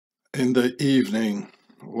In the evening,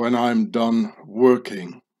 when I'm done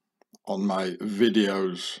working on my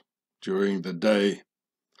videos during the day,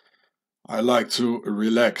 I like to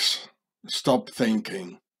relax, stop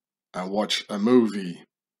thinking, and watch a movie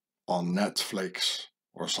on Netflix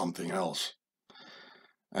or something else.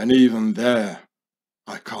 And even there,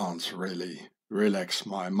 I can't really relax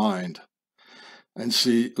my mind and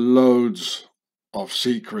see loads of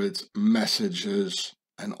secret messages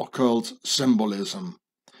and occult symbolism,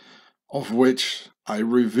 of which I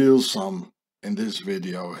reveal some in this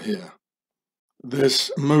video here.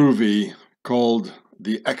 This movie, called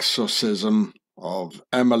The Exorcism of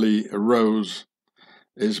Emily Rose,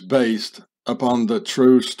 is based upon the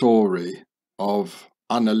true story of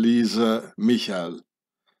Anneliese Michel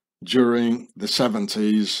during the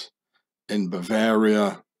 70s in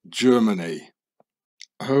Bavaria, Germany,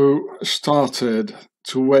 who started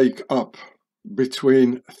to wake up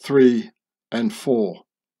between 3 and 4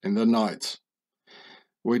 in the night,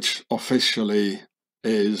 which officially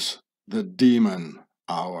is the demon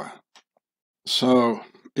hour. So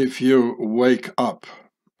if you wake up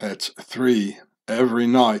at 3 every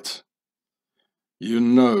night, you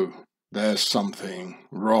know there's something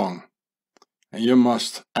wrong, and you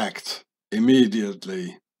must act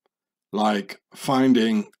immediately, like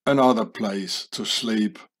finding another place to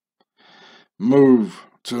sleep, move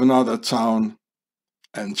to another town,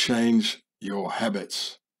 and change your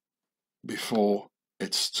habits before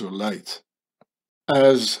it's too late.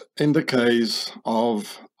 As in the case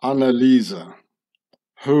of Anneliese,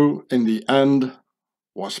 who in the end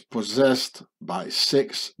was possessed by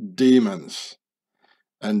 6 demons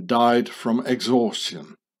and died from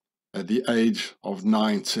exhaustion at the age of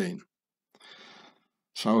 19.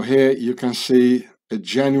 So here you can see a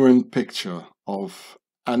genuine picture of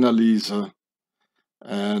Anneliese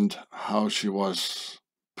and how she was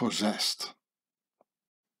possessed.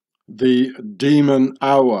 The demon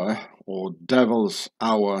hour, or devil's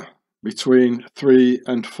hour, between 3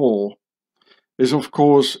 and 4 is of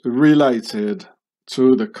course related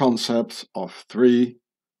to the concept of 3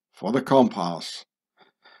 for the compass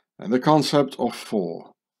and the concept of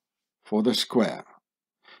 4 for the square,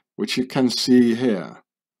 which you can see here.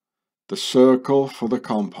 The circle for the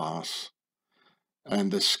compass and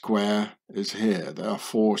the square is here. There are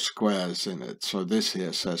 4 squares in it, so this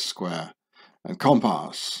here says square and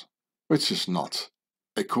compass, which is not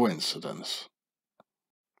a coincidence.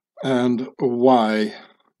 And why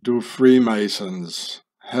do Freemasons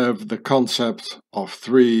have the concept of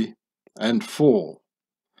 3 and 4,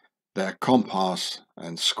 their compass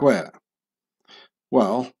and square?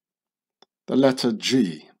 Well, the letter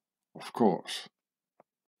G, of course.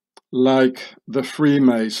 Like the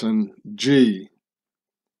Freemason G,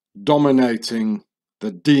 dominating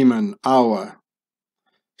the demon hour,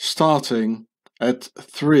 starting at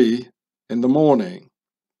 3 in the morning,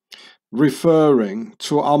 referring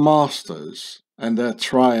to our masters and their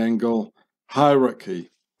triangle hierarchy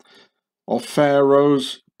of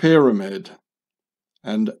Pharaoh's pyramid,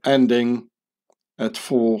 and ending at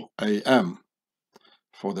 4 a.m.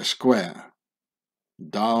 for the square,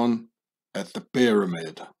 down at the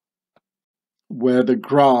pyramid, where the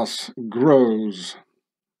grass grows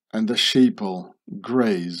and the sheeple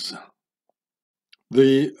graze.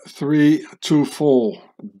 The 3 to 4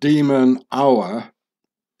 demon hour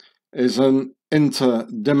is an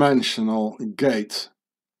interdimensional gate,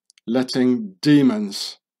 letting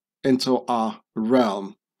demons into our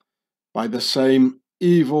realm by the same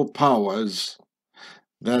evil powers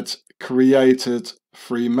that created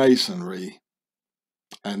Freemasonry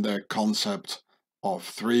and their concept of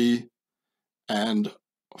 3 and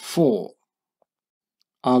 4.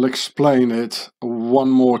 I'll explain it one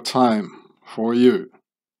more time for you.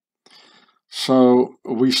 So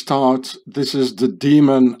we start, this is the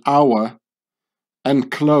demon hour,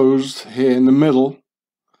 enclosed here in the middle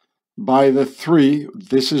by the 3,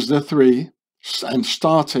 this is the 3, and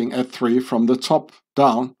starting at 3 from the top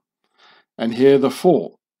down, and here the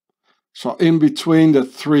 4. So in between the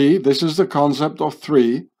 3, this is the concept of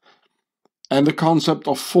 3, and the concept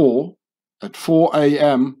of 4, at 4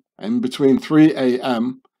 a.m. and between 3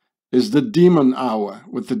 a.m. is the demon hour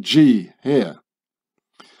with the G here.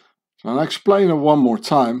 So I'll explain it one more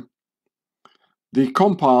time. The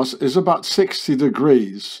compass is about 60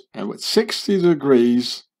 degrees, and with 60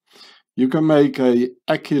 degrees you can make an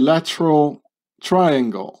equilateral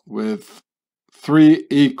triangle with 3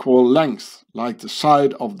 equal lengths, like the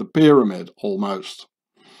side of the pyramid almost.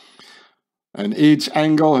 And each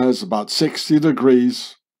angle has about 60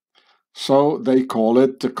 degrees, so they call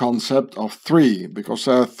it the concept of 3, because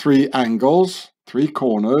there are 3 angles, 3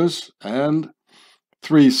 corners, and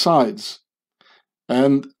 3 sides.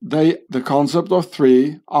 And the concept of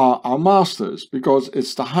three are our masters, because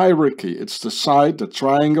it's the hierarchy, it's the side, the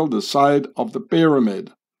triangle, the side of the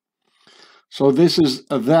pyramid. So this is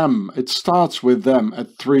them. It starts with them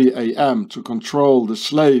at 3 a.m. to control the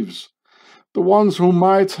slaves, the ones who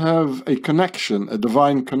might have a connection, a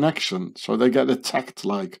divine connection. So they get attacked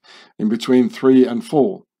like in between 3 and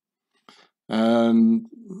 4. And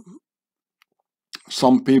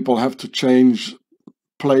some people have to change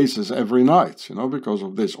places every night, you know, because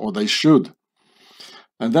of this, or they should.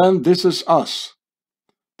 And then this is us.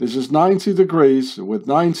 This is 90 degrees. With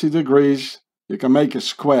 90 degrees, you can make a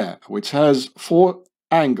square, which has 4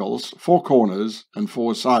 angles, 4 corners, and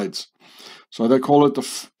 4 sides. So they call it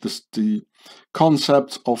the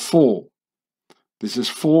concept of 4. This is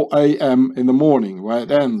 4 a.m. in the morning, where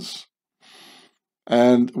it ends.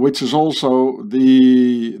 And which is also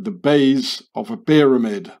the base of a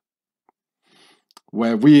pyramid,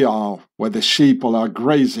 where we are, where the sheep are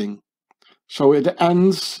grazing. So it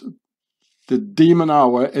ends, the demon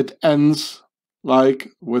hour, it ends like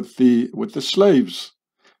with the slaves,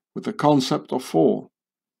 with the concept of 4.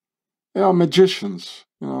 They are magicians,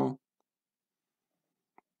 you know.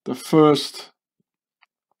 The first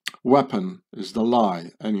weapon is the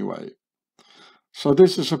lie, anyway. So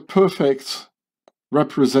this is a perfect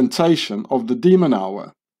representation of the demon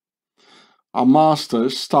hour. Our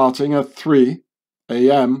masters starting at 3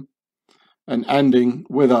 a.m. and ending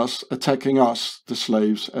with us, attacking us, the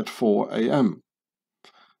slaves, at 4 a.m.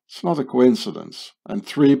 It's not a coincidence. And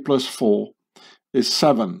 3 plus 4 is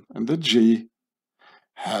 7, and the G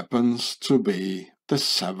happens to be the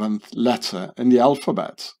 7th letter in the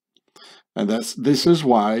alphabet. And this is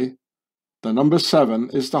why the number 7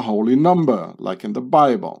 is the holy number, like in the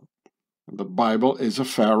Bible. The Bible is a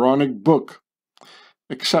pharaonic book,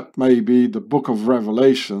 except maybe the book of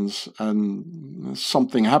Revelations, and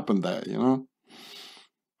something happened there, you know.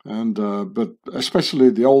 And but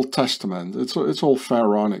especially the Old Testament, it's all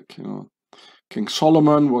pharaonic, you know. King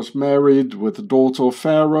Solomon was married with the daughter of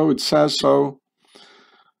Pharaoh, it says so.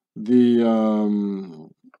 The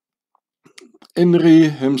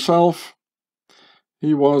Inri himself,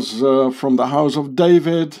 he was from the house of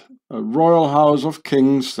David, a royal house of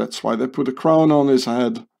kings. That's why they put a crown on his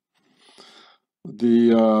head.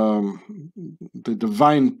 The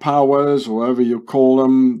divine powers, whatever you call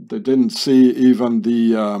them, they didn't see even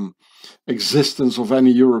the existence of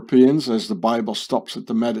any Europeans, as the Bible stops at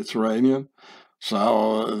the Mediterranean.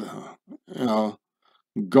 So, you know,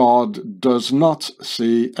 God does not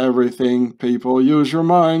see everything. People, use your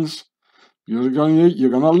minds. You're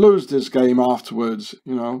gonna lose this game afterwards,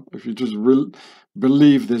 you know, if you just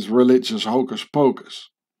believe this religious hocus pocus.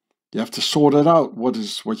 You have to sort it out, what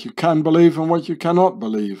you can believe and what you cannot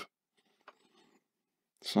believe.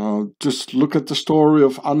 So just look at the story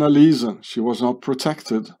of Anneliese. She was not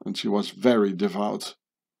protected, and she was very devout.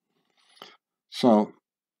 So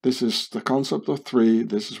this is the concept of 3.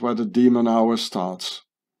 This is where the demon hour starts,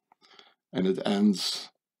 and it ends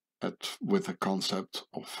with the concept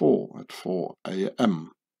of 4 at 4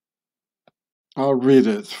 a.m. I'll read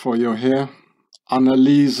it for you here.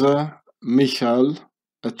 Anneliese Michael,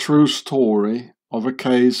 a true story of a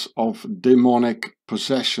case of demonic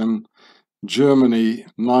possession, Germany,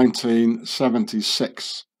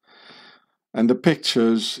 1976. And the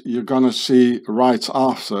pictures you're gonna see right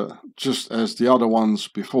after, just as the other ones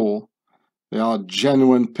before, they are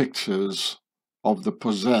genuine pictures of the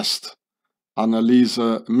possessed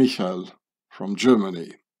Anneliese Michael from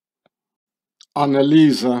Germany.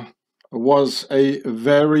 Anneliese was a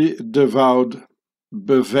very devout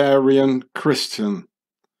Bavarian Christian,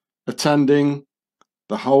 attending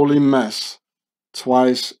the Holy Mass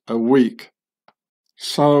twice a week.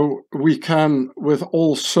 So we can with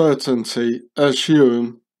all certainty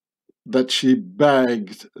assume that she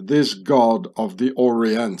begged this god of the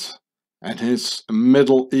Orient and his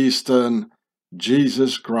Middle Eastern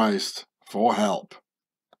Jesus Christ for help.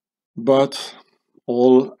 But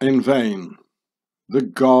all in vain. The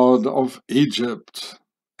god of Egypt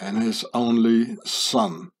and his only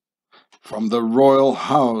son, from the royal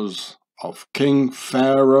house of King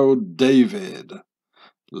Pharaoh David,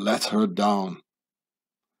 let her down,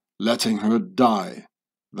 letting her die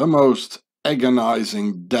the most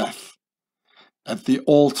agonizing death at the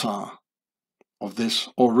altar of this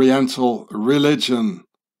Oriental religion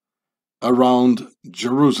around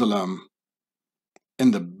Jerusalem,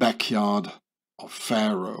 in the backyard of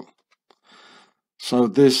Pharaoh. So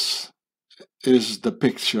this is the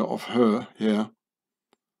picture of her here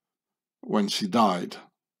when she died,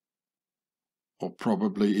 or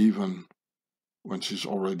probably even when she's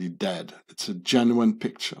already dead. It's a genuine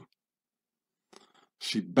picture.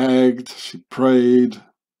 She begged, she prayed,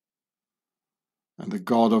 and the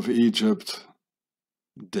god of Egypt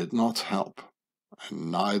did not help,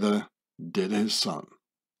 and neither did his son.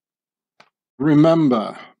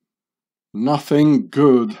 Remember, nothing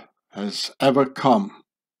good has ever come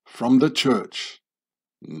from the church.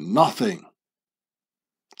 Nothing.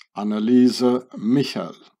 Anneliese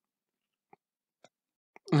Michel.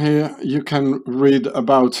 Here you can read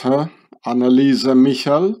about her, Anneliese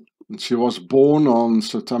Michel. She was born on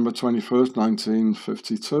September 21st,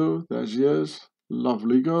 1952. There she is.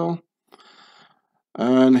 Lovely girl.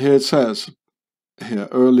 And here it says, here,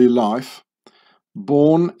 early life.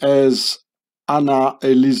 Born as Anna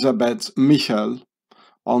Elisabeth Michel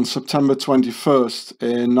on September 21st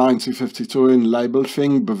in 1952 in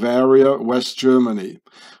Leibelfing, Bavaria, West Germany,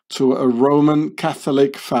 to a Roman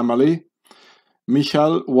Catholic family.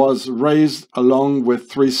 Michel was raised along with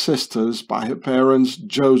three sisters by her parents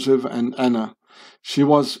Joseph and Anna. She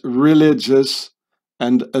was religious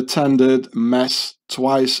and attended Mass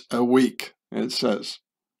twice a week, it says.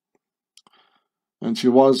 And she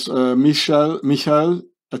was, Michel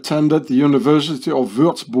attended the University of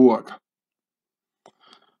Würzburg.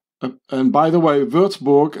 And by the way,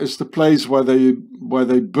 Würzburg is the place where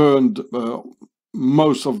they burned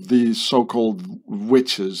most of the so-called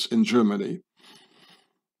witches in Germany.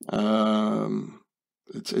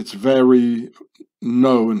 It's very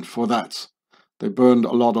known for that. They burned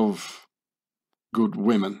a lot of good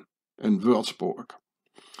women in Würzburg.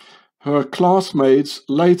 Her classmates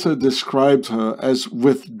later described her as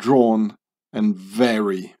withdrawn and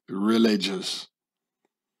very religious.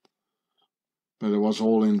 But it was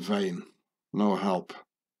all in vain. No help.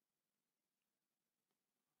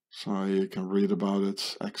 So you can read about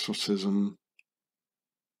it. Exorcism,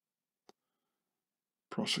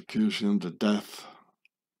 prosecution, the death,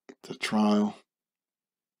 the trial.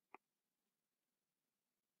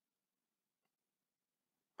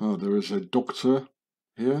 Oh, there is a doctor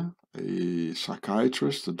here, a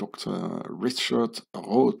psychiatrist, the Dr. Richard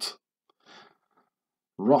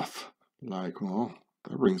Roth. Like, well,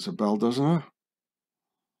 that rings a bell, doesn't it?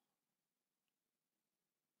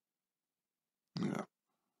 Yeah.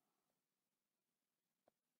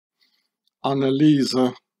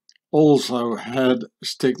 Anneliese also had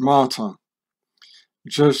stigmata.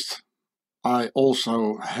 I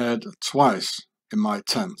also had twice in my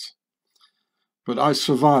tent. But I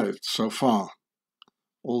survived so far,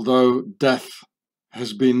 although death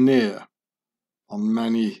has been near on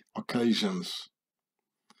many occasions.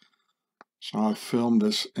 So I filmed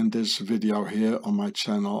this in this video here on my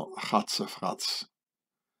channel, Gatsefrats.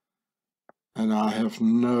 And I have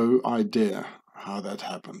no idea how that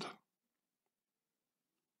happened.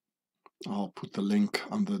 I'll put the link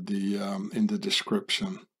under the in the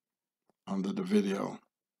description under the video.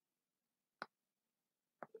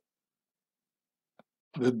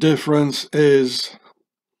 The difference is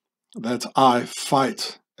that I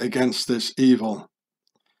fight against this evil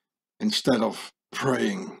instead of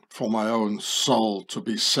praying for my own soul to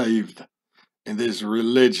be saved in this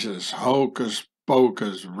religious hocus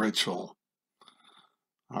pocus ritual.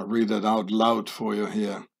 I read it out loud for you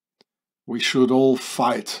here. We should all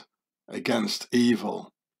fight against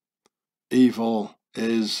evil. Evil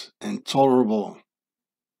is intolerable.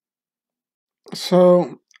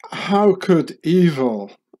 So, how could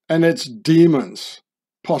evil and its demons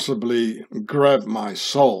possibly grab my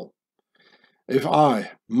soul if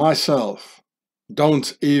I, myself,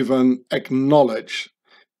 don't even acknowledge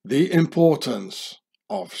the importance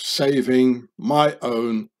of saving my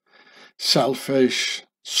own selfish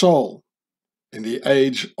soul in the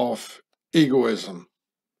age of egoism?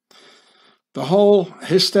 The whole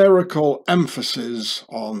hysterical emphasis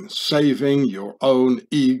on saving your own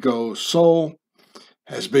ego soul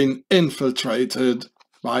has been infiltrated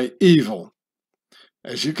by evil,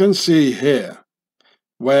 as you can see here,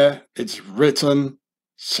 where it's written,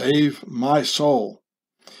 "Save my soul,"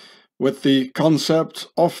 with the concept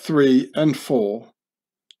of 3 and 4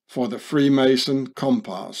 for the Freemason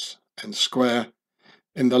compass and square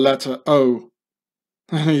in the letter O,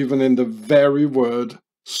 and even in the very word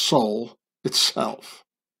soul itself.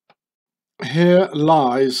 Here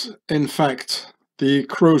lies, in fact, the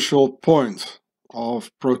crucial point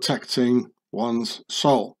of protecting one's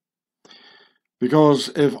soul. Because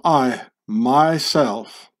if I,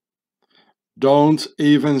 myself, don't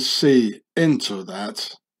even see into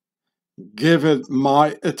that, give it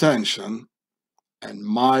my attention and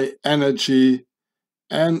my energy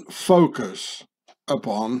and focus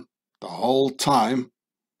upon the whole time,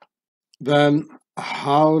 then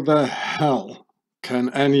how the hell can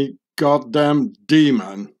any goddamn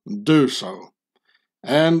demon do so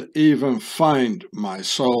and even find my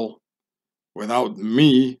soul without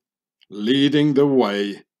me leading the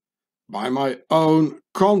way by my own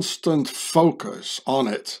constant focus on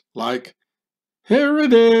it, like, here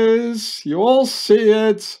it is, you all see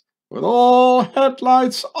it, with all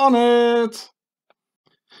headlights on it.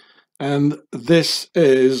 And this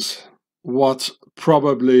is what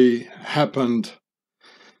probably happened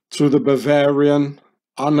to the Bavarian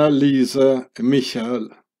Anneliese Michael,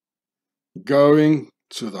 going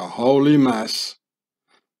to the Holy Mass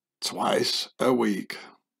twice a week.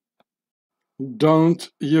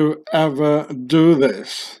 Don't you ever do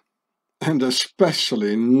this, and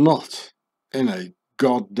especially not in a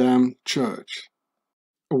goddamn church,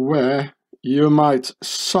 where you might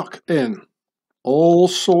suck in all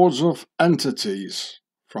sorts of entities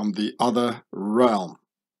from the other realm,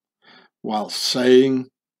 while saying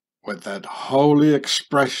with that holy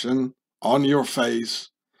expression on your face,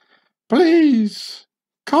 please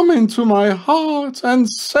come into my heart and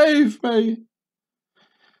save me,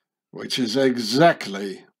 which is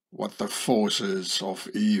exactly what the forces of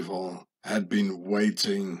evil had been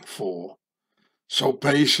waiting for so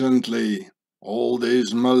patiently all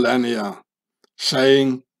these millennia,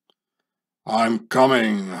 saying, I'm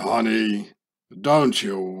coming, honey, don't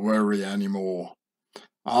you worry anymore.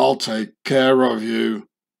 I'll take care of you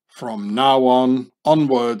from now on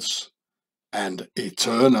onwards and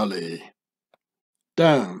eternally.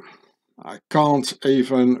 Damn, I can't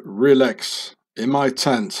even relax in my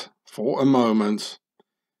tent for a moment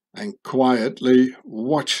and quietly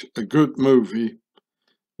watch a good movie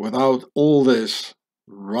without all this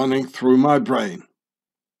running through my brain.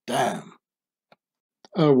 Damn.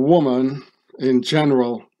 A woman, in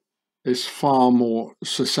general, is far more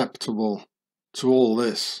susceptible to all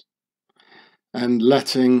this and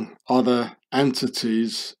letting other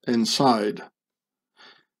entities inside,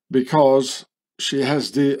 because she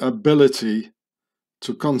has the ability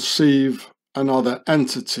to conceive another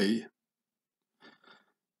entity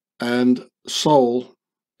and soul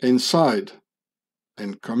inside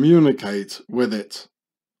and communicate with it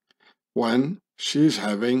when she's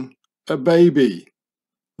having a baby,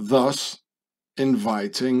 thus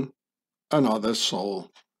inviting another soul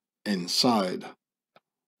inside.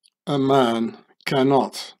 A man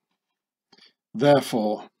cannot.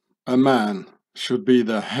 Therefore, a man should be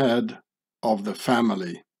the head of the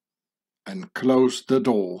family and close the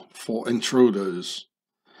door for intruders,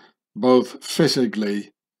 both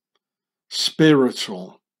physically,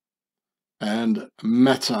 spiritual, and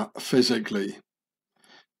metaphysically,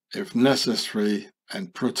 if necessary,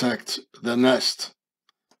 and protect the nest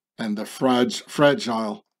and the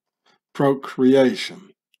fragile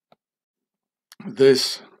procreation.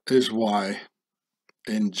 This is why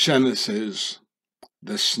in Genesis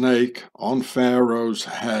the snake on Pharaoh's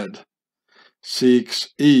head seeks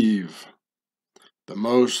Eve, the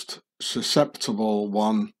most susceptible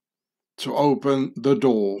one, to open the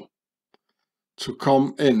door, to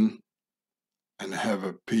come in and have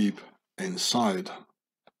a peep inside.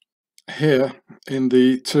 Here in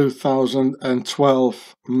the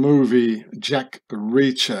 2012 movie Jack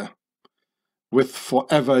Reacher, with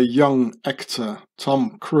forever young actor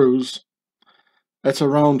Tom Cruise, at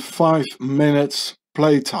around 5 minutes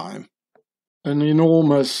playtime, an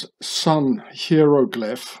enormous sun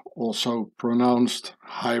hieroglyph, also pronounced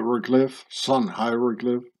hieroglyph, sun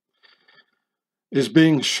hieroglyph, is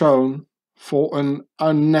being shown for an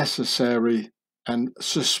unnecessary and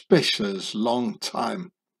suspicious long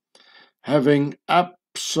time, having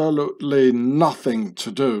absolutely nothing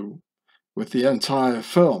to do with the entire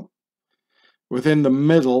film. Within the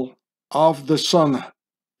middle of the sun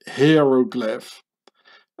hieroglyph,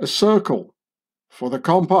 a circle for the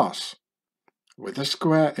compass with a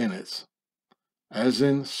square in it, as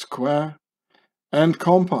in square and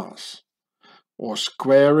compass, or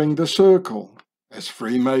squaring the circle, as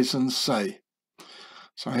Freemasons say.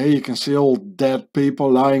 So here you can see all dead people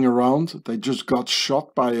lying around. They just got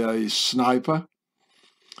shot by a sniper.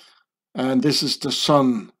 And this is the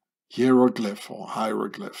sun hieroglyph or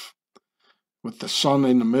hieroglyph, with the sun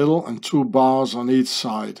in the middle and 2 bars on each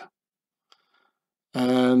side.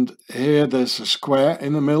 And here there's a square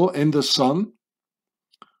in the middle in the sun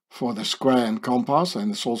for the square and compass,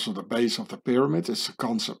 and it's also the base of the pyramid. It's the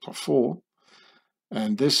concept of 4.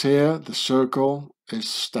 And this here, the circle,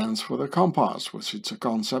 stands for the compass, which is a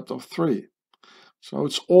concept of 3. So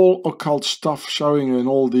it's all occult stuff showing in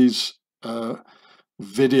all these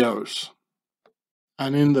videos.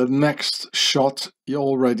 And in the next shot, you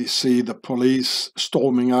already see the police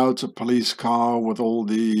storming out a police car with all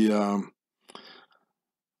the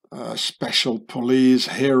special police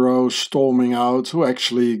heroes storming out who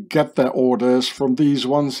actually get their orders from these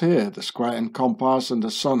ones here, the square and compass and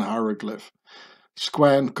the sun hieroglyph.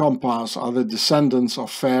 Square and compass are the descendants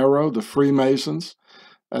of Pharaoh, the Freemasons,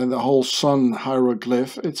 and the whole sun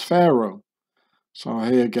hieroglyph, it's Pharaoh. So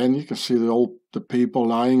here again you can see the people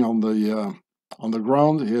lying on the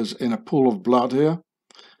ground. Here's in a pool of blood here.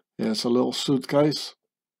 Here's a little suitcase.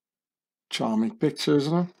 Charming picture,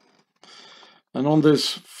 isn't it? And on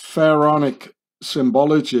this pharaonic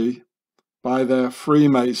symbology by the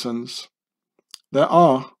Freemasons, there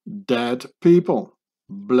are dead people,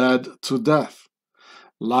 bled to death,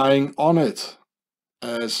 lying on it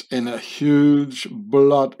as in a huge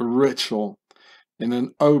blood ritual in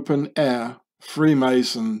an open-air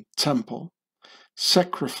Freemason temple,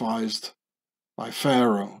 sacrificed by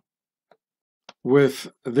Pharaoh,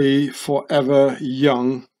 with the forever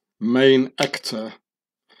young main actor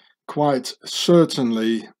quite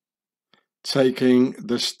certainly taking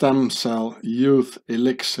the stem cell youth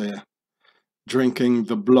elixir, drinking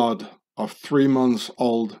the blood of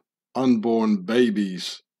 3-month-old unborn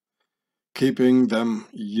babies, keeping them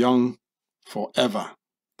young forever.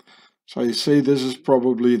 So you see, this is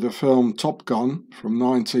probably the film Top Gun from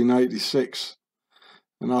 1986.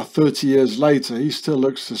 And now 30 years later, he still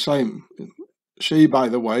looks the same. She, by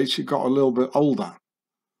the way, she got a little bit older.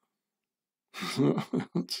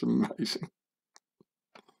 It's amazing.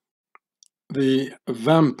 The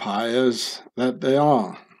vampires that they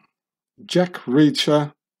are. Jack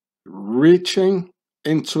Reacher reaching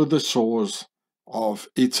into the source of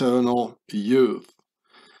eternal youth,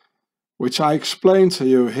 which I explained to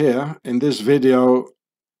you here in this video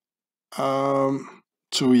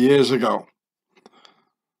 2 years ago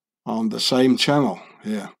on the same channel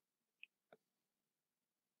here.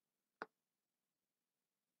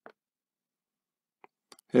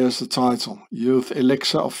 Here's the title: Youth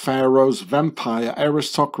Elixir of Pharaoh's Vampire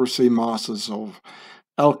Aristocracy Masters of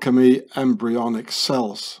Alchemy Embryonic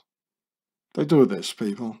Cells. They do this,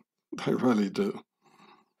 people. They really do.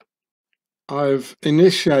 I've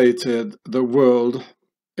initiated the world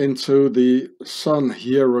into the sun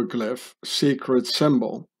hieroglyph secret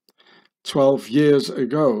symbol 12 years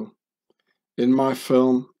ago in my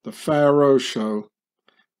film The Pharaoh Show,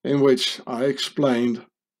 in which I explained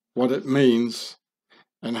what it means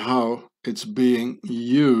and how it's being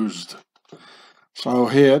used. So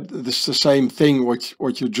here, this is the same thing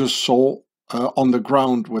what you just saw on the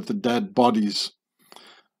ground with the dead bodies.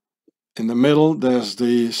 In the middle, there's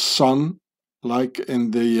the sun, like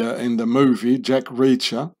in the movie Jack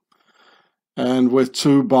Reacher, and with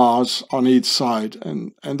 2 bars on each side,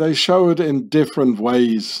 and they show it in different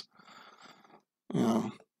ways. You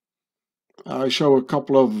know, I show a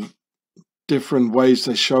couple of different ways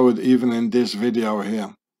they show it even in this video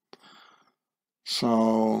here.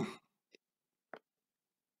 So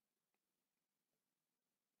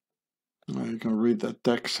you can read that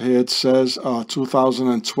text here. It says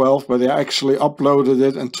 2012, but they actually uploaded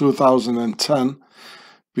it in 2010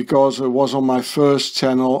 because it was on my first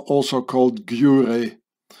channel, also called Gure,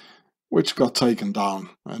 which got taken down.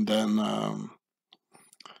 And then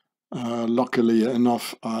luckily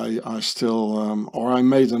enough, I still, or I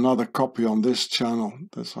made another copy on this channel.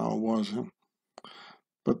 That's how it was.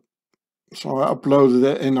 But so I uploaded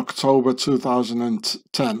it in October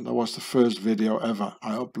 2010. That was the first video ever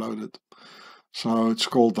I uploaded. So it's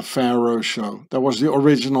called The Pharaoh Show. That was the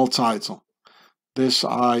original title. This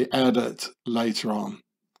I added later on.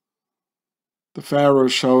 The Pharaoh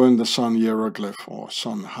Show in the Sun Hieroglyph, or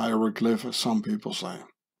Sun Hieroglyph as some people say.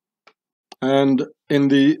 And in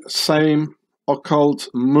the same occult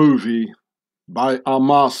movie by our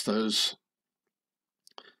masters,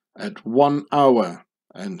 at 1 hour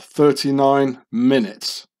and 39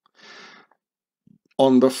 minutes,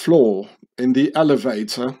 on the floor in the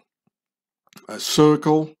elevator, a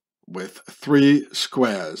circle with 3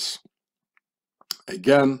 squares,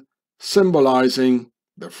 again symbolizing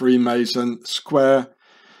the Freemason square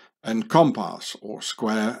and compass, or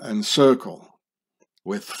square and circle,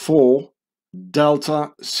 with 4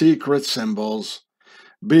 delta secret symbols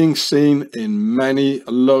being seen in many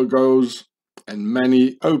logos and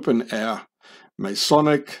many open-air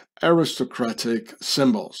Masonic aristocratic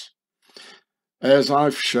symbols, as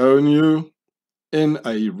I've shown you in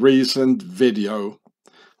a recent video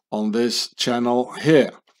on this channel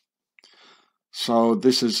here. So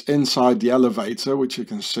this is inside the elevator, which you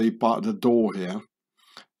can see part of the door here.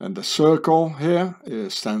 And the circle here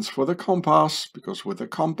stands for the compass, because with a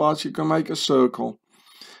compass you can make a circle.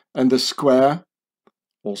 And the square,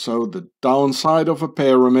 also the downside of a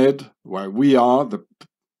pyramid, where we are, the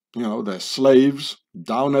you know, their slaves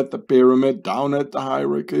down at the pyramid, down at the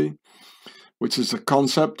hierarchy, which is the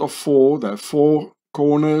concept of four. There are four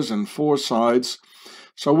corners and four sides.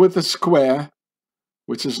 So with a square,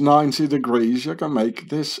 which is 90 degrees, you can make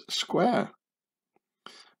this square.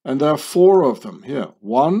 And there are four of them here.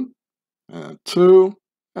 1, 2,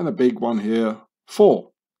 and a big one here, 4.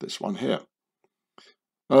 This one here.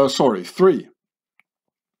 Sorry, 3.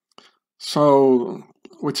 So,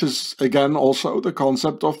 which is again also the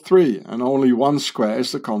concept of 3, and only one square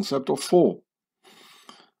is the concept of 4.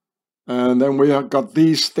 And then we have got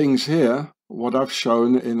these things here, what I've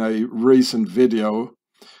shown in a recent video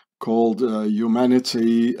called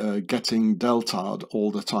Humanity Getting Delta'd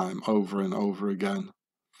All the Time, over and over again.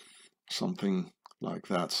 Something like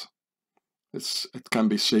that. It can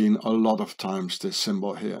be seen a lot of times, this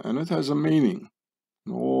symbol here, and it has a meaning.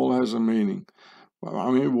 It all has a meaning. Well,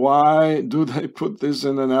 I mean, why do they put this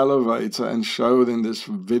in an elevator and show it in this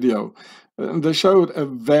video? They show it a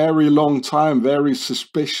very long time, very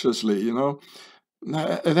suspiciously, you know.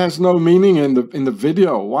 It has no meaning in the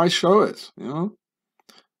video. Why show it, you know?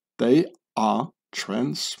 They are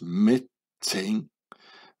transmitting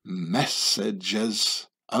messages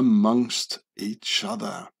amongst each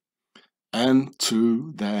other and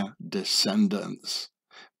to their descendants.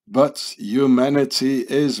 But humanity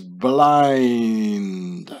is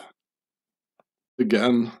blind.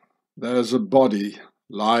 Again, there's a body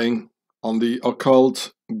lying on the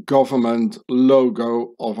occult government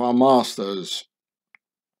logo of our masters,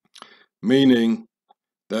 meaning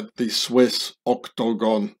that the Swiss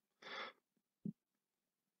octagon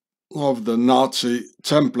of the Nazi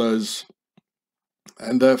Templars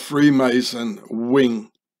and their Freemason wing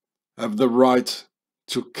have the right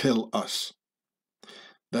to kill us.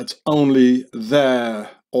 That only their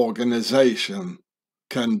organization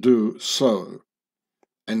can do so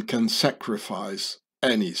and can sacrifice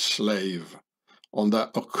any slave on their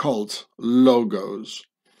occult logos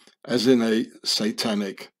as in a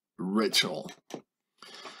satanic ritual.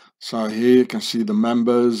 So here you can see the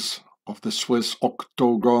members of the Swiss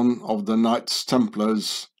octagon of the Knights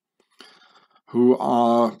Templars who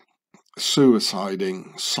are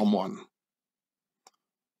suiciding someone.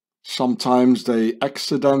 Sometimes they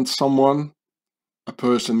accident someone, a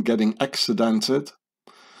person getting accidented,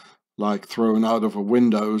 like thrown out of a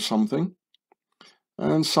window or something.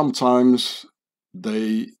 And sometimes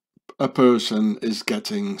a person is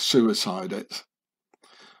getting suicided.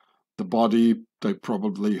 The body, they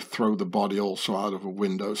probably throw the body also out of a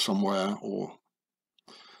window somewhere, or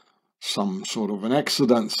some sort of an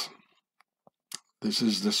accident. This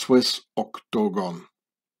is the Swiss octagon.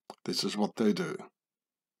 This is what they do.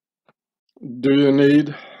 Do you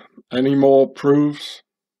need any more proofs?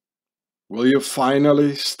 Will you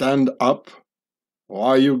finally stand up? Or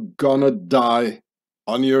are you gonna die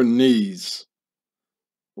on your knees?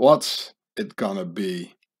 What's it gonna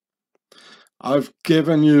be? I've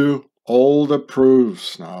given you all the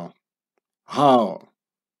proofs now. How,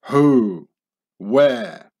 who,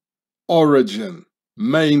 where, origin,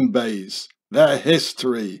 main base, their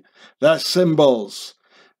history, their symbols,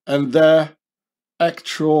 and their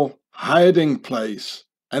actual hiding place,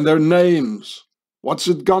 and their names. What's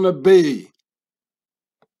it gonna be?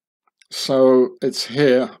 So it's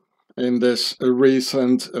here in this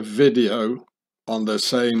recent video on the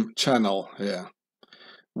same channel here,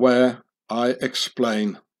 where I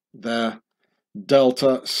explain their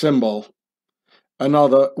delta symbol,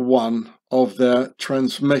 another one of their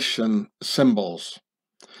transmission symbols.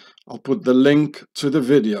 I'll put the link to the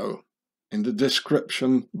video in the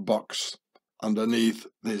description box underneath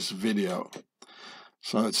this video.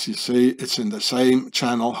 So you see, it's in the same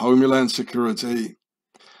channel, Homeland Security.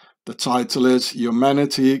 The title is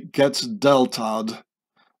Humanity Gets Delta'd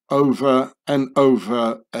Over and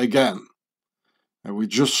Over Again. And we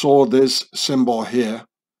just saw this symbol here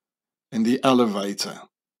in the elevator.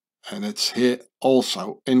 And it's here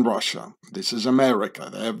also in Russia. This is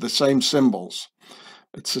America. They have the same symbols.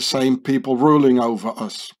 It's the same people ruling over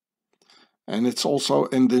us. And it's also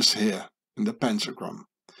in this here, in the pentagram.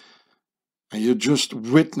 And you just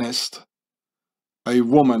witnessed a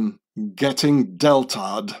woman getting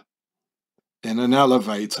delta'd in an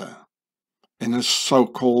elevator in a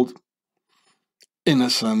so-called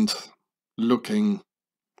innocent looking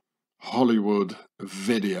Hollywood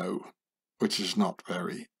video, which is not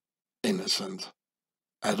very innocent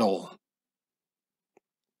at all.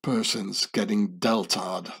 Persons getting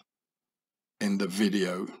delta'd in the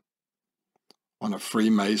video on a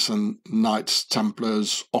Freemason Knights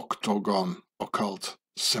Templars octagon occult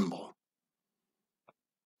symbol.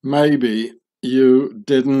 Maybe you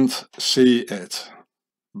didn't see it,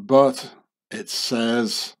 but it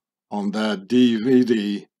says on their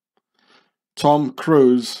DVD, Tom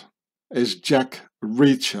Cruise is Jack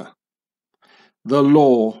Reacher. The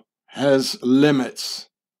law has limits.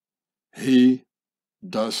 He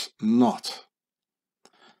does not.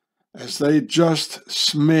 As they just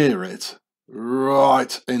smear it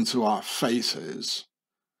right into our faces.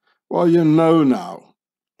 Well, you know now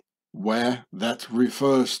where that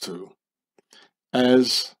refers to,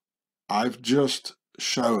 as I've just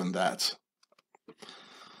shown that.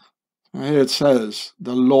 Here it says,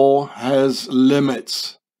 the law has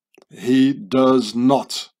limits. He does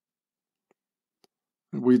not.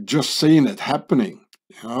 We've just seen it happening.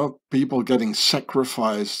 You know, people getting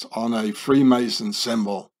sacrificed on a Freemason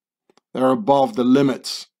symbol. They're above the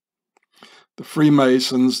limits. The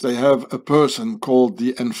Freemasons, they have a person called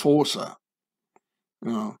the Enforcer.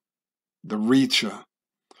 You know, the Reacher.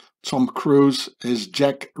 Tom Cruise is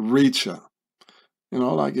Jack Reacher. You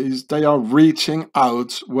know, like they are reaching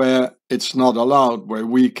out where it's not allowed, where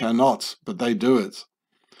we cannot, but they do it.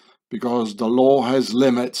 Because the law has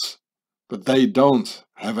limits, but they don't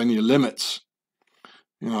have any limits.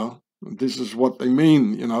 You know, this is what they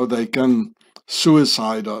mean. You know, they can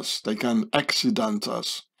suicide us, they can accident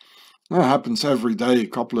us. That happens every day, a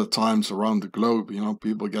couple of times around the globe. You know,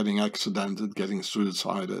 people getting accidented, getting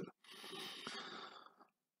suicided.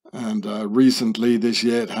 And recently, this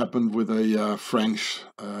year, it happened with a French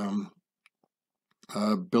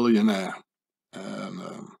billionaire. And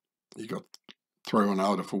he got thrown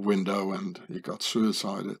out of a window and he got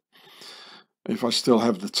suicided. If I still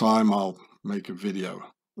have the time, I'll make a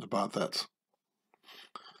video about that.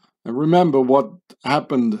 And remember what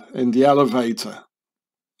happened in the elevator.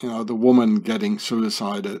 You know, the woman getting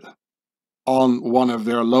suicided on one of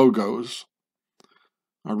their logos.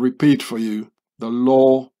 I repeat for you, the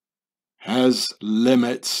law has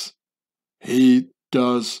limits. He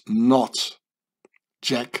does not.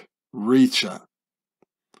 Jack Reacher.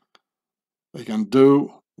 They can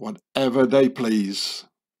do whatever they please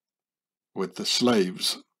with the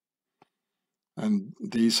slaves. And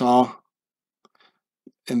these are,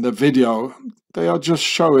 in the video, they are just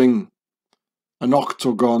showing an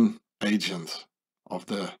octagon agent of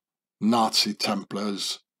the Nazi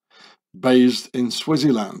Templars based in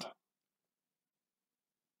Swaziland.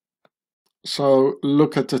 So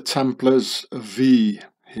look at the Templars V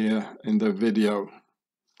here in the video.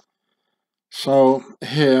 So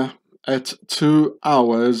here at 2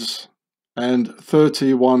 hours and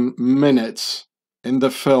 31 minutes in the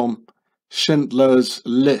film Schindler's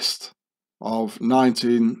List of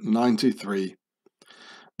 1993,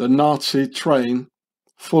 the Nazi train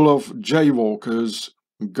full of jaywalkers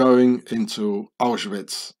going into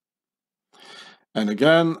Auschwitz. And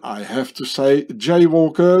again, I have to say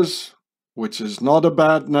jaywalkers, which is not a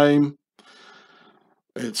bad name.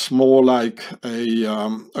 It's more like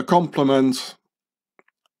a compliment.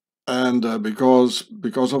 And because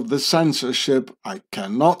of the censorship, I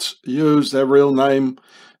cannot use their real name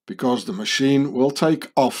because the machine will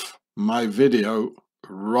take off my video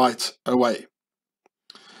right away.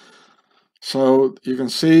 So you can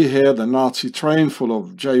see here the Nazi train full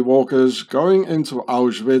of jaywalkers going into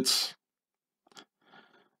Auschwitz.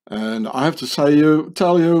 And I have to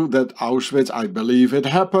tell you that Auschwitz, I believe it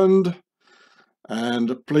happened.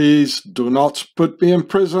 And please do not put me in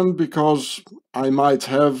prison because I might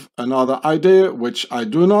have another idea, which I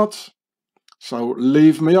do not. So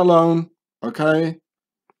leave me alone, okay?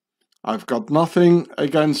 I've got nothing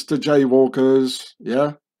against the jaywalkers,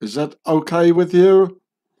 yeah? Is that okay with you?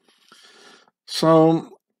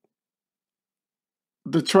 So,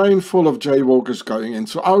 the train full of jaywalkers going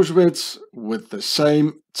into Auschwitz with the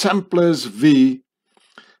same Templars V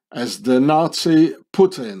as the Nazi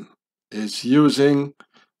Putin is using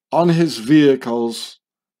on his vehicles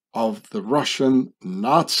of the Russian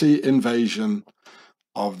Nazi invasion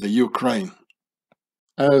of the Ukraine.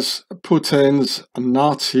 As Putin's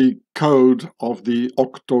Nazi code of the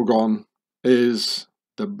octagon is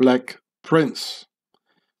the Black Prince,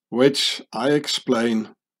 which I explain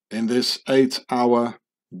in this 8-hour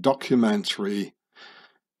documentary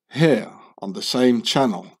here on the same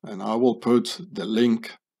channel, and I will put the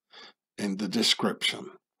link in the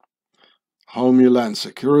description. Homeland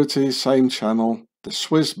Security, same channel. The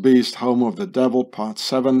Swiss Beast, Home of the Devil, Part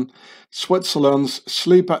 7. Switzerland's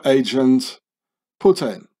sleeper agent,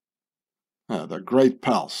 Putin. Yeah, they're great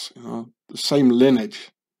pals, you know, the same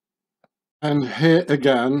lineage. And here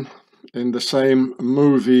again, in the same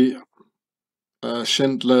movie,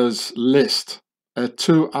 Schindler's List, at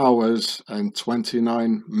 2 hours and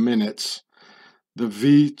 29 minutes, the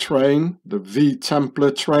V train, the V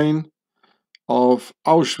Templar train of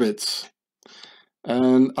Auschwitz.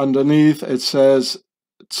 And underneath it says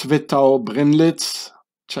Zwittau-Brennlitz,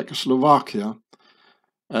 Czechoslovakia,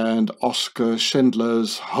 and Oskar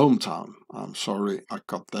Schindler's hometown. I'm sorry I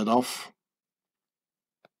cut that off.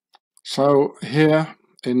 So here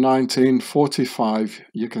in 1945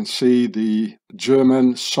 you can see the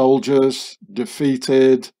German soldiers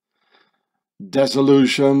defeated,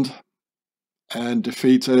 disillusioned, and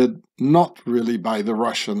defeated not really by the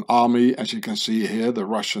Russian army, as you can see here, the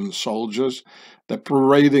Russian soldiers. They're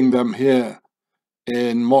parading them here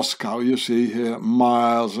in Moscow. You see here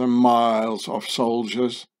miles and miles of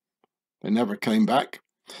soldiers. They never came back.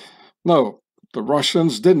 No, the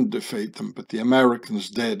Russians didn't defeat them, but the Americans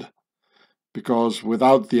did. Because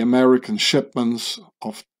without the American shipments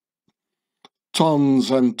of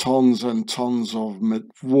tons and tons and tons of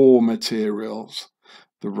war materials,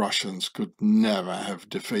 the Russians could never have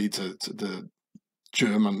defeated the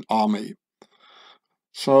German army.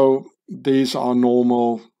 So these are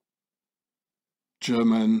normal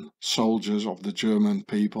German soldiers of the German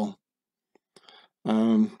people.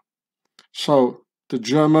 So the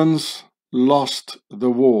Germans lost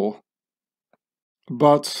the war,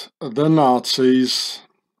 but the Nazis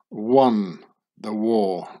won the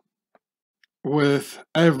war. With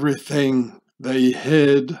everything they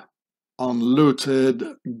hid on looted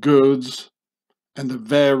goods and the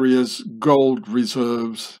various gold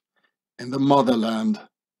reserves in the motherland,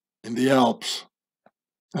 in the Alps.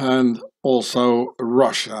 And also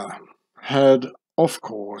Russia had, of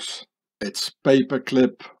course, its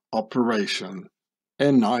paperclip operation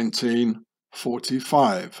in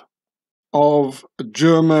 1945 of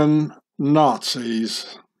German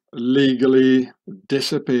Nazis legally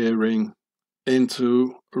disappearing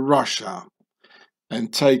into Russia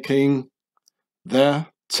and taking their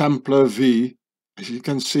Templar V, as you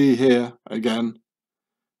can see here again,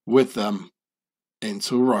 with them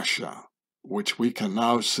into Russia, which we can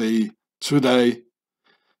now see today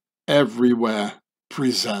everywhere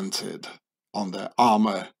presented on their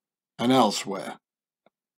armor and elsewhere.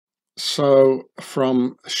 So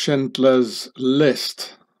from Schindler's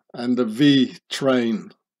List and the V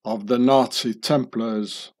train of the Nazi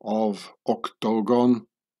Templars of Octagon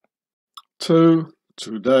to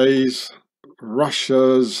today's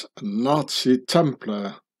Russia's Nazi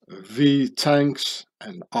Templar V tanks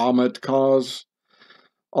and armored cars,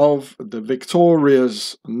 of the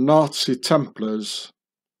victorious Nazi Templars,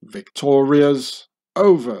 victorious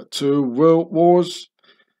over 2 world wars,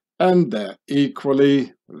 and their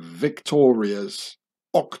equally victorious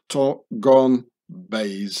Octagon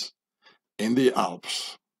base in the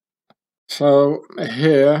Alps. So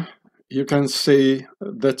here you can see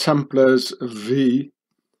the Templars V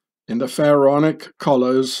in the pharaonic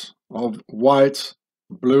colors of white,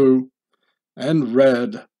 blue, and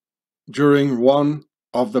red during one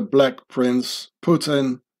of the Black Prince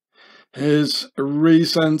Putin, his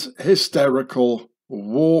recent hysterical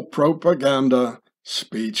war propaganda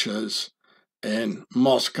speeches in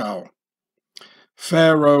Moscow.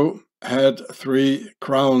 Pharaoh had 3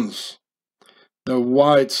 crowns: the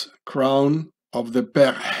white crown of the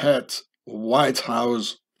Berhet White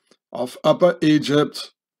House of Upper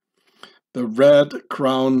Egypt, the red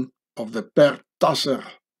crown of the Bertasser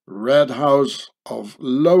Red House of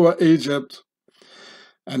Lower Egypt,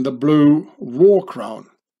 and the blue war crown,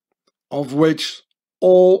 of which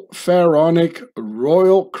all pharaonic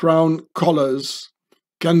royal crown colors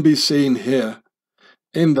can be seen here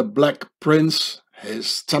in the Black Prince,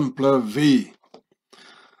 his Templar V.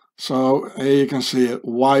 So here you can see it,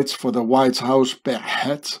 white for the White House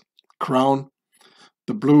Berhet crown,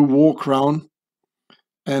 the blue war crown,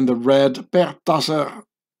 and the red Bertasser,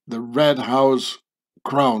 the Red House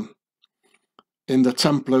crown in the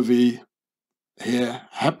Templar V here,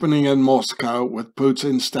 happening in Moscow with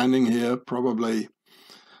Putin standing here probably.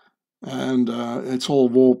 And it's all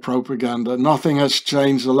war propaganda. Nothing has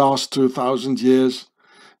changed the last 2,000 years.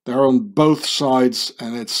 They're on both sides,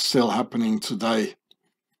 and it's still happening today,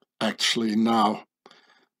 actually now,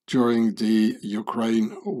 during the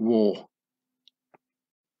Ukraine war.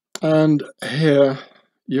 And here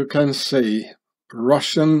you can see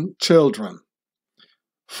Russian children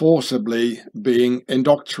forcibly being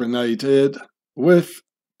indoctrinated with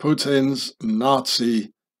Putin's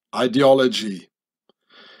Nazi ideology,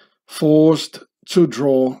 forced to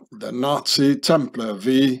draw the Nazi Templar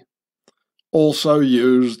V, also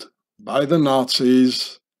used by the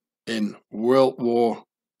Nazis in World War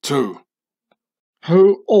II,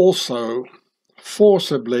 who also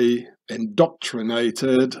forcibly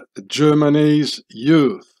indoctrinated Germany's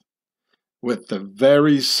youth with the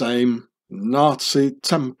very same Nazi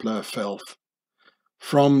Templar filth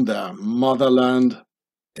from their motherland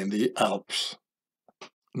in the Alps.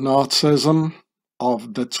 Nazism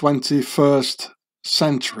of the 21st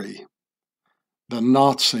century. The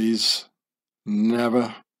Nazis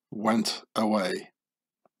never went away.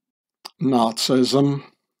 Nazism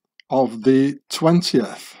of the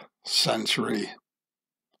 20th century.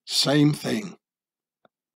 Same thing.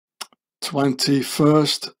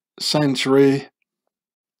 21st century,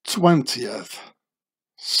 20th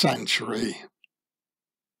century.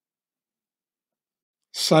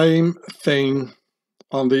 Same thing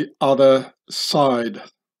on the other side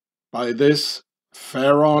by this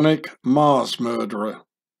pharaonic Mars murderer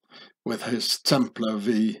with his Templar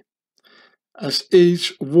V, as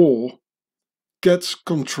each war gets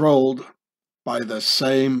controlled by the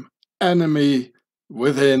same enemy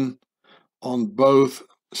within on both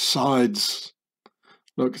sides.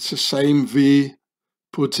 Look, it's the same V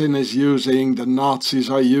Putin is using, the Nazis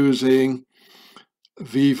are using.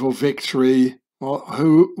 V for victory. Well,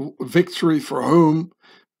 victory for whom?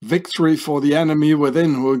 Victory for the enemy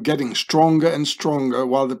within, who are getting stronger and stronger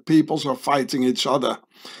while the peoples are fighting each other.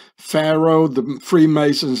 Pharaoh, the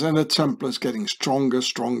Freemasons and the Templars getting stronger,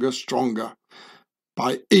 stronger, stronger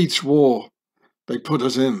by each war they put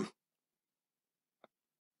us in.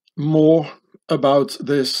 More about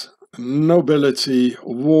this nobility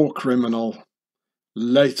war criminal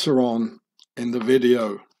later on in the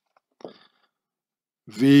video.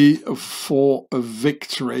 V for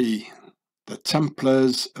victory. The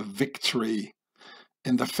Templars' victory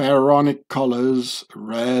in the pharaonic colors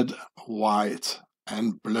red, white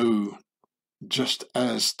and blue, just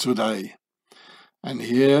as today. And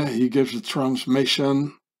here he gives a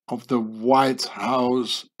transmission of the White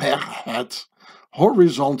House per head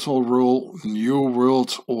horizontal rule New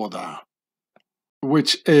World Order,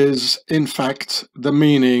 which is in fact the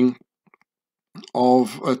meaning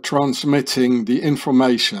of transmitting the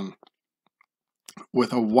information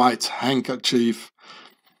with a white handkerchief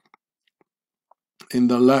in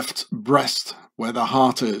the left breast where the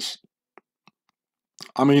heart is.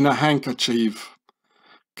 I mean, a handkerchief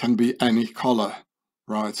can be any color,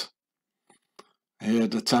 right? Here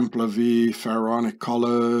the Templar V, pharaonic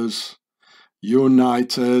colors,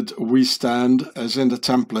 united we stand, as in the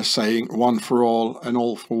Templars saying one for all and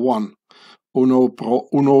all for one. Uno pro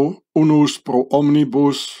uno, unus pro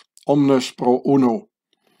omnibus, omnes pro uno.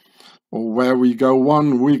 Or where we go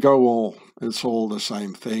one, we go all. It's all the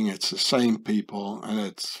same thing. It's the same people,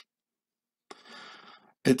 and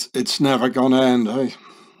it's never gonna end, eh?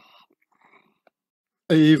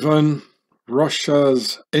 Even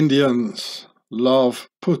Russia's Indians love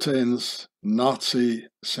Putin's Nazi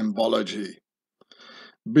symbology,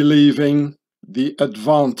 believing the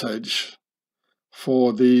advantage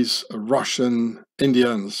for these Russian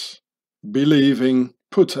Indians, believing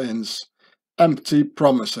Putin's empty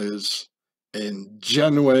promises in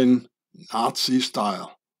genuine Nazi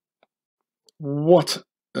style. What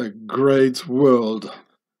a great world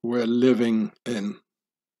we're living in,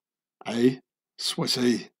 eh,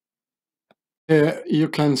 Swissy? Here you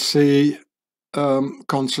can see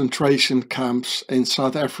concentration camps in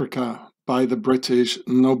South Africa by the British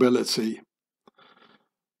nobility.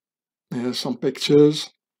 Here's some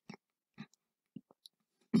pictures.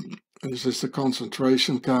 This is the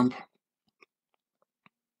concentration camp.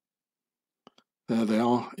 There they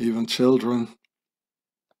are, even children.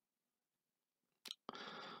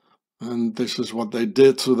 And this is what they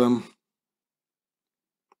did to them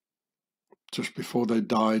just before they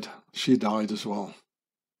died. She died as well.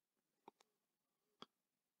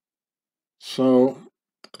 So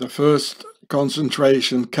the first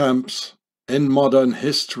concentration camps in modern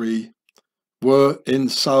history were in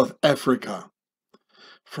South Africa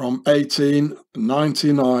from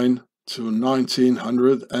 1899 to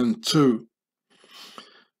 1902,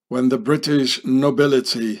 when the British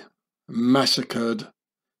nobility massacred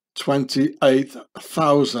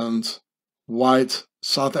 28,000 white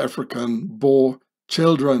South African Boer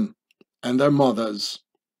children and their mothers.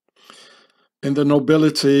 In the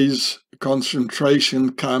nobility's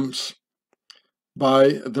concentration camps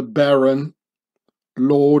by the Baron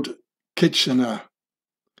Lord Kitchener.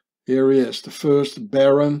 Here he is, the first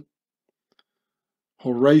Baron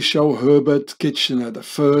Horatio Herbert Kitchener. The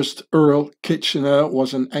first Earl Kitchener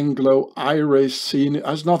was an Anglo-Irish senior. It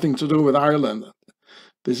has nothing to do with Ireland.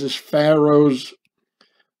 This is Pharaoh's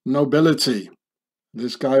nobility.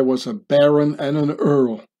 This guy was a Baron and an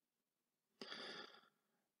Earl.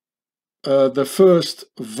 The first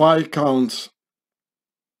Viscount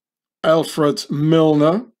Alfred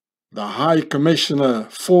Milner, the High Commissioner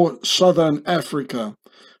for Southern Africa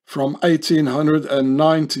from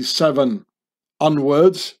 1897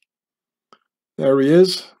 onwards. There he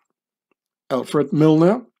is, Alfred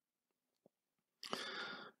Milner.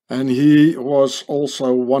 And he was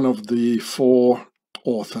also one of the 4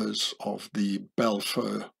 authors of the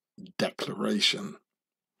Balfour Declaration.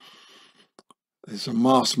 He's a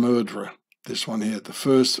mass murderer, this one here, the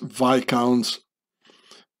first Viscount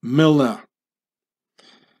Milner.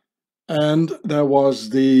 And there was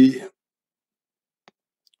the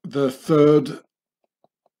 3rd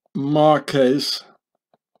Marquess.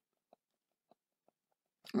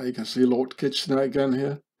 You can see Lord Kitchener again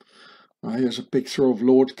here. Here's a picture of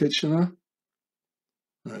Lord Kitchener.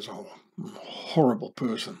 There's a horrible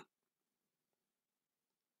person.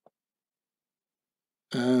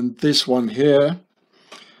 And this one here,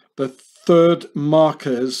 the 3rd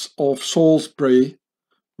Marquess of Salisbury,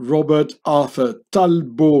 Robert Arthur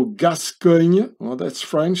Talbot Gascoigne, well, that's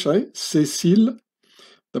French, eh? Cecile,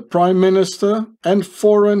 the Prime Minister and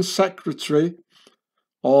Foreign Secretary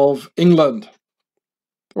of England.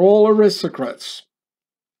 All aristocrats.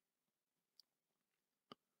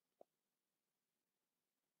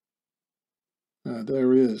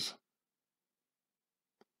 There he is.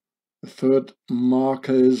 The 3rd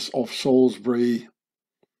Marquess of Salisbury,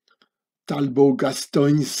 Talbot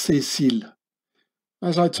Gascoigne Cecile.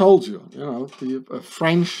 As I told you, the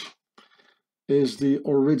French is the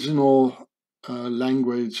original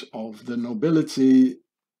language of the nobility,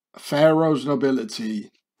 Pharaoh's nobility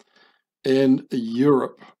in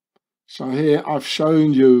Europe. So here I've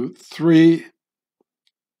shown you 3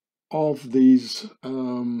 of these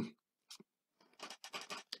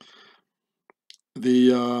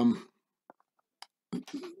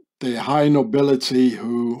the high nobility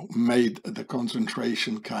who made the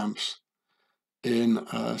concentration camps in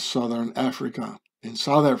southern Africa, in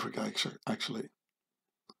South Africa actually.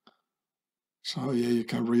 So yeah, you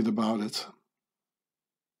can read about it.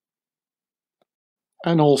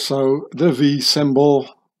 And also the V symbol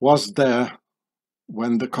was there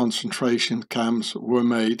when the concentration camps were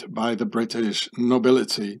made by the British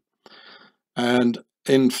nobility. And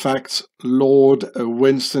in fact, Lord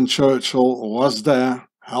Winston Churchill was there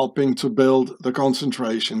helping to build the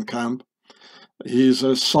concentration camp. He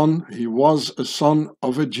was a son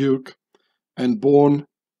of a duke and born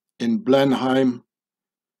in Blenheim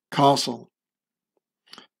Castle.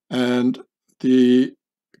 And the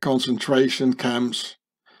concentration camps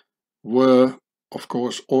were, of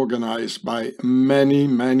course, organized by many,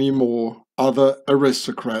 many more other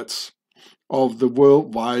aristocrats of the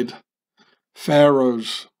worldwide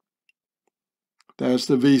pharaohs. There's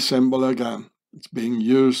the V symbol again. It's being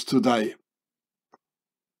used today.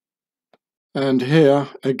 And here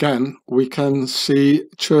again we can see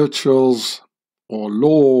Churchill's, or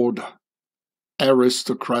Lord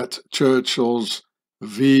Aristocrat Churchill's,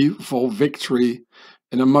 V for victory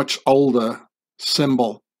in a much older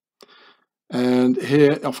symbol. And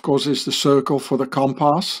here, of course, is the circle for the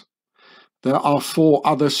compass. There are 4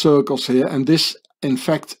 other circles here, and this in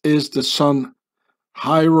fact is the sun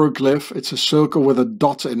hieroglyph. It's a circle with a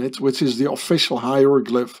dot in it, which is the official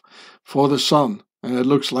hieroglyph for the sun, and it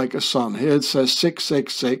looks like a sun. Here it says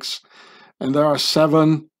 666, and there are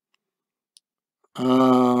 7.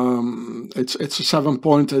 It's a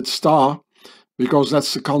 7-pointed star, because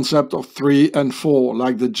that's the concept of 3 and 4,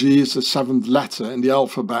 like the G is the 7th letter in the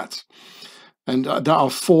alphabet. And there are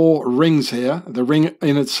 4 rings here. The ring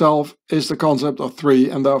in itself is the concept of 3,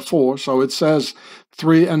 and there are 4. So it says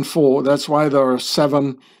 3 and 4. That's why there are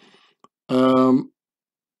 7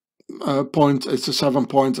 it's a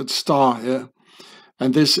 7-pointed star here.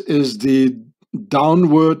 And this is the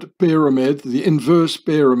downward pyramid, the inverse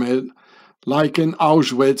pyramid, like in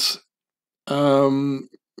Auschwitz,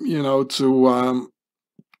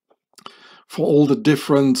 for all the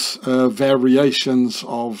different variations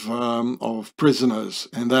of prisoners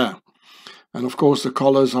in there. And of course the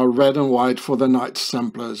colors are red and white for the Knights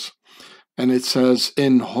Templars. And it says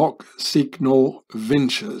in hoc signo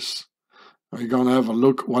vinces. We're going to have a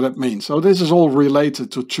look what it means. So this is all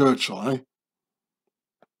related to Churchill. Eh?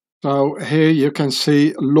 So here you can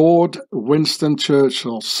see Lord Winston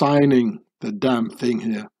Churchill signing the damn thing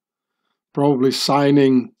here. Probably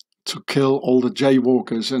signing to kill all the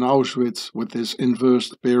jaywalkers in Auschwitz with this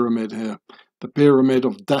inverse pyramid here, the pyramid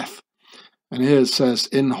of death. And here it says,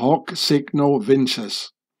 in hoc signo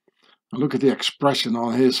vinces. And look at the expression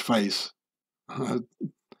on his face.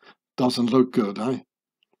 Doesn't look good, eh?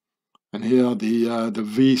 And here the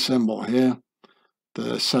V symbol here,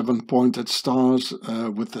 the 7-pointed stars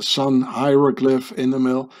with the sun hieroglyph in the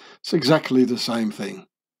middle. It's exactly the same thing.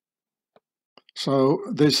 So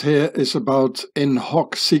this here is about in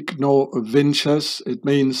hoc signo vinces. It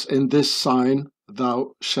means in this sign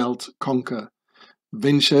thou shalt conquer.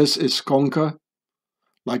 Vinces is conquer,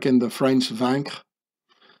 like in the French vaincre.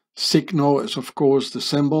 Signal is, of course, the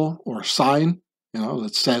symbol or sign, you know,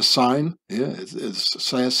 that says sign. Yeah, it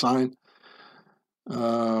says sign.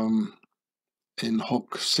 In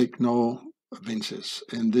hoc signo vinces.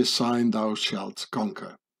 In this sign thou shalt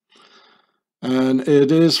conquer. And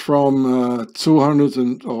it is from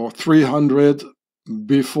 200 or 300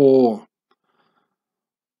 before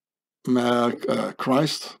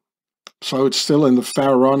Christ. So it's still in the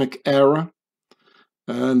pharaonic era.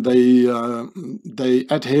 And they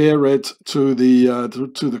adhere it to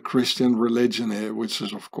the Christian religion here, which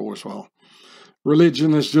is, of course, well,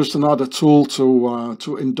 religion is just another tool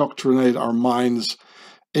to indoctrinate our minds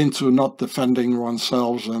into not defending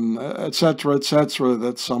oneself, and etc., etc.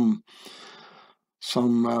 That some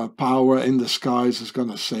power in the skies is going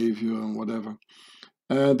to save you and whatever.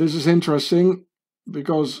 This is interesting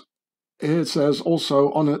because here it says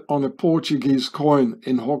also on a Portuguese coin,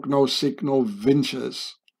 in hoc no signo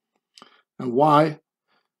vinces. And why?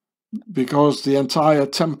 Because the entire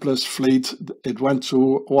Templars fleet, it went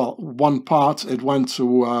to, well, one part, it went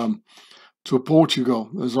to Portugal.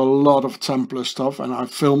 There's a lot of Templar stuff, and I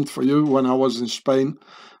filmed for you when I was in Spain,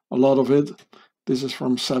 a lot of it. This is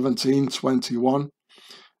from 1721.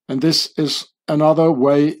 And this is another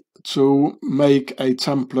way to make a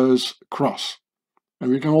Templar's cross. And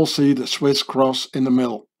we can all see the Swiss cross in the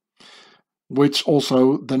middle, which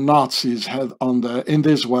also the Nazis had on their, in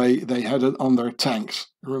this way, they had it on their tanks,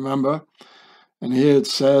 remember? And here it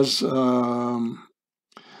says, in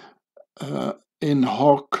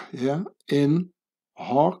hoc, yeah, in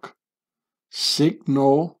hoc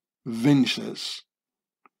signo vinces.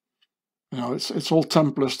 You know, it's all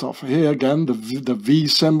Templar stuff. Here again, the V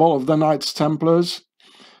symbol of the Knights Templars.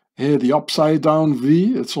 Here the upside down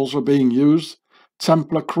V, it's also being used.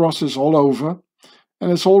 Templar crosses all over.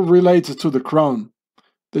 And it's all related to the crown.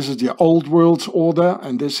 This is the old world's order,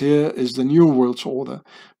 and this here is the new world's order.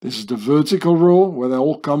 This is the vertical rule, where they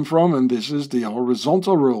all come from, and this is the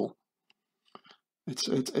horizontal rule.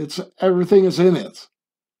 It's everything is in it.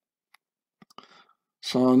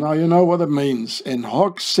 So now you know what it means. In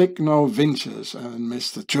hoc signo vinces. And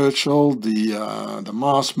Mr. Churchill, the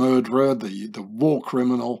mass murderer, the war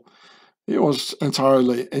criminal, he was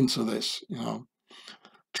entirely into this, you know,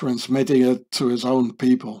 transmitting it to his own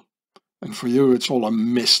people. And for you, it's all a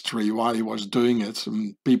mystery why he was doing it.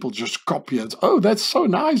 And people just copy it. Oh, that's so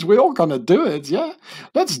nice. We're all gonna do it. Yeah,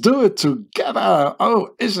 let's do it together.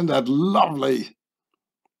 Oh, isn't that lovely?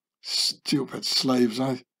 Stupid slaves,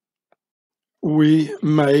 eh? We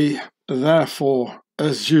may therefore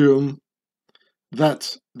assume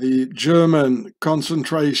that the German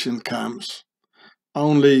concentration camps,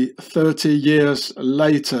 only 30 years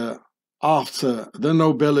later, after the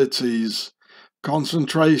nobility's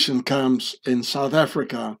concentration camps in South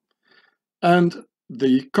Africa, and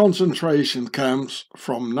the concentration camps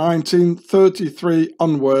from 1933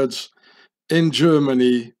 onwards in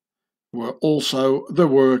Germany, were also the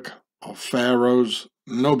work of Pharaoh's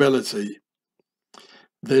nobility.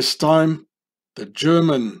 This time, the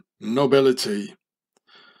German nobility,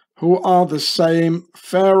 who are the same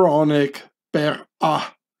pharaonic per A,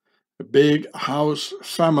 big house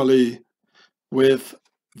family, with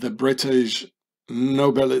the British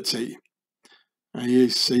nobility. And you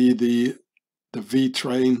see the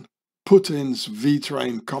V-train, Putin's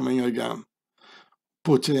V-train coming again.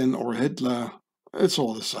 Putin or Hitler, it's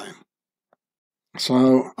all the same.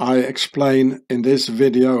 So I explain in this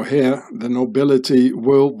video here the nobility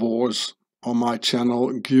world wars on my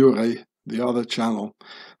channel Gure, the other channel,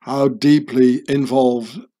 how deeply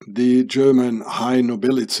involved the German high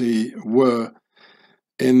nobility were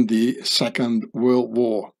in the Second World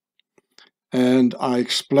War. And I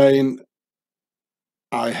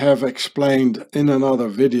have explained in another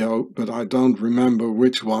video, but I don't remember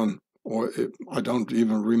which one, or I don't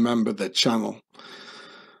even remember the channel.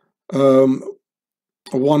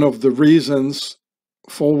 One of the reasons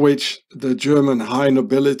for which the German high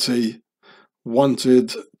nobility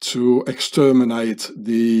wanted to exterminate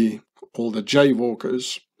all the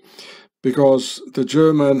jaywalkers, because the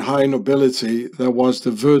German high nobility, there was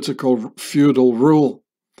the vertical feudal rule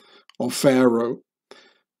of Pharaoh,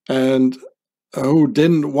 and who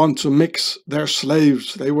didn't want to mix their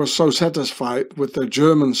slaves. They were so satisfied with their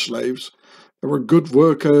German slaves. They were good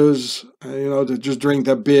workers, you know, they just drink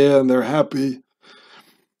their beer and they're happy.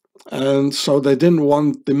 And so they didn't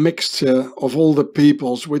want the mixture of all the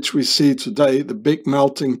peoples which we see today, the big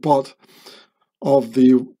melting pot of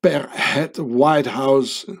the per head White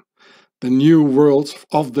House, the new world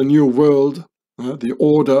of the new world, the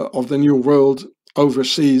order of the new world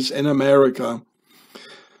overseas in America.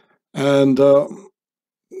 And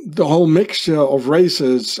the whole mixture of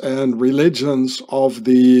races and religions of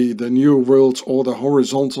the New World Order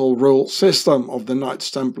horizontal rule system of the Knights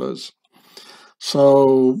Templars.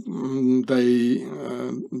 So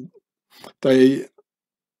they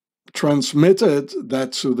transmitted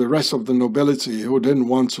that to the rest of the nobility who didn't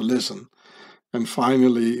want to listen. And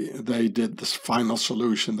finally, they did this final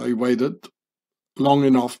solution. They waited long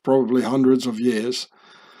enough, probably hundreds of years,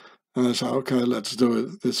 and they said, okay, let's do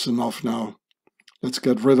it. It's enough now. Let's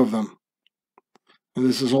get rid of them. And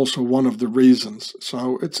this is also one of the reasons.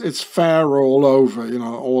 So it's fair all over, you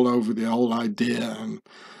know, all over the whole idea and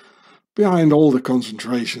behind all the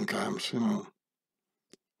concentration camps, you know.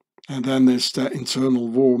 And then there's the internal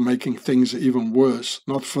war making things even worse,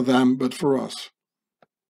 not for them, but for us.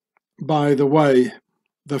 By the way,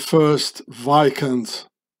 the first Viscount,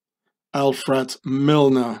 Alfred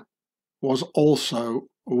Milner, was also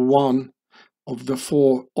one of the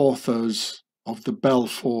 4 authors of the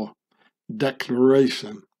Balfour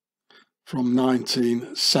Declaration from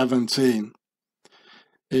 1917,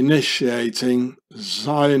 initiating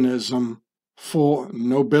Zionism for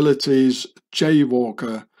nobility's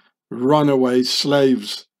jaywalker runaway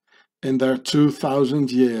slaves in their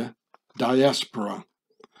 2,000-year diaspora.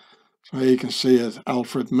 So here you can see it,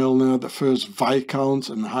 Alfred Milner, the first Viscount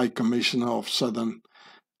and High Commissioner of Southern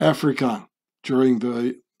Africa during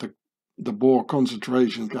the Boer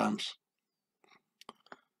concentration camps.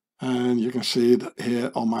 And you can see it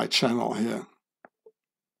here on my channel here.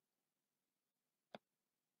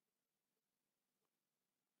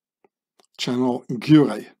 Channel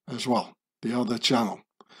Gure as well, the other channel.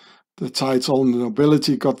 The title, The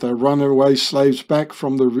Nobility Got Their Runaway Slaves Back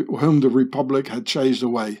from whom the Republic had chased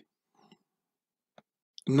away.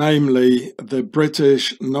 Namely, the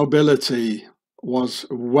British nobility was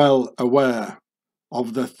well aware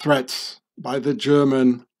of the threats by the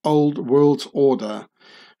German Old World Order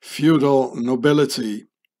feudal nobility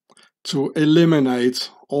to eliminate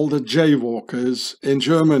all the jaywalkers in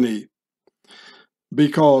Germany,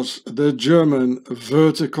 because the German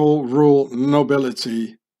vertical rule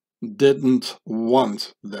nobility didn't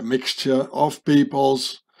want the mixture of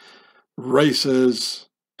peoples, races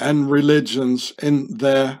and religions in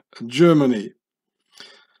their Germany,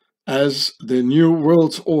 as the New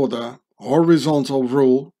World Order horizontal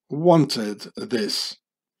rule wanted this,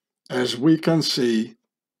 as we can see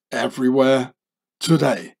everywhere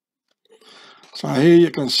today. So here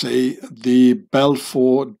you can see the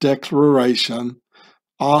Balfour Declaration,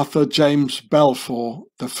 Arthur James Balfour,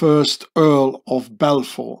 the first Earl of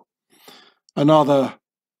Balfour, another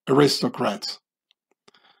aristocrat.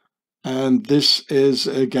 And this is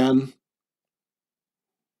again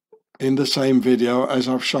in the same video as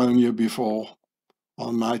I've shown you before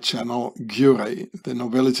on my channel Gure. The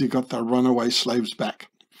nobility got their runaway slaves back.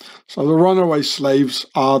 So the runaway slaves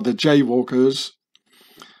are the jaywalkers,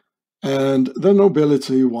 and the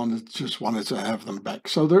nobility just wanted to have them back.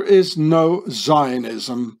 So there is no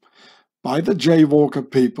Zionism by the jaywalker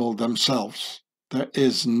people themselves. There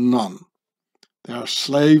is none. They are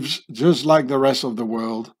slaves just like the rest of the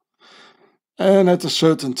world. And at a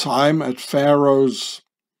certain time, at Pharaoh's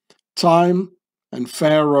time, and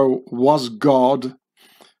Pharaoh was God,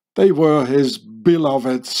 they were his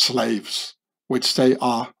beloved slaves, which they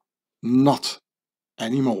are not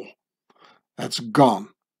anymore. That's gone.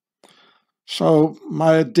 So,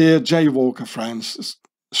 my dear jaywalker friends,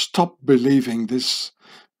 stop believing this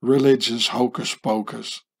religious hocus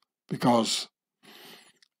pocus, because,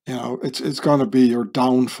 you know, it's going to be your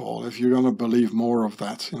downfall if you're going to believe more of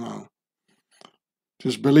that, you know.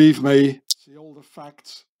 Just believe me, see all the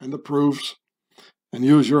facts and the proofs, and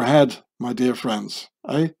use your head, my dear friends,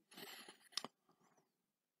 eh?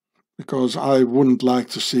 Because I wouldn't like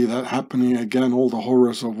to see that happening again, all the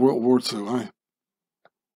horrors of World War II, eh?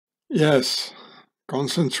 Yes,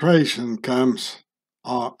 concentration camps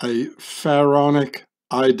are a pharaonic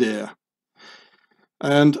idea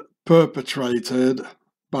and perpetrated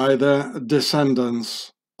by the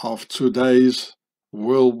descendants of today's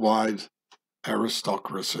worldwide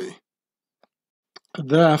aristocracy.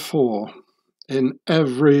 Therefore, in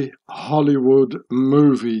every Hollywood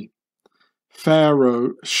movie,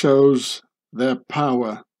 Pharaoh shows their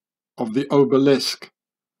power of the obelisk,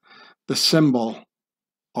 the symbol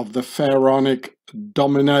of the pharaonic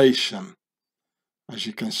domination, as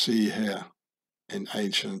you can see here in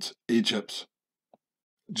ancient Egypt.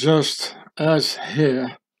 Just as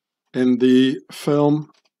here in the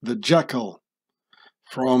film The Jackal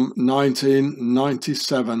from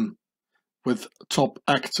 1997, with top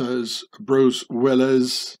actors Bruce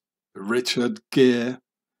Willis, Richard Gere,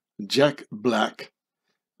 Jack Black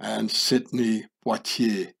and Sidney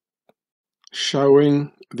Poitier.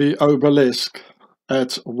 showing the obelisk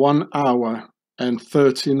at 1 hour and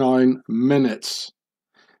 39 minutes,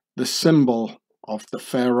 the symbol of the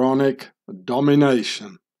pharaonic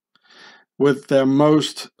domination, with their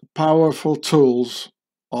most powerful tools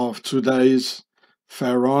of today's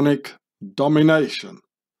pharaonic domination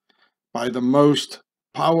by the most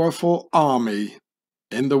powerful army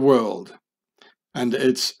in the world and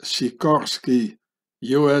its Secrecy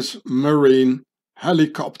US Marine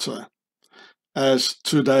helicopter as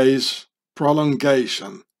today's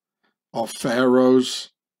prolongation of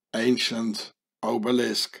Pharaoh's ancient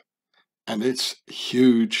obelisk and its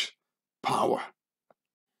huge power.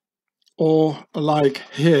 Or like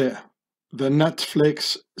here, the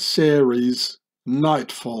Netflix series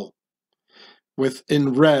Nightfall, with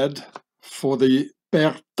in red for the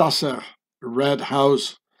Pertasser Red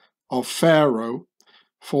House of Pharaoh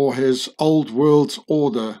for his Old World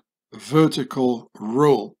Order vertical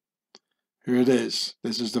rule. Here it is.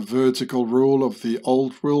 This is the vertical rule of the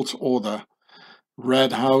Old World Order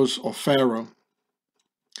Red House of Pharaoh.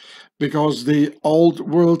 Because the Old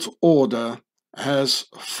World Order has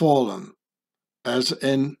fallen, as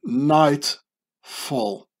in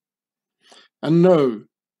nightfall. And no,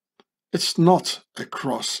 it's not a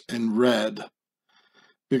cross in red,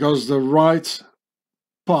 because the right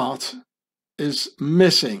part is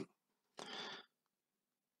missing.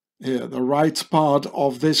 Here, the right part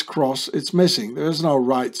of this cross is missing. There is no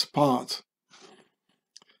right part.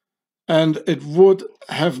 And it would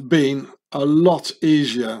have been a lot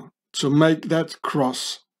easier to make that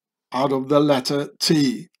cross out of the letter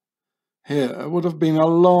T. Here, it would have been a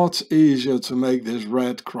lot easier to make this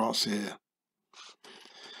red cross here.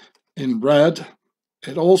 In red,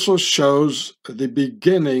 it also shows the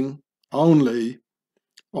beginning only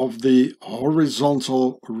of the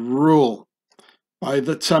horizontal rule by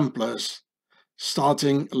the Templars,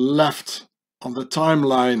 starting left on the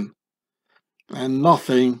timeline and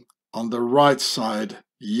nothing on the right side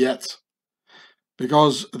yet,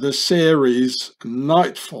 because the series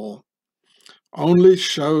Nightfall only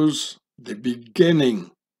shows the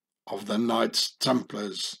beginning of the Knights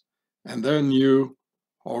Templars and their new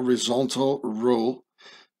horizontal rule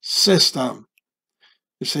system.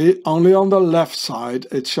 You see, only on the left side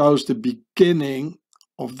it shows the beginning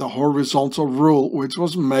of the horizontal rule, which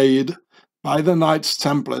was made by the Knights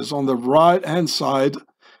Templars. On the right hand side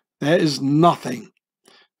there is nothing,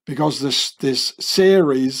 because this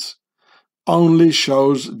series only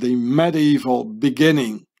shows the medieval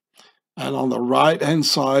beginning, and on the right hand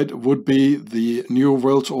side would be the New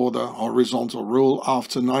World Order horizontal rule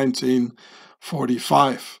after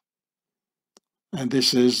 1945. And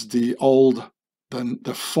this is the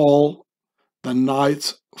fall, the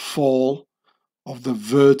night fall of the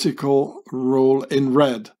vertical rule in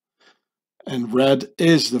red. And red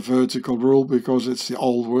is the vertical rule because it's the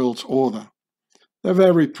Old World Order. They're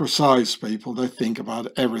very precise people. They think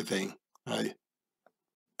about everything. Hey.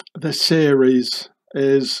 The series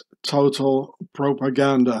is total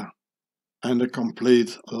propaganda and a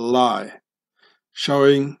complete lie,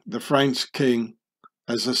 showing the French king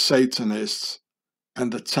as a Satanist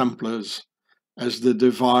and the Templars as the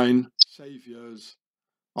divine saviors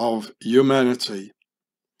of humanity.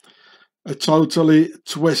 A totally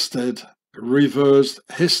twisted, reversed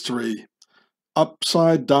history,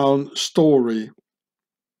 upside down story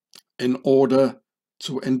in order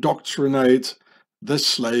to indoctrinate the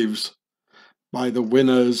slaves by the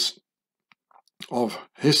winners of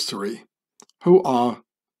history, who are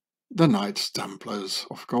the Knights Templars,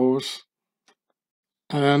 of course.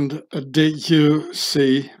 And did you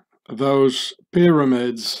see those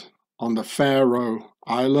pyramids on the Faroe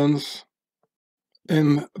Islands?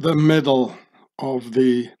 In the middle of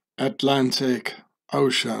the Atlantic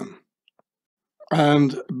Ocean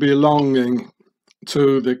and belonging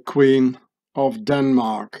to the Queen of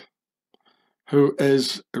Denmark, who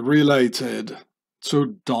is related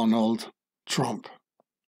to Donald Trump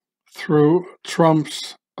through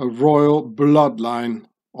Trump's royal bloodline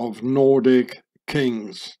of Nordic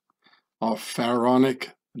kings of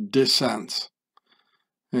pharaonic descent.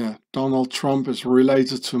 Yeah, Donald Trump is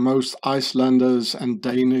related to most Icelanders and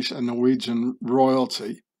Danish and Norwegian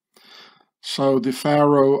royalty. So the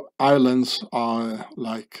Faroe Islands are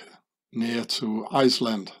like near to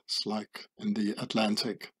Iceland. It's like in the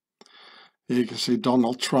Atlantic. Here you can see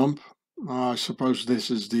Donald Trump. I suppose this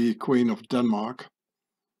is the Queen of Denmark.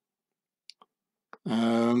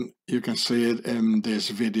 You can see it in this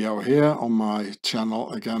video here on my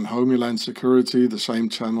channel. Again, Homeland Security, the same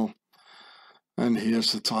channel. And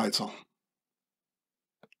here's the title.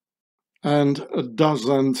 And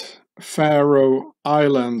doesn't Faroe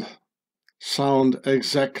Island sound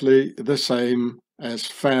exactly the same as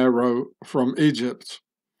Pharaoh from Egypt,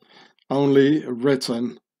 only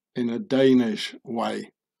written in a Danish way.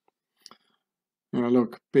 Now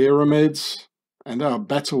look, pyramids, and there are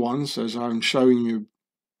better ones as I've shown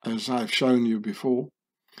you before.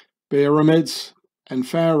 Pyramids and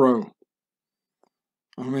Pharaoh.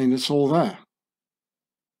 I mean, it's all there.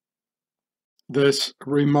 This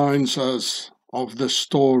reminds us of the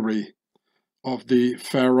story of the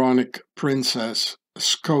pharaonic princess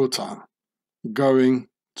Skota going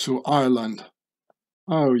to Ireland.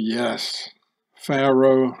 Oh yes,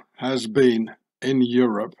 Pharaoh has been in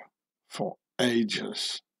Europe for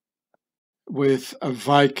ages, with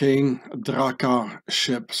Viking Drakkar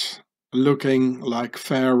ships looking like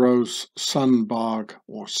Pharaoh's sun bark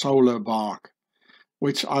or solar bark,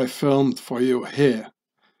 which I filmed for you here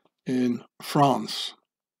in France.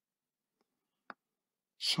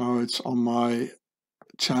 So it's on my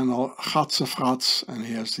channel Gatse Frats, and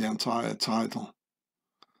here's the entire title.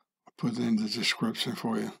 I'll put it in the description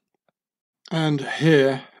for you. And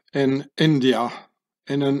here in India,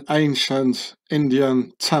 in an ancient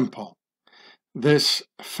Indian temple, this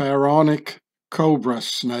pharaonic cobra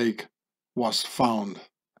snake was found,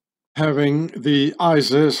 having the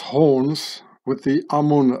Isis horns with the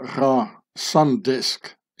Amun-Ra sun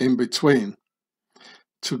disk in between,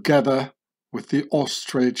 together with the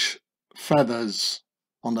ostrich feathers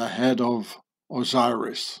on the head of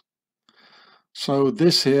Osiris. So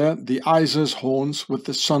this here, the Isis horns with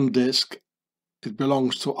the sun disk, it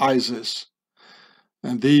belongs to Isis.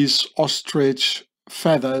 And these ostrich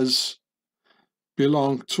feathers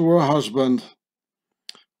belong to her husband,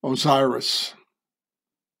 Osiris,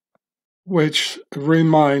 which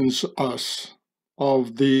reminds us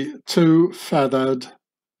of the two-feathered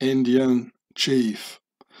Indian chief.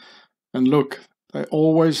 And look, they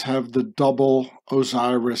always have the double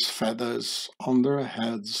Osiris feathers on their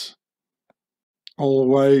heads,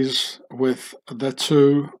 always with the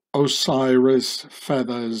two Osiris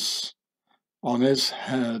feathers on his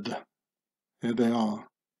head. Here they are.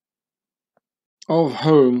 Of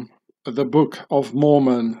whom the Book of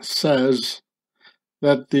Mormon says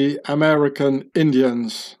that the American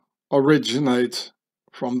Indians originate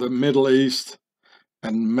from the Middle East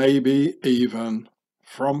and maybe even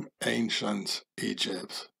from ancient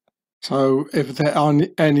Egypt. So if there are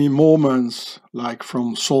any Mormons, like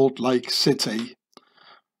from Salt Lake City,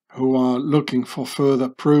 who are looking for further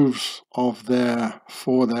proofs of their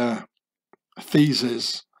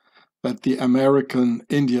thesis that the American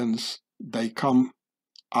Indians, they come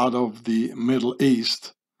out of the Middle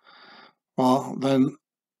East, well, then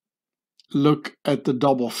look at the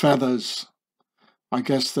double feathers. I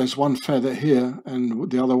guess there's one feather here and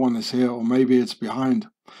the other one is here, or maybe it's behind.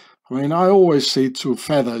 I mean, I always see two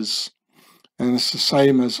feathers, and it's the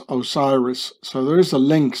same as Osiris. So there is a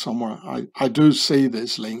link somewhere. I do see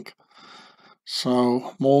this link.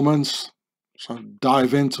 So Mormons, so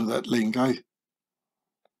dive into that link, eh?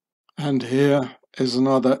 And here is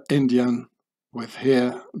another Indian with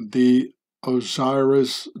here the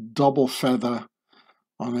Osiris double feather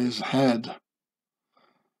on his head.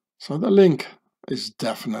 So the link is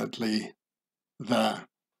definitely there.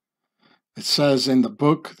 It says in the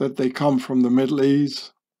book that they come from the Middle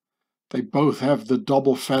East. They both have the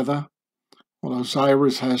double feather. Well,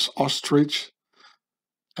 Osiris has ostrich,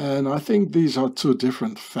 and I think these are two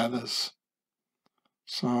different feathers.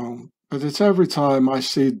 So, but it's every time I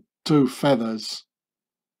see two feathers.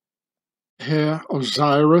 Here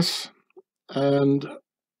Osiris, and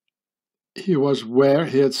he was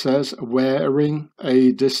here it says, wearing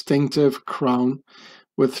a distinctive crown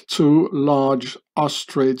with two large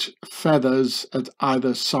ostrich feathers at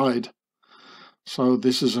either side. So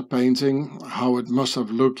this is a painting, how it must have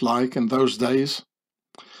looked like in those days.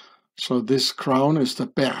 So this crown is the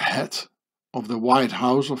head of the White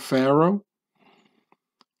House of Pharaoh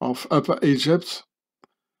of Upper Egypt.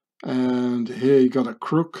 And here you got a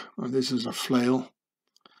crook, and this is a flail.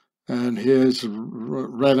 And here's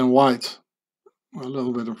red and white. A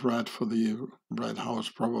little bit of red for the Red House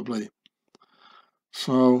probably.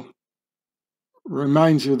 So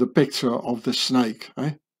reminds you the picture of the snake,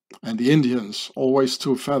 eh? And the Indians, always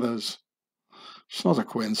two feathers. It's not a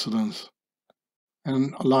coincidence.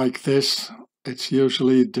 And like this, it's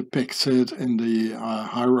usually depicted in the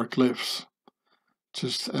hieroglyphs,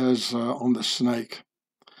 just as on the snake.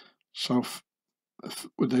 So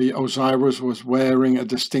the Osiris was wearing a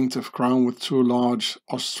distinctive crown with two large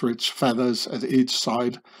ostrich feathers at each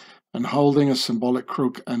side and holding a symbolic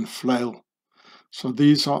crook and flail. So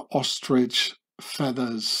these are ostrich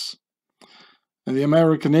feathers. And the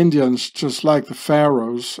American Indians, just like the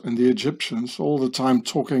pharaohs and the Egyptians, all the time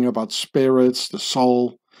talking about spirits, the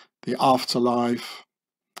soul, the afterlife.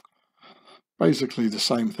 Basically the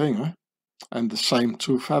same thing, eh? And the same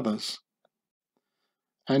two feathers.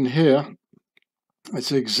 And here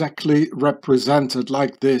it's exactly represented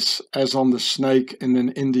like this as on the snake in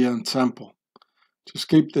an Indian temple. Just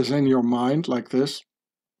keep this in your mind like this.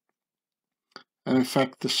 And in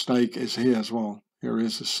fact, the snake is here as well. Here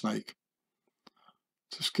is a snake.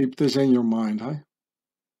 Just keep this in your mind, eh?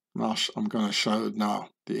 I'm going to show it now,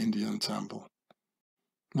 the Indian temple.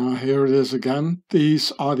 Now here it is again.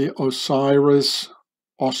 These are the Osiris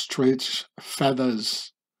ostrich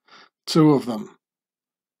feathers. Two of them.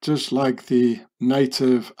 Just like the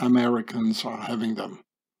Native Americans are having them.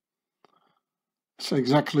 It's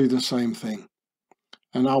exactly the same thing.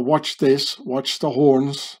 And now watch this, watch the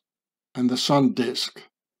horns and the sun disk.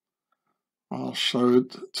 I'll show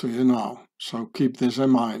it to you now, so keep this in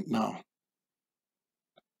mind now.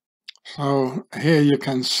 So here you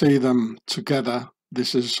can see them together.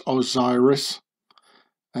 This is Osiris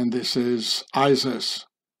and this is Isis.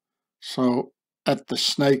 So at the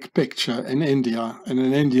snake picture in India, in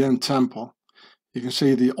an Indian temple, you can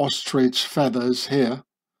see the ostrich feathers here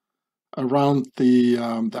around the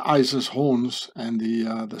Isis horns and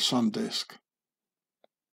the sun disk.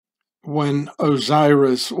 When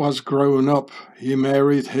Osiris was grown up, he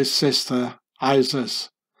married his sister Isis,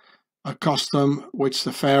 a custom which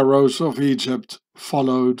the pharaohs of Egypt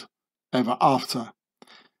followed ever after.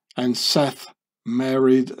 And Seth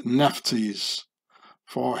married Nephthys,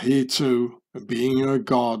 for he too, being a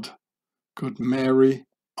god, could marry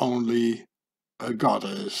only a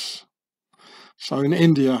goddess. So in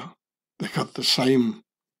India, they got the same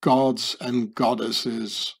gods and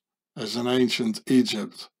goddesses as in ancient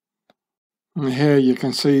Egypt. And here you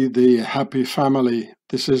can see the happy family.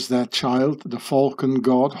 This is their child, the falcon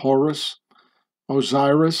god Horus,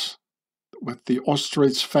 Osiris, with the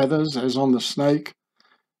ostrich feathers as on the snake,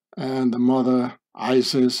 and the mother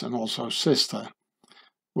Isis and also sister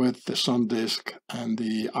with the sun disk and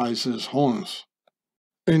the Isis horns.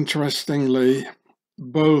 Interestingly,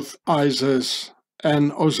 both Isis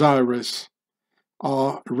and Osiris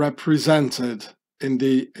are represented in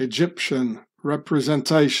the Egyptian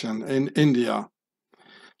representation in India,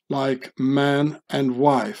 like man and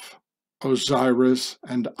wife. Osiris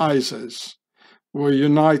and Isis were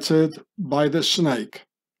united by the snake,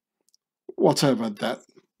 whatever that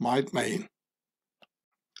might mean.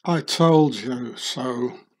 I told you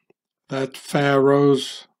so, that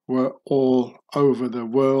pharaohs were all over the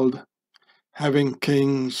world, having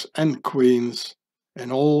kings and queens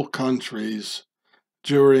in all countries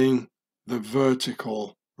during the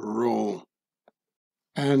vertical rule.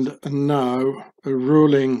 And now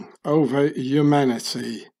ruling over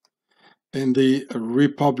humanity in the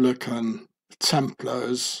Republican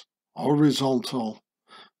Templars horizontal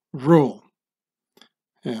rule.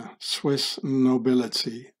 Yeah, Swiss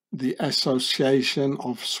nobility, the association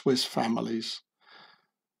of Swiss families.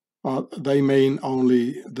 They mean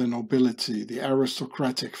only the nobility, the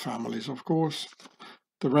aristocratic families, of course.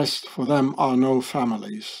 The rest for them are no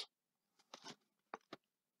families.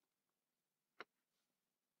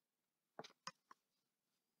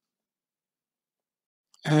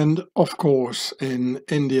 And of course, in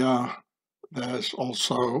India, there's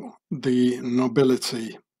also the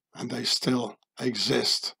nobility, and they still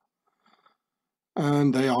exist.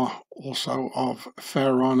 And they are also of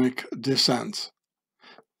pharaonic descent,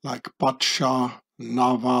 like Pacha,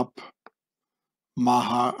 Nawab,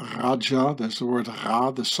 Maharaja. There's the word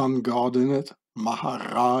Ra, the sun god in it,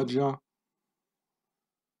 Maharaja.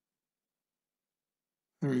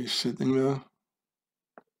 There he's sitting there.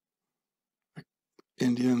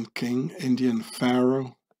 Indian king, Indian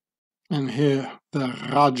pharaoh. And here the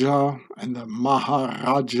Raja and the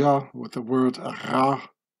Maharaja with the word Ra.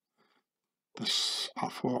 This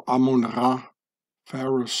for Amun-Ra,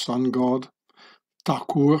 Pharaoh's sun god.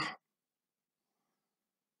 Thakur.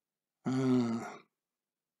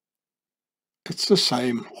 It's the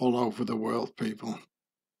same all over the world, people.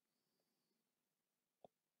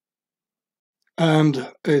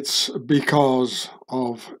 And it's because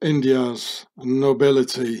of India's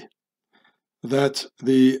nobility that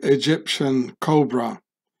the Egyptian cobra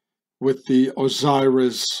with the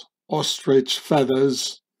Osiris ostrich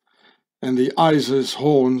feathers and the Isis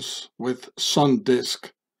horns with sun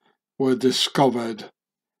disk were discovered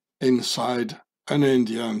inside an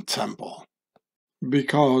Indian temple.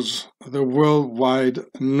 Because the worldwide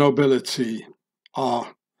nobility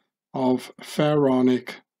are of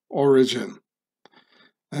pharaonic origin,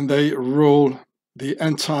 and they rule the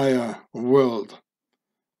entire world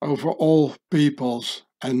over all peoples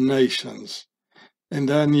and nations in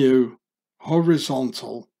their new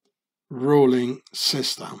horizontal ruling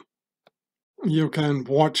system. You can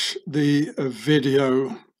watch the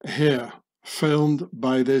video here, filmed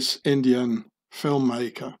by this Indian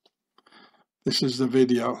filmmaker. This is the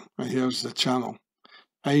video, and here's the channel.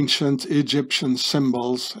 Ancient Egyptian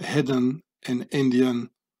symbols hidden in Indian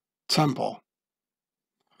temple.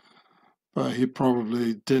 But he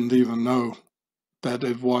probably didn't even know that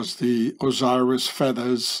it was the Osiris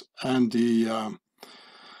feathers and the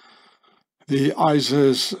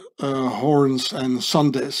Isis horns and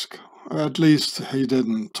sun disk. At least he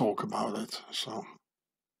didn't talk about it. So,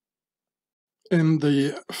 in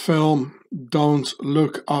the film Don't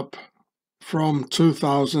Look Up from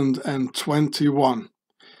 2021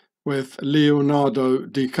 with Leonardo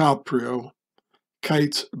DiCaprio,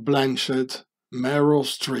 Kate Blanchett, Meryl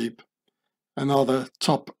Streep, and other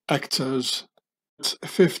top actors. At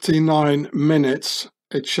 59 minutes,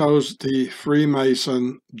 it shows the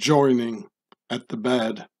Freemason joining at the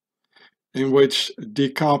bed, in which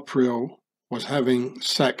DiCaprio was having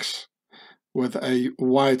sex with a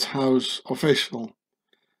White House official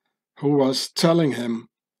who was telling him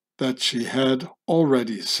that she had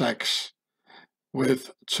already sex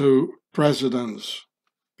with 2 presidents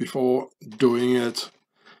before doing it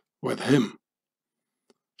with him.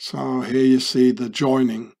 So here you see the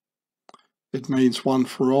joining. It means one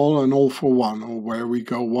for all and all for one, or where we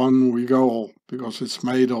go one, we go all, because it's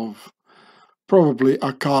made of probably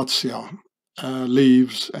acacia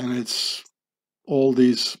leaves, and it's all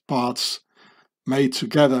these parts made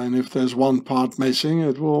together, and if there's one part missing,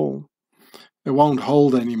 it won't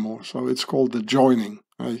hold anymore. So it's called the joining.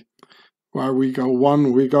 Right? Where we go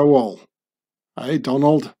one, we go all. Hey,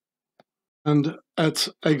 Donald? And at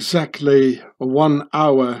exactly 1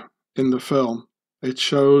 hour in the film, it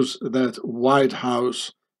shows that White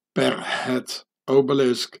House per head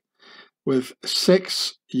obelisk with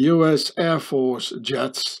 6 US Air Force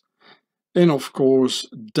jets in, of course,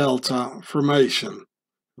 Delta formation,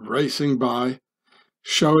 racing by,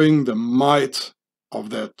 showing the might of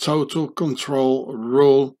their total control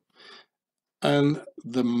rule and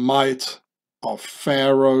the might of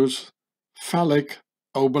Pharaoh's phallic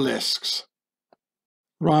obelisks.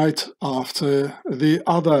 Right after the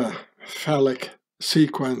other phallic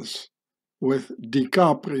sequence, with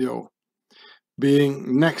DiCaprio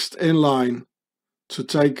being next in line to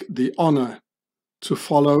take the honor to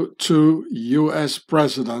follow 2 US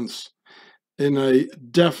presidents in a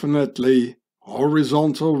definitely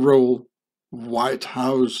horizontal rule White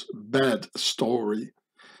House bed story,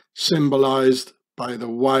 symbolized by the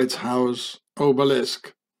White House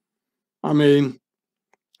obelisk. I mean,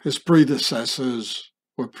 his predecessors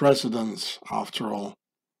were presidents after all.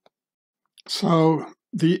 So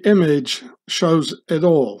the image shows it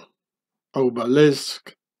all: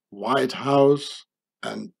 obelisk, White House,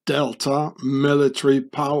 and Delta military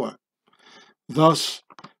power, thus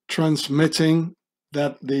transmitting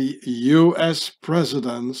that the US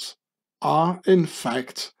presidents are in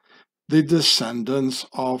fact the descendants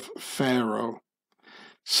of Pharaoh,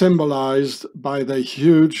 symbolized by the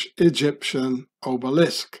huge Egyptian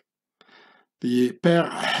obelisk, the per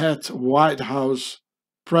head White House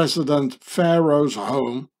President Pharaoh's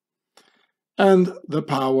home, and the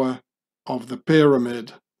power of the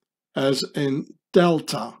pyramid as in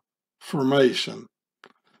delta formation.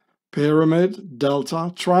 Pyramid,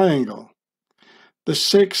 delta, triangle. The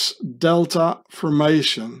 6 delta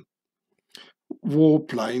formation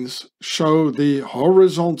warplanes show the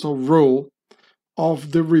horizontal rule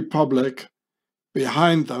of the Republic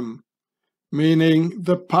behind them, meaning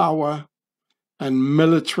the power and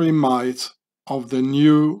military might of the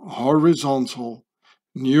new horizontal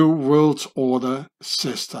New World Order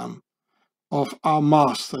system of our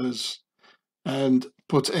masters, and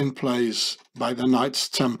put in place by the Knights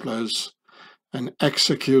Templars and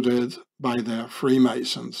executed by their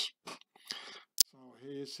Freemasons. So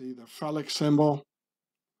here you see the phallic symbol,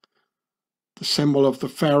 the symbol of the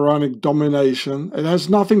pharaonic domination. It has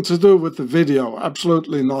nothing to do with the video,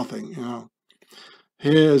 absolutely nothing, you know.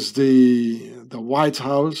 Here's the White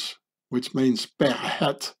House, which means per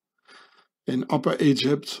head in Upper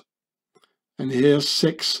Egypt, and here's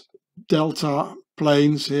 6 delta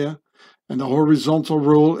planes here, and the horizontal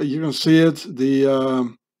rule, you can see it,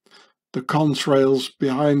 the contrails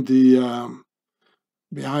behind the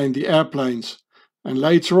airplanes, and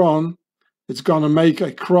later on it's gonna make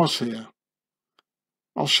a cross here.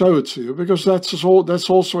 I'll show it to you because that's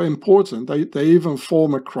also important. They even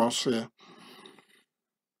form a cross here.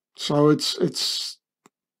 So it's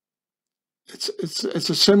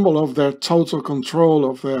a symbol of their total control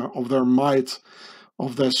of their might,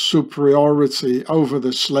 of their superiority over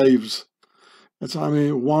the slaves. It's, I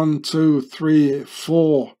mean, 1, 2, 3,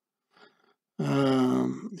 4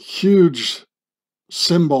 huge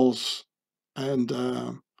symbols and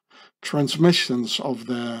transmissions of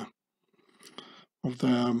their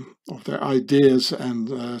ideas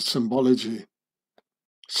and symbology.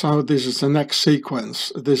 So this is the next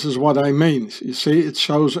sequence. This is what I mean. You see, it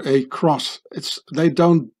shows a cross. They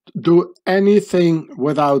don't do anything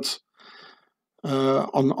without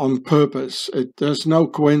on purpose. There's no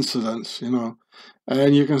coincidence, you know.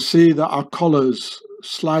 And you can see there are colors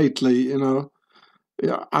slightly, you know.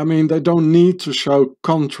 Yeah, I mean, they don't need to show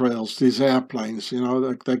contrails, these airplanes, you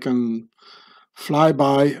know. They can fly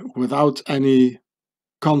by without any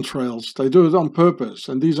contrails. They do it on purpose,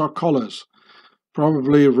 and these are colors.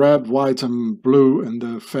 Probably red, white, and blue in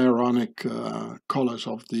the pharaonic colors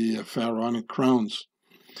of the pharaonic crowns.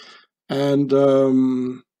 And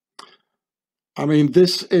I mean,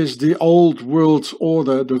 this is the old world's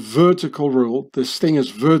order, the vertical rule. This thing is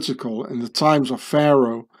vertical. In the times of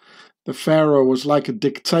Pharaoh, the Pharaoh was like a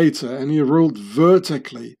dictator and he ruled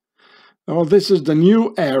vertically. Well, this is the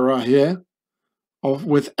new era here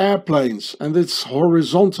with airplanes, and it's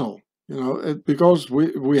horizontal. You know, because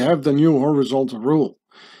we have the new horizontal rule,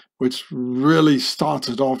 which really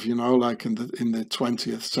started off, you know, like in the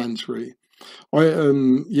 20th century.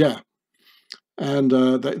 Yeah, and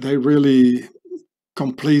they really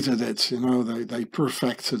completed it. You know, they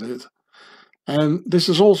perfected it. And this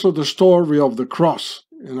is also the story of the cross.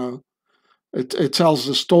 You know, it tells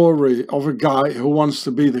the story of a guy who wants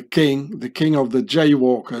to be the king of the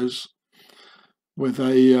jaywalkers, with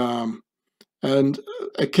and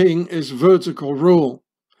a king is vertical rule.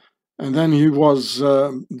 And then he was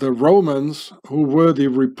the Romans, who were the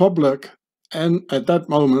republic, and at that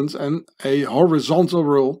moment, and a horizontal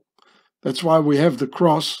rule. That's why we have the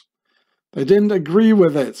cross. They didn't agree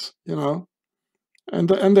with it, you know, and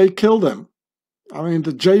they killed him. I mean,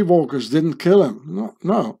 the jaywalkers didn't kill him.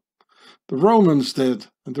 No, the Romans did,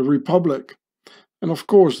 and the republic. And of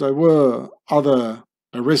course, there were other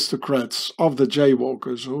aristocrats of the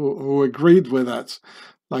jaywalkers who agreed with that,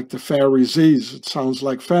 like the Pharisees. It sounds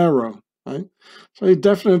like Pharaoh, right? So you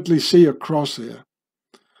definitely see a cross here.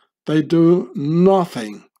 They do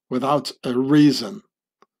nothing without a reason.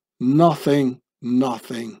 Nothing,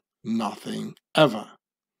 nothing, nothing, ever.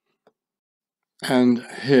 And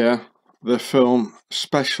here, the film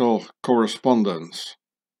Special Correspondence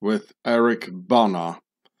with Eric Bana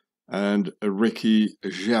and Ricky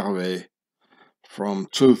Gervais from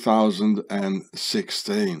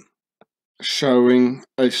 2016, showing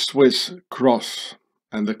a Swiss cross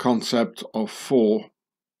and the concept of 4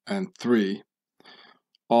 and 3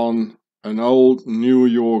 on an old New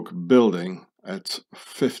York building at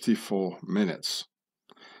 54 minutes.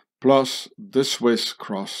 Plus, the Swiss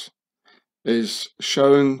cross is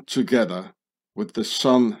shown together with the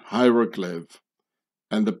sun hieroglyph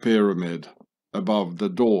and the pyramid above the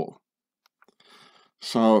door.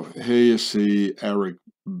 So here you see Eric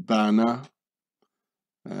Bana,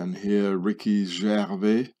 and here Ricky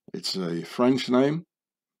Gervais. It's a French name,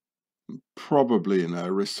 probably an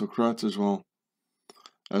aristocrat as well,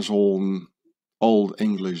 as all old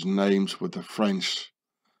English names with the French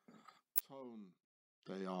tone.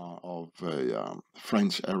 They are of a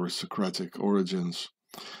French aristocratic origins.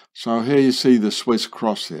 So here you see the Swiss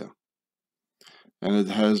cross here, and it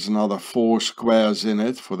has another 4 squares in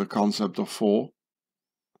it for the concept of 4.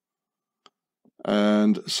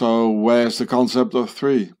 And so where's the concept of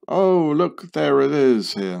 3? Oh, look, there it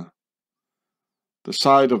is here. The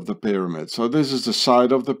side of the pyramid. So this is the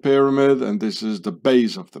side of the pyramid, and this is the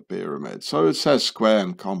base of the pyramid. So it says square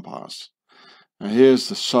and compass. And here's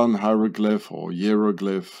the sun hieroglyph or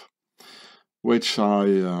hieroglyph, which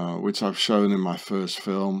I've shown in my first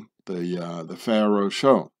film, the Pharaoh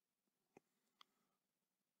show.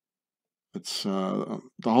 It's the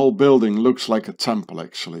whole building looks like a temple,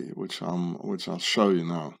 actually, which I'll show you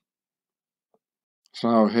now.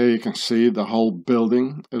 So here you can see the whole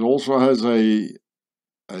building. It also has a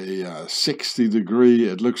 60 degree,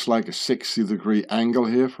 it looks like a 60-degree angle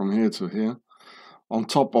here, from here to here. On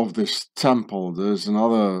top of this temple, there's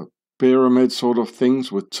another pyramid sort of things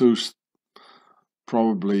with 2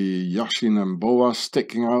 probably Yashin and Boa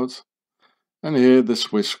sticking out. And here the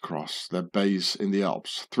Swiss cross, that base in the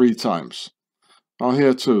Alps, 3 times. Now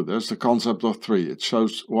here too, there's the concept of 3. It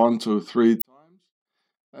shows 1, 2, 3 times.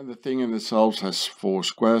 And the thing in itself has 4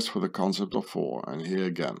 squares for the concept of 4. And here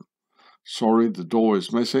again. Sorry, the door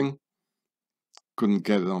is missing. Couldn't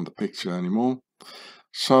get it on the picture anymore.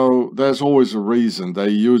 So there's always a reason they're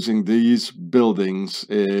using these buildings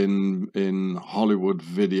in Hollywood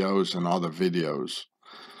videos and other videos.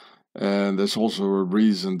 And there's also a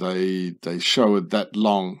reason they show it that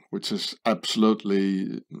long, which is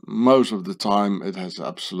absolutely, most of the time, it has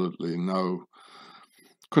absolutely no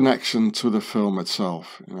connection to the film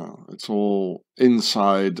itself. You know, it's all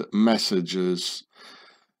inside messages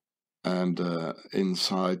and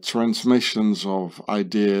inside transmissions of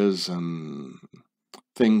ideas and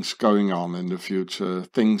things going on in the future,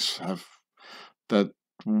 things that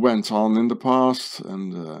went on in the past,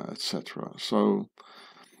 and etc. So,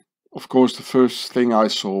 of course, the first thing I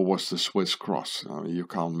saw was the Swiss cross. I mean, you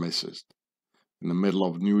can't miss it. In the middle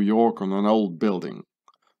of New York on an old building.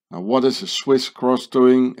 Now, what is a Swiss cross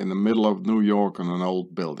doing in the middle of New York on an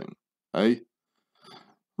old building? Eh?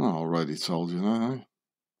 I already told you that.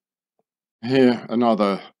 Eh? Here,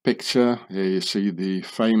 another picture. Here you see the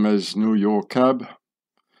famous New York cab.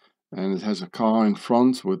 And it has a car in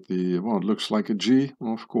front with the, well, it looks like a G.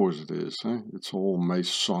 Well, of course it is. Eh? It's all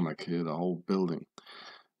Masonic here, the whole building.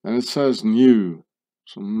 And it says new.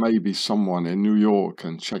 So maybe someone in New York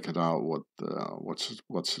can check it out,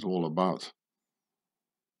 what's it all about.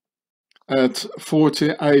 At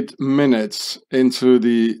 48 minutes into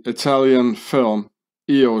the Italian film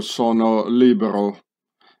Io sono libero,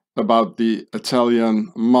 about the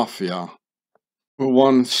Italian mafia, who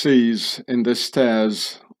one sees in the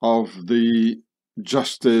stairs of the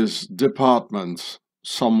Justice Department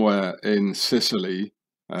somewhere in Sicily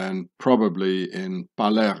and probably in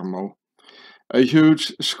Palermo, a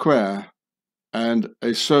huge square and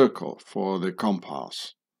a circle for the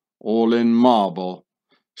compass, all in marble,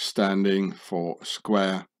 standing for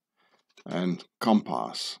square and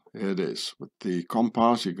compass. Here it is. With the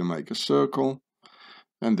compass you can make a circle,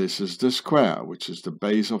 and this is the square, which is the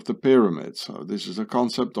base of the pyramid. So this is the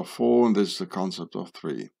concept of 4 and this is the concept of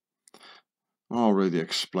 3. I already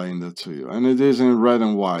explained it to you. And it is in red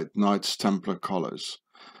and white, Knights Templar colors,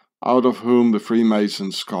 out of whom the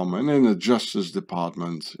Freemasons come. And in the Justice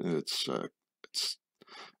Department,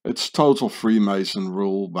 it's total Freemason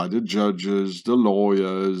rule by the judges, the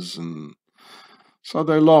lawyers, and so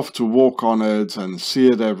they love to walk on it and see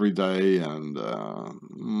it every day. And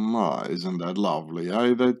isn't that lovely?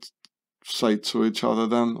 Eh? They say to each other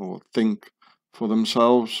then, or think for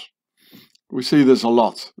themselves. We see this a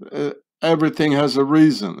lot. Everything has a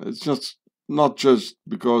reason. It's just not just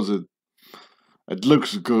because it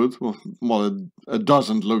looks good. Well, it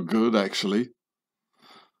doesn't look good actually.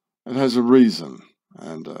 It has a reason,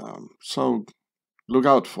 and so look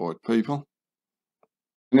out for it, people.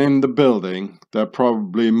 And in the building, there are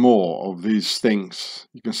probably more of these things.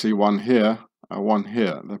 You can see one here and one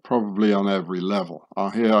here. They're probably on every level.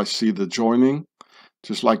 Here I see the joining,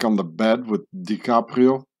 just like on the bed with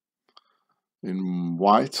DiCaprio in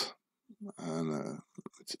white. And,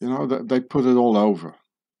 you know, they put it all over.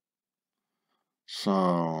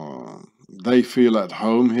 So they feel at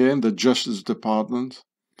home here in the Justice Department.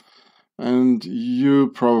 And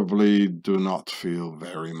you probably do not feel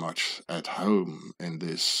very much at home in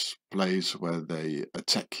this place where they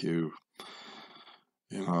attack you,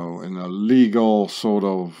 you know, in a legal sort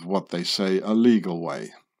of, what they say, a legal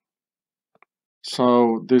way.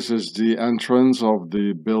 So this is the entrance of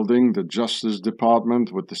the building, the Justice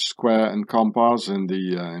Department, with the square and compass in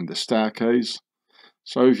the staircase.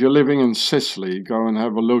 So if you're living in Sicily, go and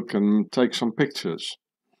have a look and take some pictures.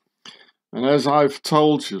 And as I've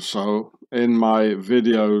told you so in my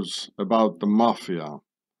videos about the mafia,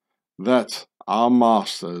 that our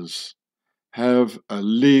masters have a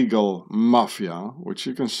legal mafia, which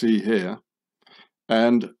you can see here,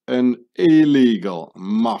 and an illegal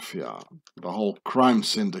mafia, the whole crime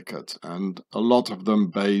syndicate, and a lot of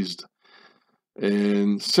them based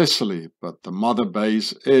in Sicily, but the mother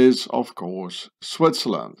base is, of course,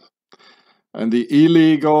 Switzerland. And the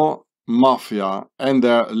illegal mafia and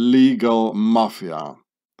their legal mafia,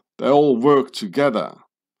 they all work together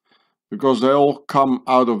because they all come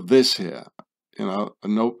out of this here, you know,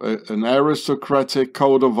 an aristocratic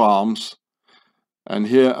coat of arms, and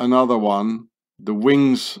here another one, the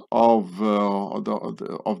wings of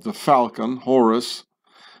the falcon, Horus,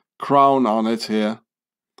 crown on it here.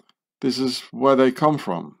 This is where they come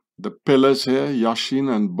from. The pillars here, Yashin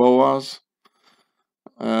and Boaz,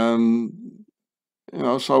 and you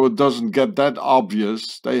know, so it doesn't get that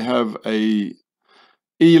obvious. They have a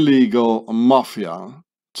illegal mafia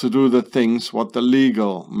to do the things what the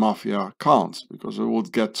legal mafia can't, because it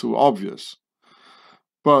would get too obvious.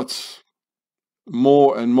 But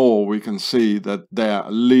more and more we can see that their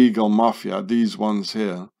legal mafia, these ones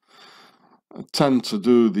here, tend to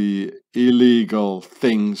do the illegal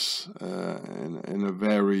things in a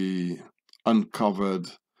very uncovered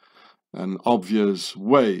and obvious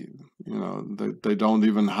way. You know, they don't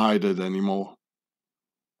even hide it anymore.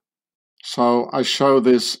 So I show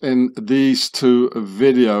this in these two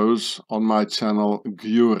videos on my channel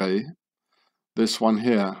Bravery, this one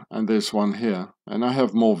here and this one here, and I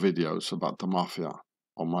have more videos about the mafia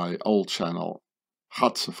on my old channel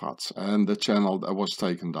Gatsevrats and the channel that was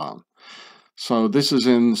taken down. So this is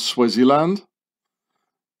in Swaziland.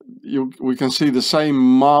 We can see the same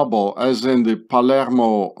marble as in the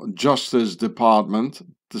Palermo Justice Department,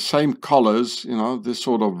 the same colors, you know, this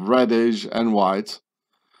sort of reddish and white,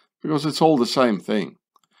 because it's all the same thing.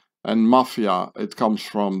 And mafia, it comes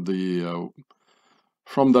from the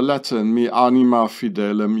Latin "mi anima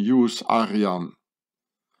fidelem jus arian,"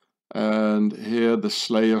 and here the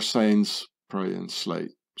Slayer saints pray and slay.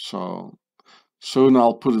 So soon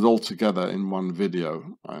I'll put it all together in one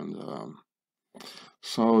video, and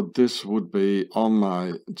so this would be on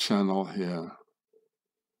my channel here.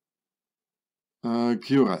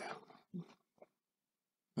 Bravery.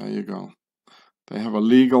 There you go. They have a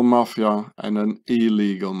legal mafia and an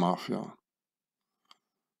illegal mafia.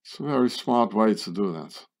 It's a very smart way to do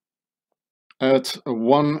that. At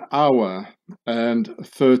 1 hour and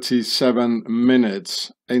 37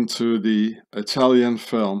 minutes into the Italian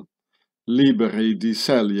film Liberi di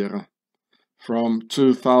scegliere from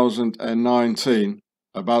 2019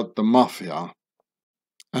 about the mafia,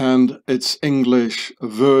 and its English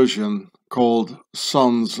version called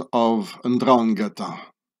Sons of 'Ndrangheta.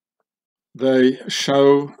 They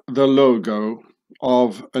show the logo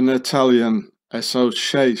of an Italian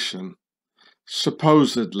association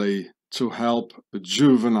supposedly to help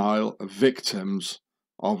juvenile victims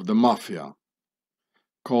of the mafia,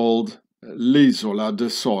 called l'Isola del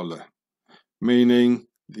Sole, meaning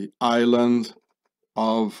the island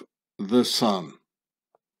of the sun,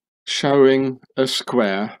 showing a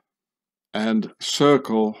square and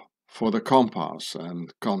circle for the compass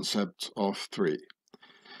and concept of 3.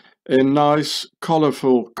 In nice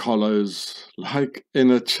colorful colors, like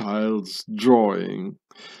in a child's drawing,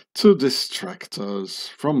 to distract us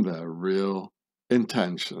from their real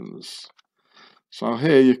intentions. So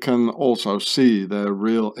here you can also see their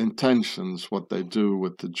real intentions, what they do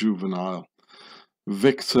with the juvenile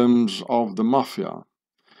victims of the mafia.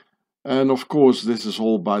 And of course this is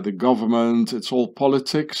all by the government, it's all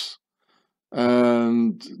politics.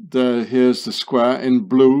 And here's the square in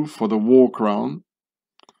blue for the war crown.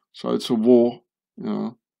 So it's a war, you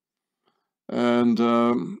know.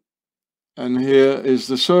 And here is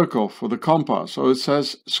the circle for the compass. So it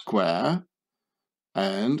says square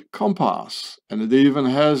and compass. And it even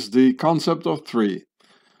has the concept of 3.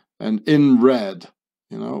 And in red,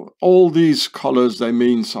 you know, all these colors, they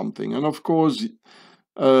mean something. And of course,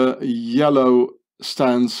 yellow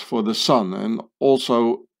stands for the sun, and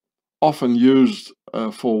also often used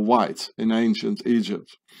for white in ancient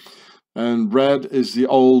Egypt. And red is the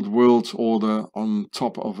old world order on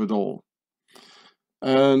top of it all.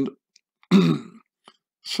 And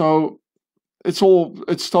so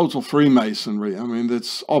it's total Freemasonry. I mean,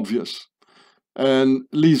 it's obvious. And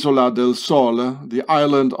l'Isola del Sole, the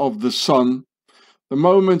island of the sun, the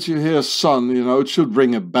moment you hear sun, you know, it should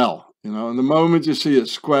ring a bell, you know, and the moment you see a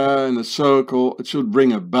square and a circle, it should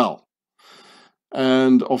ring a bell.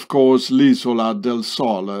 And of course, l'Isola del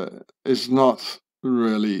Sole is not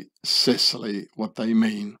really Sicily, what they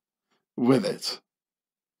mean with it.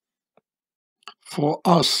 For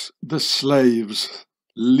us, the slaves,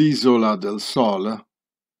 l'Isola del Sole,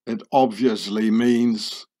 it obviously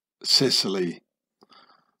means Sicily.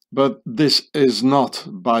 But this is not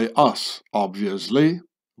by us, obviously,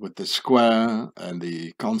 with the square and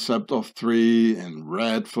the concept of 3 in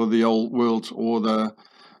red for the old world order,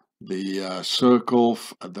 the circle,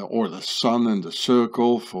 or the sun and the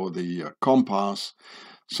circle for the compass.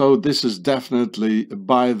 So this is definitely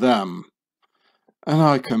by them. And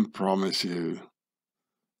I can promise you,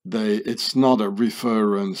 it's not a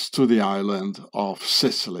reference to the island of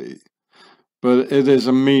Sicily, but it is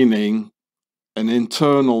a meaning, an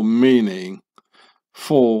internal meaning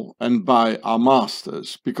for and by our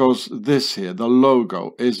masters, because this here, the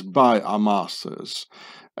logo, is by our masters,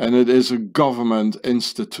 and it is a government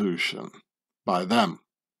institution by them.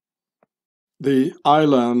 The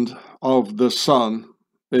island of the sun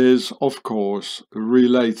is, of course,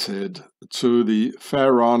 related to the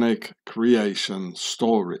pharaonic creation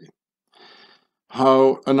story.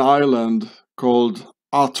 How an island called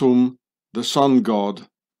Atum, the sun god,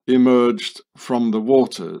 emerged from the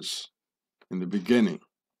waters in the beginning.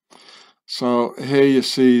 So here you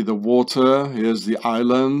see the water, here's the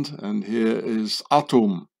island, and here is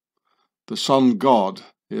Atum, the sun god.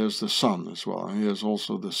 Here's the sun as well, and here's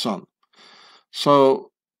also the sun.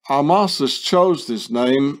 So our masters chose this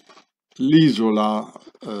name, l'Isola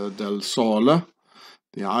del Sole,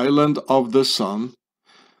 the island of the sun,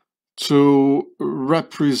 to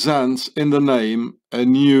represent in the name a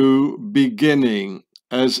new beginning,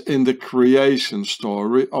 as in the creation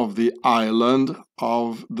story of the island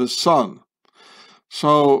of the sun.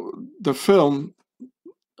 So the film,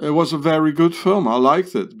 it was a very good film. I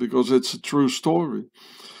liked it because it's a true story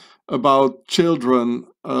about children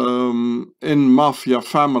in mafia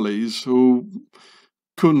families who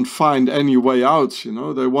couldn't find any way out. You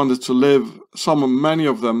know, they wanted to live, many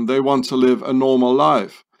of them, they want to live a normal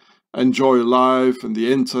life, enjoy life and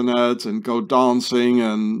the internet and go dancing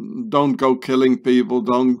and don't go killing people,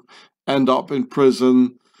 don't end up in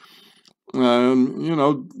prison. You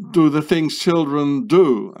know, do the things children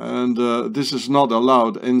do, and this is not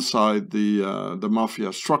allowed inside the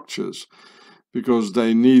mafia structures, because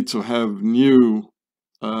they need to have new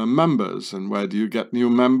members. And where do you get new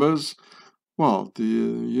members? Well,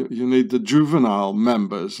 you need the juvenile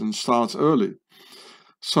members, and start early.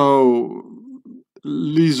 So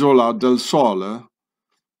l'Isola del Sole,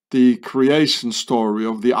 the creation story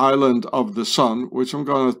of the island of the sun, which I'm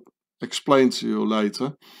going to explain to you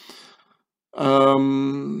later,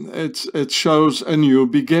 it shows a new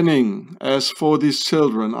beginning. As for these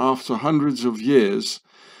children, after hundreds of years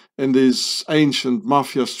in these ancient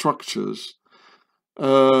mafia structures,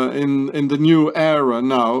 in the new era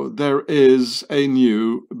now, there is a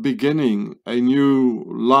new beginning, a new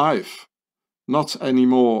life, not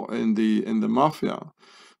anymore in the mafia.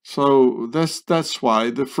 So that's why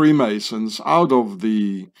the Freemasons, out of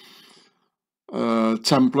the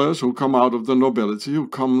Templars, who come out of the nobility, who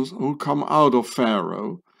come out of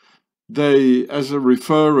Pharaoh, they, as a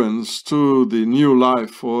reference to the new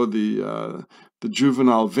life for the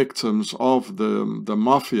juvenile victims of the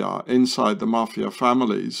mafia, inside the mafia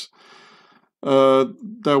families,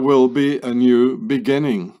 there will be a new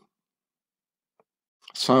beginning.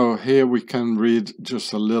 So here we can read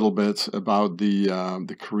just a little bit about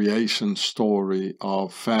the creation story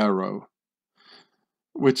of Pharaoh,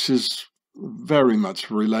 which is very much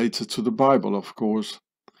related to the Bible, of course.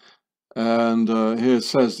 And here it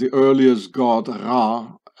says, the earliest god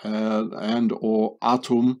Ra and or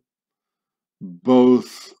Atum,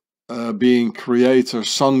 both being creator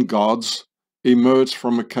sun gods, emerged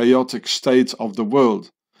from a chaotic state of the world.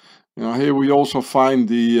 You know, here we also find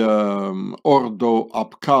the Ordo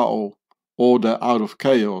ab Chaos, order out of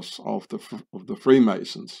chaos, of the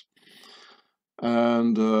Freemasons.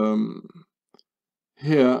 And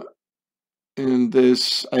here in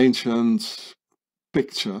this ancient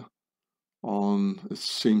picture on, it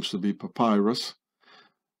seems to be papyrus,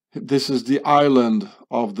 this is the island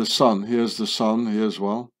of the sun. Here's the sun here as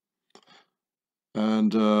well,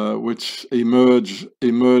 and which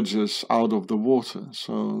emerges out of the water.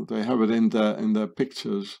 So they have it in their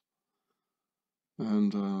pictures,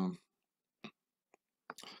 and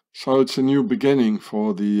so it's a new beginning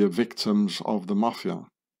for the victims of the mafia.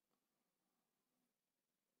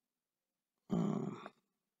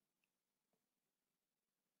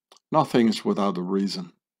 Nothing is without a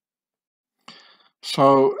reason.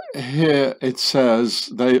 So here it says,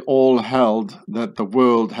 they all held that the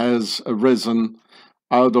world has arisen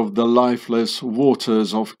out of the lifeless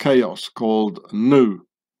waters of chaos called Nu.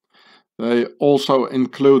 They also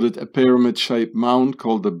included a pyramid-shaped mound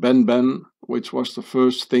called the Ben, which was the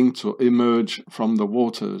first thing to emerge from the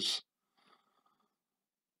waters.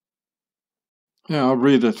 Yeah, I'll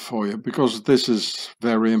read it for you, because this is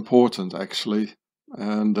very important, actually.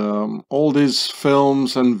 And all these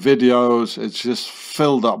films and videos, it's just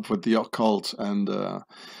filled up with the occult and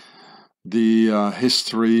the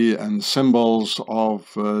history and symbols of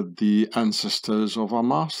the ancestors of our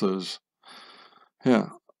masters.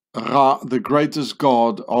 Yeah, Ra, the greatest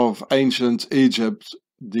god of ancient Egypt.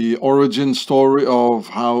 The origin story of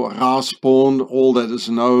how Ra spawned all that is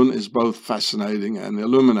known is both fascinating and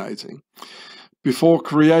illuminating. Before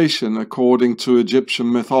creation, according to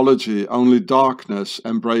Egyptian mythology, only darkness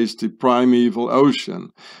embraced the primeval ocean,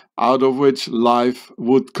 out of which life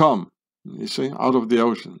would come. You see, out of the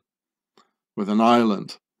ocean, with an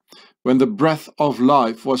island. When the breath of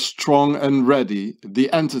life was strong and ready,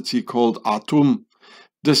 the entity called Atum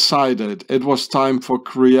decided it was time for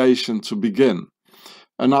creation to begin.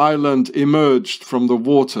 An island emerged from the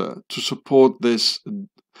water to support this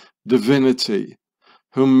divinity,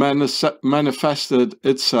 who manifested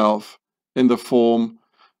itself in the form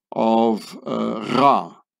of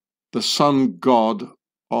Ra, the sun god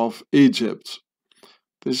of Egypt.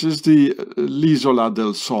 This is the l'isola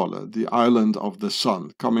del sole, the island of the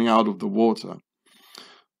sun, coming out of the water.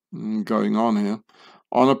 Going on here.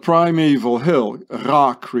 On a primeval hill,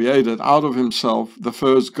 Ra created out of himself the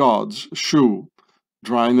first gods, Shu,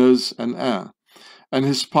 dryness and air, and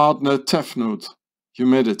his partner Tefnut,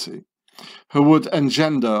 humidity, who would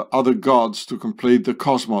engender other gods to complete the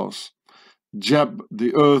cosmos. Jeb,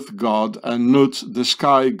 the earth god, and Nut, the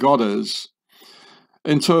sky goddess.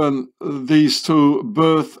 In turn, these two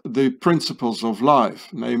birth the principles of life,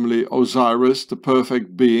 namely Osiris, the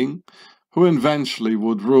perfect being, who eventually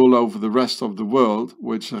would rule over the rest of the world,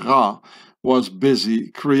 which Ra was busy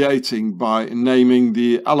creating by naming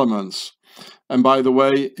the elements. And by the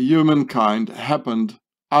way, humankind happened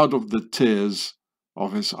out of the tears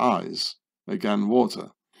of his eyes. Again,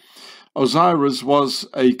 water. Osiris was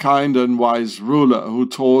a kind and wise ruler who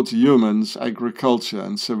taught humans agriculture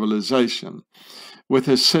and civilization, with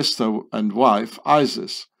his sister and wife,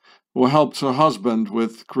 Isis, who helped her husband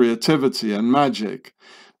with creativity and magic.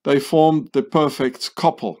 They formed the perfect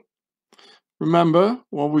couple. Remember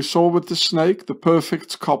what we saw with the snake, the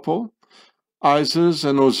perfect couple? Isis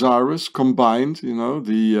and Osiris combined, you know,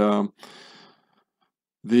 the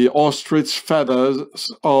ostrich feathers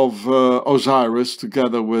of Osiris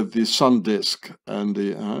together with the sun disk and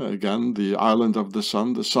again the island of the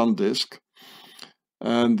sun disk,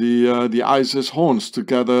 and the Isis horns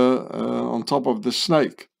together on top of the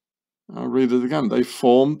snake. I'll read it again. They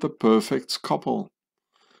formed the perfect couple,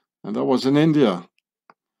 and that was in India.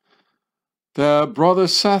 Their brother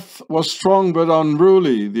Seth was strong but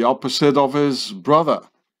unruly, the opposite of his brother.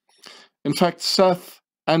 In fact, Seth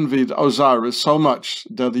envied Osiris so much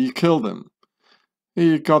that he killed him.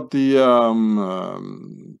 He got the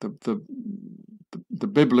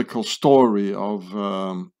biblical story of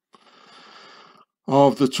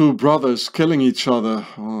the two brothers killing each other.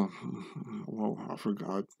 Oh, well, I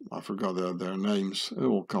forgot their names. It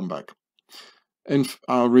will come back.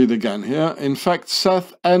 I'll read again here. In fact,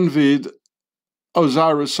 Seth envied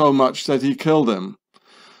Osiris so much that he killed him,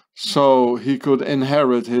 so he could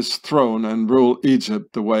inherit his throne and rule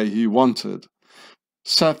Egypt the way he wanted.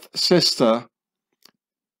 Seth's sister,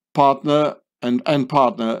 partner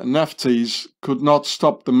Nephthys could not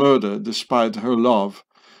stop the murder despite her love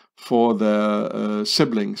for their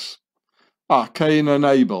siblings. Cain and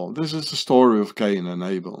Abel. This is the story of Cain and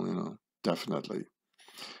Abel, you know, definitely.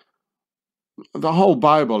 The whole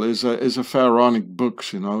Bible is a pharaonic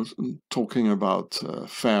book, you know, talking about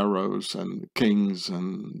pharaohs and kings,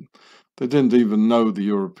 and they didn't even know the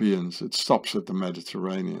Europeans. It stops at the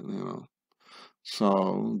Mediterranean, you know.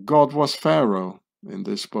 So God was Pharaoh in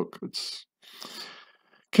this book.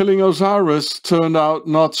 Killing Osiris turned out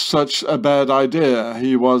not such a bad idea.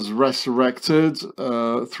 He was resurrected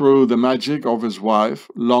through the magic of his wife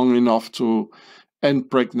long enough to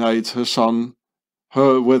impregnate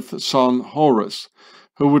her with son Horus,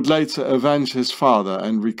 who would later avenge his father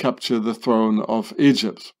and recapture the throne of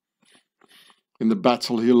Egypt. In the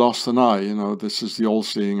battle he lost an eye, you know, this is the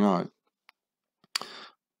all-seeing eye.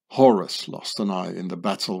 Horus lost an eye in the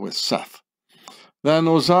battle with Seth. Then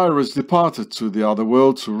Osiris departed to the other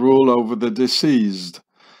world to rule over the deceased,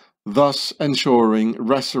 thus ensuring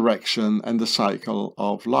resurrection and the cycle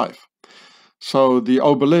of life. So the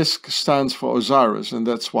obelisk stands for Osiris, and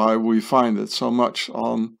that's why we find it so much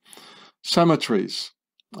on cemeteries.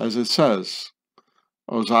 As it says,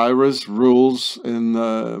 Osiris rules in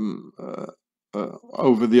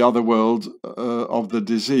over the other world of the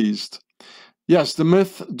deceased. Yes, the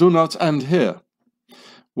myth do not end here.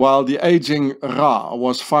 While the aging Ra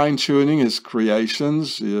was fine-tuning his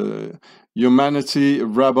creations, humanity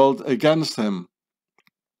rebelled against him.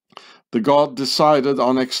 The god decided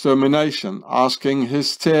on extermination, asking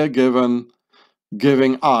his tear-giving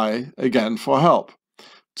eye again for help.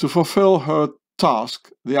 To fulfill her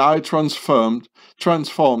task, the eye transformed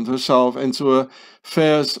herself into a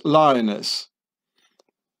fierce lioness.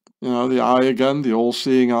 You know, the eye again, the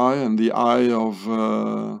all-seeing eye, and the eye of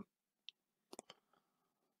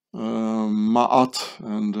Ma'at,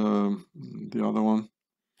 and the other one.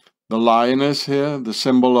 The lioness here, the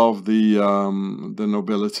symbol of the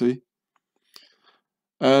nobility,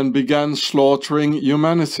 and began slaughtering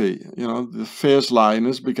humanity. You know, the fierce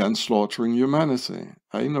lioness began slaughtering humanity.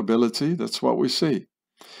 Hey, nobility, that's what we see.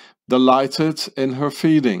 Delighted in her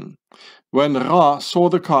feeding. When Ra saw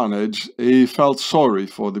the carnage, he felt sorry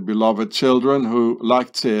for the beloved children who,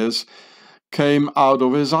 like tears, came out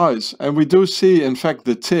of his eyes. And we do see, in fact,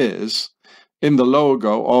 the tears in the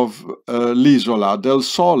logo of l'isola del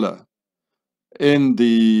sole, in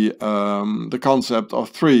the concept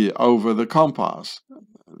of 3 over the compass.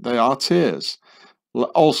 They are tears.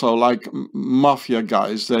 Also, like mafia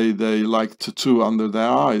guys, they like tattoo under their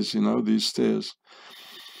eyes, you know, these tears.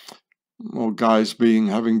 Or guys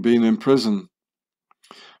having been in prison.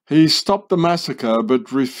 He stopped the massacre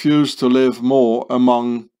but refused to live more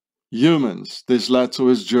among humans. This led to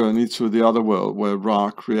his journey to the other world, where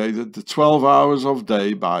Ra created the 12 hours of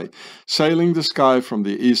day by sailing the sky from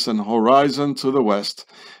the eastern horizon to the west,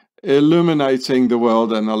 illuminating the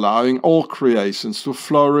world and allowing all creations to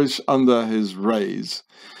flourish under his rays.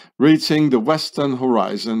 Reaching the western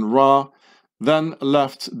horizon, Ra then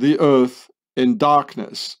left the earth in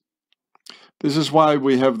darkness. This is why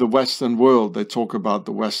we have the Western world. They talk about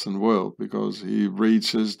the Western world, because he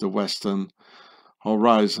reaches the western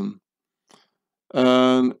horizon.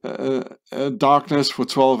 And darkness for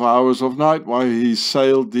 12 hours of night while he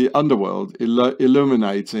sailed the underworld,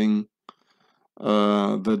 illuminating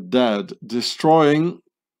the dead, destroying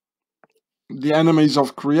the enemies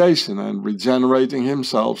of creation and regenerating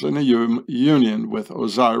himself in a union with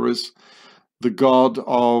Osiris, the god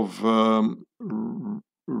of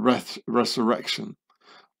resurrection.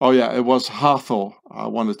 Oh yeah, it was Hathor I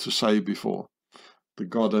wanted to say before. The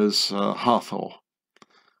goddess Hathor,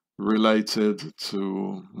 related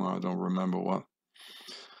to, well, I don't remember what.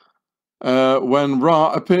 When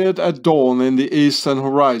Ra appeared at dawn in the eastern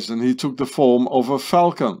horizon, he took the form of a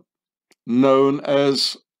falcon, known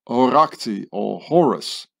as Horakti or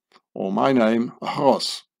Horus, or my name,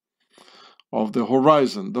 Hros, of the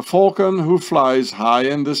horizon, the falcon who flies high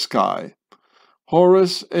in the sky.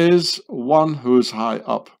 Horus is one who is high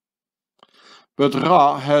up. But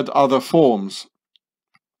Ra had other forms.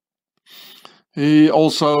 He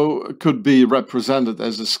also could be represented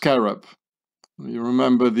as a scarab. You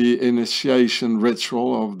remember the initiation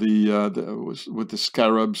ritual of with the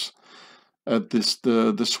scarabs at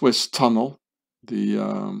the Swiss tunnel,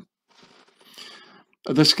 the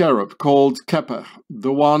scarab called Keper,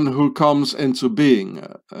 the one who comes into being,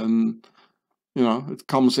 and you know, it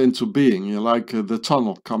comes into being. You like the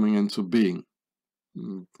tunnel coming into being,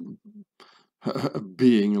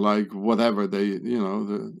 being like whatever they, you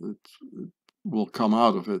know, it will come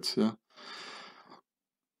out of it. Yeah,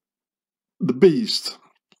 the beast,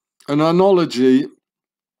 an analogy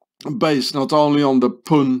based not only on the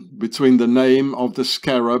pun between the name of the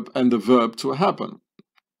scarab and the verb to happen,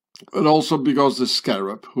 but also because the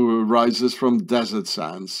scarab, who rises from desert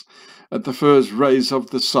sands at the first rays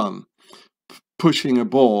of the sun, pushing a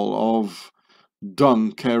ball of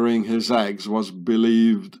dung carrying his eggs, was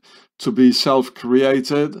believed to be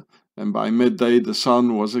self-created, and by midday the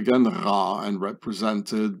sun was again Ra and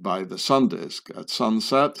represented by the sun disk. At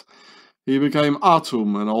sunset, he became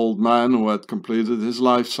Atum, an old man who had completed his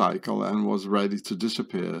life cycle and was ready to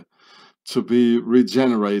disappear, to be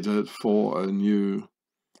regenerated for a new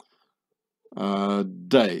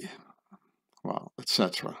day, well,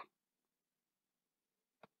 etc.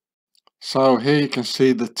 So here you can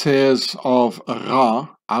see the tears of Ra,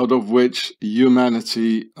 out of which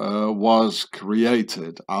humanity was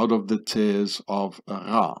created, out of the tears of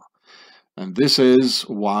Ra. And this is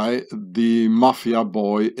why the mafia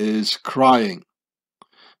boy is crying,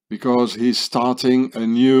 because he's starting a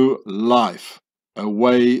new life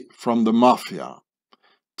away from the mafia.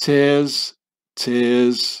 Tears,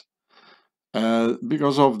 tears,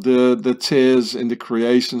 because of the tears in the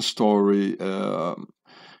creation story,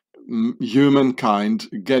 humankind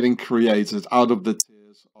getting created out of the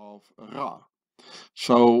tears of Ra.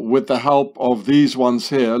 So with the help of these ones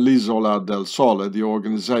here, l'Isola del Sole, the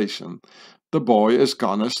organization, the boy is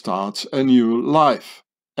gonna start a new life,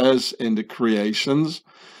 as in the creations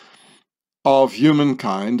of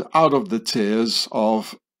humankind out of the tears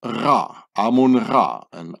of Ra, Amun-Ra,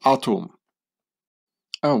 and Atum.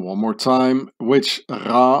 And one more time, which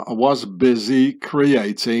Ra was busy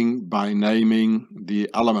creating by naming the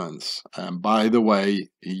elements. And by the way,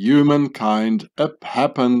 humankind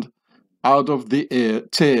happened out of the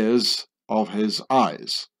tears of his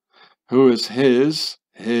eyes. Who is his?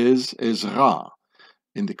 His is Ra,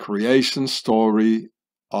 in the creation story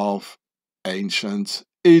of ancient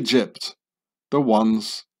Egypt, the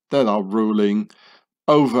ones that are ruling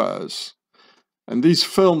over us. And these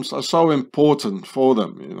films are so important for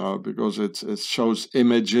them, you know, because it shows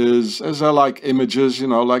images, as I like images, you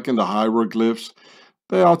know, like in the hieroglyphs.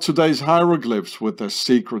 They are today's hieroglyphs with their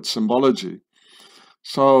secret symbology.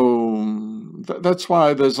 So that's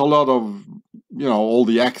why there's a lot of, you know, all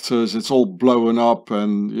the actors, it's all blown up,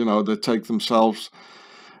 and, you know, they take themselves,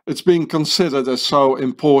 it's being considered as so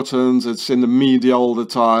important, it's in the media all the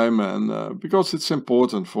time, and because it's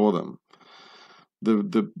important for them.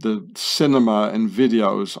 The cinema and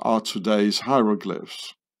videos are today's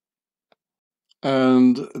hieroglyphs.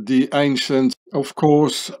 And the ancient Of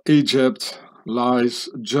course, Egypt lies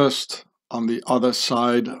just on the other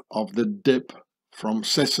side of the dip from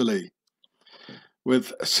Sicily,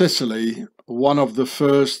 with Sicily one of the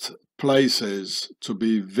first places to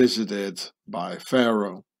be visited by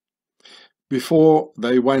Pharaoh before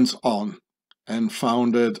they went on and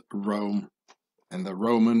founded Rome and the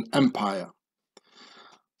Roman Empire.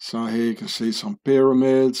 So here you can see some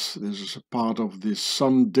pyramids. This is a part of the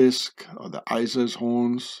sun disk, or the Isis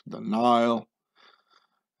horns, the Nile.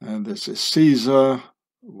 And this is Caesar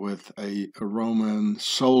with a Roman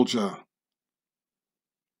soldier.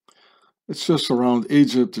 It's just around,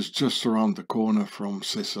 Egypt is just around the corner from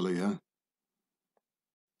Sicily.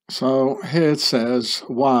 So here it says,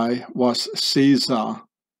 why was Caesar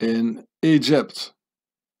in Egypt?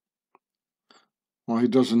 Well, he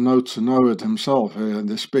doesn't know it himself here in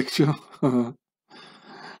this picture.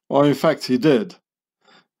 Well, in fact, he did.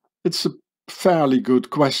 It's a fairly good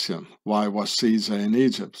question. Why was Caesar in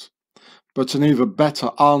Egypt? But an even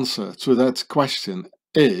better answer to that question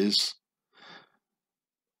is,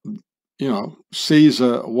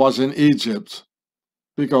 Caesar was in Egypt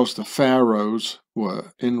because the pharaohs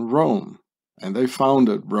were in Rome and they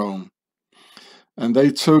founded Rome. And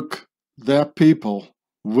they took their people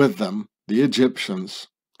with them, the Egyptians,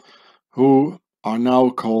 who are now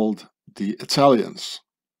called the Italians.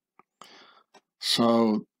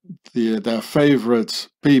 So their favorite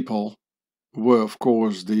people were, of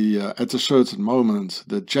course, at a certain moment,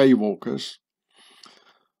 the jaywalkers.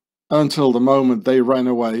 Until the moment they ran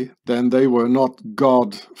away, then they were not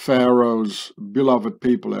God, Pharaoh's beloved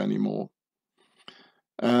people anymore.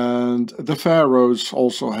 And the pharaohs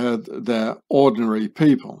also had their ordinary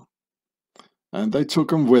people. And they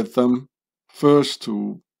took them with them, first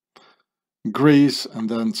to Greece and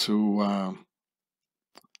then to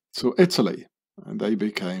Italy. And they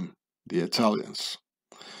became the Italians,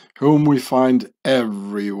 whom we find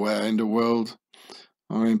everywhere in the world.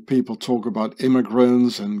 I mean, people talk about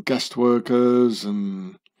immigrants and guest workers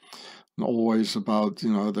and always about,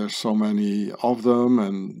 there's so many of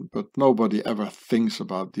them, but nobody ever thinks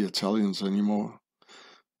about the Italians anymore.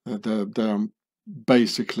 They're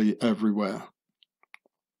basically everywhere.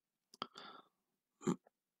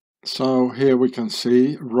 So here we can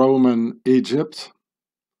see Roman Egypt,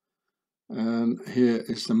 and here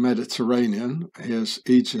is the Mediterranean. Here's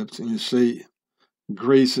Egypt, and you see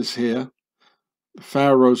Greece is here. The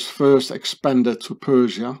pharaohs first expanded to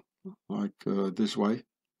Persia, like this way,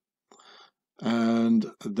 and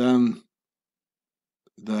then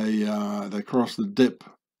they crossed the dip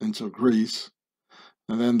into Greece,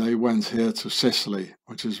 and then they went here to Sicily,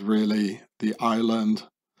 which is really the island.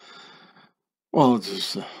 Well, it's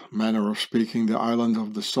just a manner of speaking, the island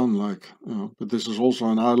of the sun, but this is also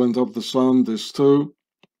an island of the sun. This too,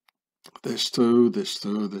 this too, this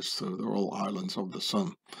too, this too. They're all islands of the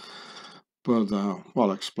sun. But well,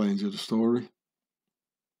 I'll explain you the story.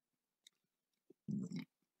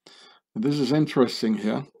 This is interesting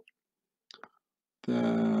here.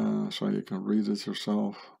 So you can read it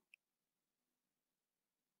yourself.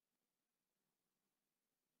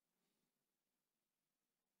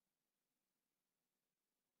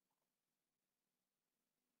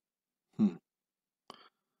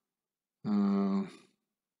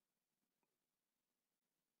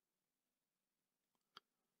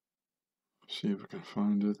 See if I can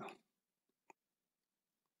find it.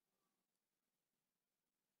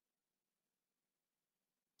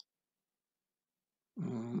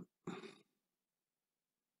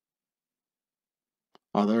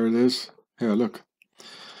 Oh, there it is. Here, look.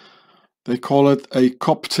 They call it a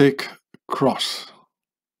Coptic cross.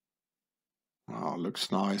 Oh,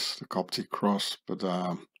 looks nice, the Coptic cross, but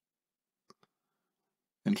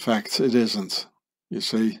in fact it isn't. You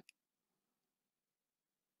see,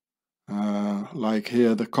 like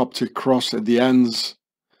here, the Coptic cross at the ends,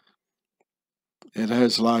 it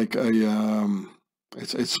has like a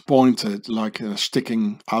it's pointed, like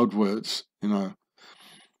sticking outwards, and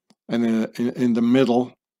in the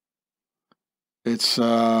middle, it's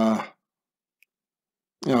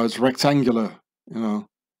it's rectangular,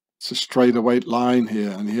 it's a straight away line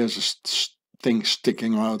here, and here's a thing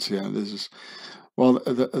sticking out here. And this is, well,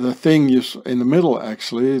 the thing in the middle,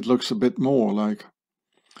 actually, it looks a bit more like,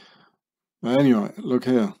 anyway, look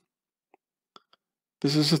here.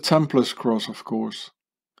 This is a Templar's cross, of course.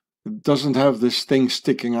 It doesn't have this thing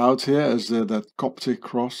sticking out here as that Coptic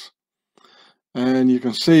cross. And you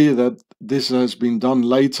can see that this has been done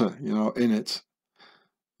later, in it.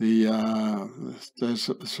 There's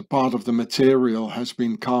a part of the material has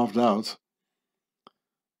been carved out.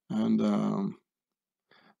 And,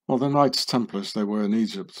 well, the Knights Templars, they were in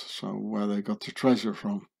Egypt, so where they got the treasure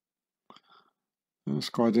from. It's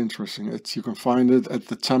quite interesting. You can find it at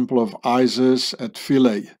the Temple of Isis at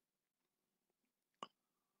Philae.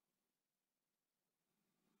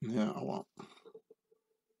 Yeah, well,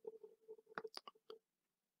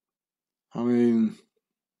 I mean,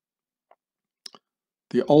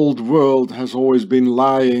 the old world has always been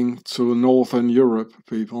lying to Northern Europe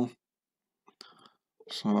people.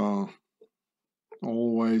 So,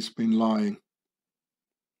 always been lying.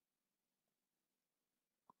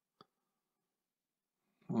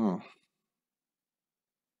 Oh.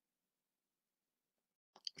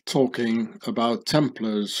 Talking about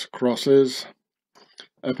Templars crosses,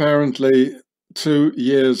 apparently 2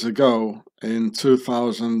 years ago in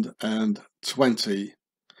 2020,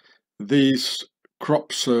 these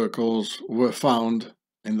crop circles were found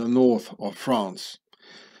in the north of France,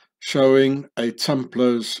 showing a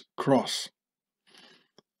Templar's cross.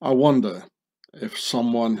 I wonder if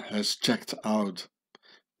someone has checked out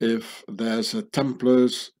if there's a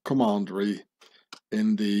Templar's commandery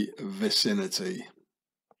in the vicinity.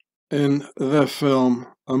 In the film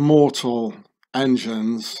Immortal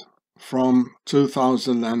Engines from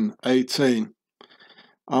 2018,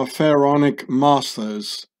 our pharaonic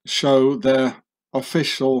masters show their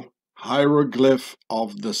official hieroglyph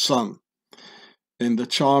of the sun in the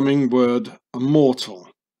charming word immortal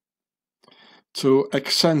to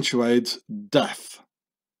accentuate death,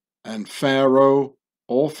 and Pharaoh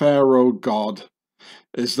or Pharaoh God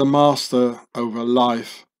is the master over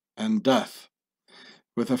life and death,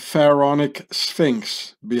 with a pharaonic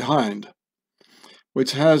sphinx behind,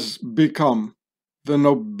 which has become the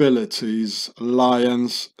nobility's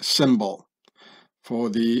lion's symbol for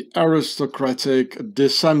the aristocratic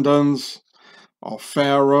descendants of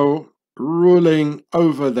Pharaoh ruling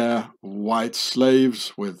over their white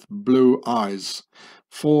slaves with blue eyes,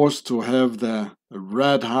 forced to have their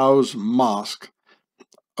red house mask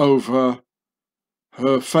over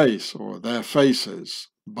her face or their faces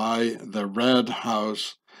by the red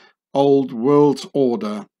house old world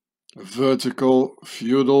order vertical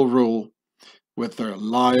feudal rule with their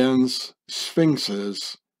lions,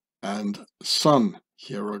 sphinxes and sun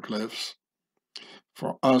hieroglyphs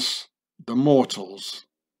for us the mortals,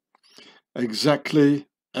 exactly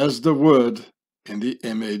as the word in the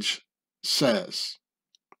image says.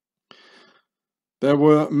 There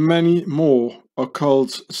were many more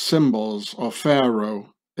occult symbols of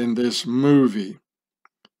Pharaoh in this movie,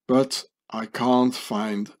 but I can't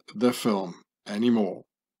find the film anymore,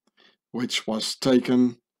 which was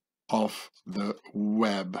taken off the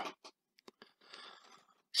web.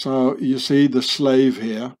 So you see the slave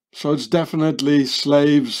here. So it's definitely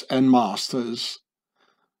slaves and masters.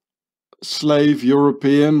 Slave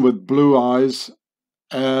European with blue eyes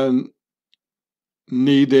and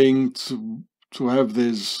needing to have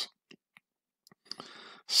this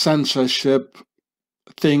censorship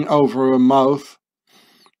thing over her mouth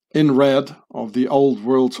in red of the old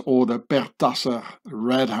world order Pertasser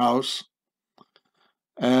red house,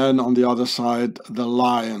 and on the other side the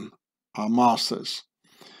lion, our masters.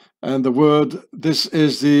 And the word, this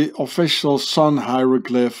is the official sun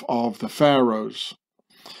hieroglyph of the pharaohs.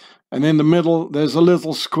 And in the middle there's a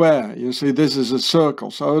little square. You see, this is a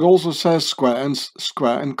circle, so it also says square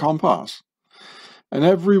and compass. And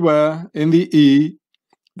everywhere in the E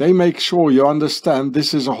they make sure you understand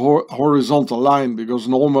this is a horizontal line, because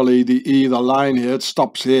normally the E, the line here, it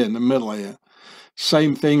stops here in the middle here.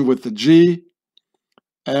 Same thing with the G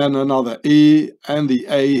and another E and the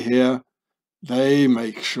A here. They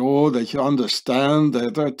make sure that you understand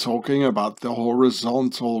that they're talking about the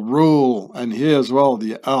horizontal rule, and here as well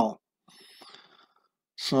the L.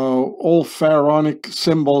 So all pharaonic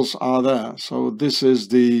symbols are there. So this is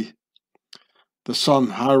the sun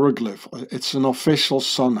hieroglyph. It's an official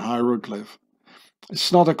sun hieroglyph.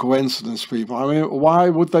 It's not a coincidence, people. I mean, why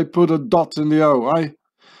would they put a dot in the O, eh?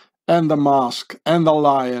 And the mask, and the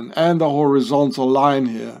lion, and the horizontal line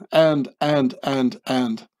here, and.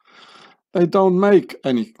 They don't make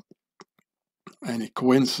any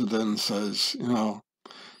coincidences, you know.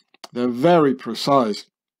 They're very precise,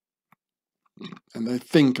 and they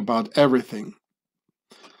think about everything.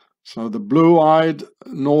 So the blue-eyed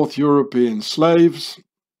North European slaves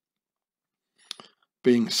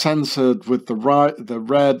being censored with the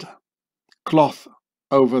red cloth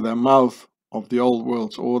over their mouth of the old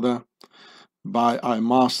world order by our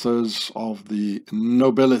masters of the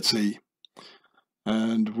nobility.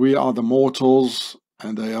 And we are the mortals,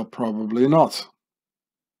 and they are probably not.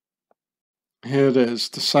 Here it is,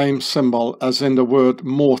 the same symbol as in the word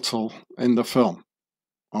mortal in the film.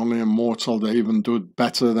 Only in mortal they even do it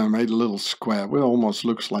better. They made a little square. It almost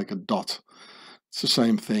looks like a dot. It's the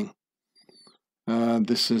same thing.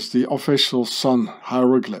 This is the official sun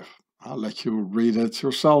hieroglyph. I'll let you read it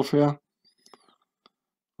yourself here.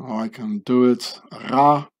 Or I can do it.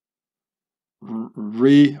 Ra,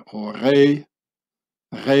 Re or Re.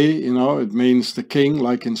 Rey, you know, it means the king,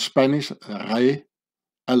 like in Spanish. Rey,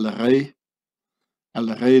 el Rey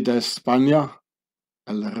de España,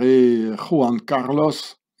 el Rey Juan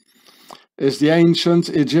Carlos, is the ancient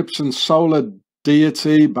Egyptian solar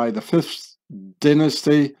deity by the 5th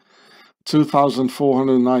dynasty,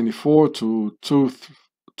 2494 to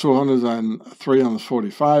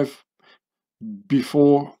 345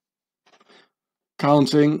 before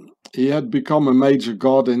counting. He had become a major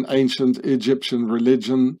god in ancient Egyptian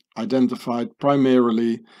religion, identified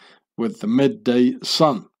primarily with the midday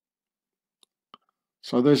sun.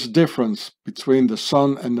 So there's a difference between the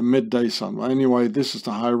sun and the midday sun. Well, anyway, this is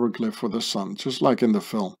the hieroglyph for the sun, just like in the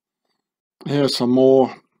film. Here's some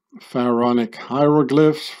more pharaonic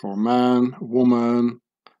hieroglyphs for man, woman,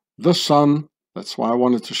 the sun. That's why I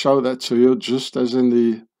wanted to show that to you, just as in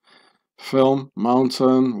the film.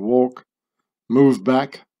 Mountain, walk, move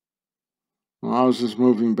back. How is this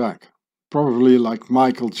moving back? Probably like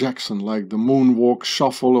Michael Jackson, like the moonwalk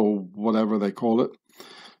shuffle or whatever they call it.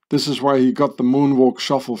 This is where he got the moonwalk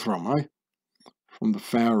shuffle from, eh? From the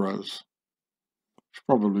pharaohs. He's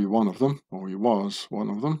probably one of them, or he was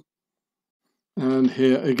one of them. And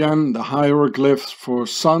here again, the hieroglyphs for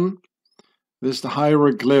sun. This is the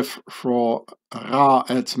hieroglyph for Ra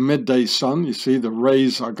at midday sun. You see the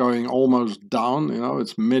rays are going almost down, you know,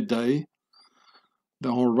 it's midday.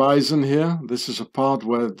 The horizon here, this is a part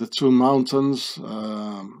where the two mountains,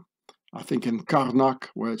 I think in Karnak,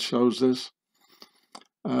 where it shows this.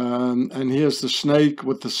 And here's the snake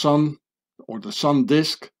with the sun, or the sun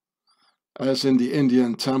disk, as in the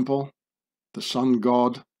Indian temple, the sun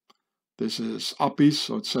god. This is Apis,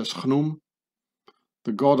 so it says Chnum.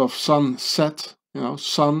 The god of sun, Set, you know,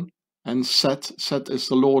 sun and Set. Set is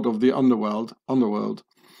the lord of the underworld,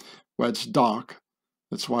 where it's dark.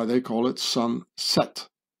 That's why they call it sunset.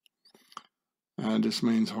 And this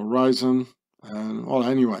means horizon. And well,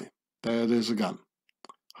 anyway, there it is again.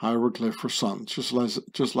 Hieroglyph for sun, just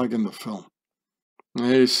like in the film.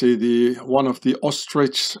 Here you see one of the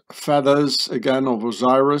ostrich feathers again of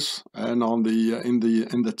Osiris, and on the in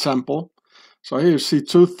the temple. So here you see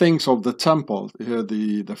two things of the temple. Here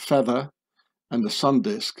the feather and the sun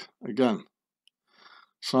disk again.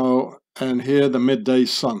 So, and here the midday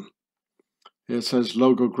sun. Here it says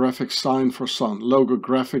logographic sign for sun.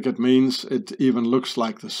 Logographic, it means it even looks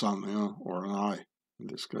like the sun, you know, or an eye in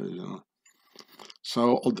this case, you know.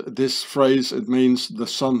 So this phrase, it means the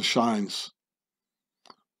sun shines.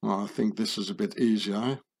 Well, I think this is a bit easier,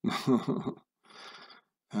 eh?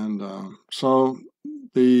 And so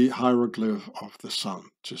the hieroglyph of the sun,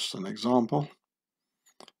 just an example.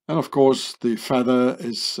 And of course the feather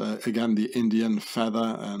is again the Indian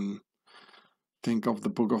feather, and think of the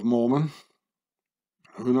Book of Mormon.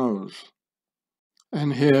 Who knows?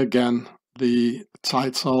 And here again the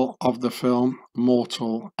title of the film,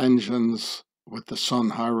 Mortal Engines, with the sun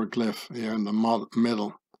hieroglyph here in the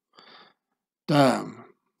middle. Damn,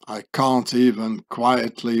 I can't even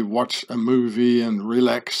quietly watch a movie and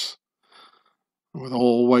relax with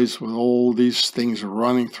all these things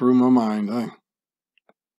running through my mind, eh?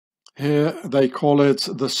 Here they call it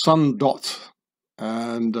the sun dot,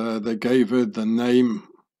 and they gave it the name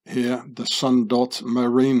here, the sun dot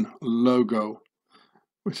marine logo,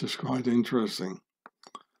 which is quite interesting.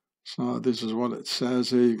 So this is what it says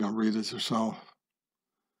here. You can read it yourself.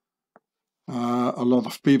 A lot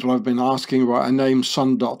of people have been asking where our name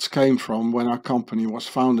Sundots came from when our company was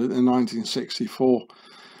founded in 1964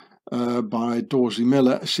 by Dorsey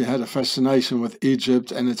Miller. She had a fascination with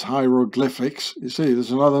Egypt and its hieroglyphics. You see,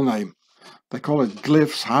 there's another name. They call it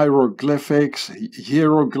glyphs, hieroglyphics,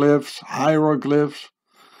 hieroglyphs, hieroglyphs,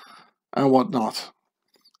 and whatnot.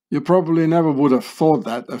 You probably never would have thought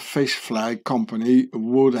that a fish flag company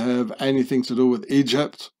would have anything to do with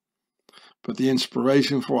Egypt, but the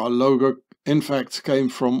inspiration for our logo, in fact, came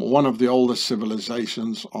from one of the oldest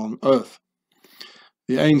civilizations on Earth.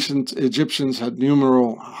 The ancient Egyptians had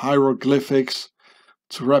numerous hieroglyphics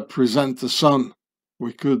to represent the sun.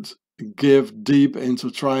 We could give deep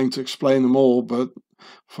into trying to explain them all, but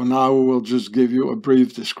for now we will just give you a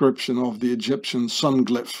brief description of the Egyptian sun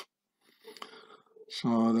glyph.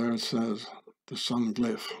 So there it says, the sun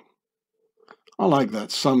glyph. I like that,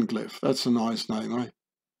 sun glyph. That's a nice name, eh?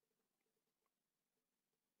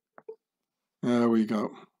 There we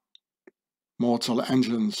go. Mortal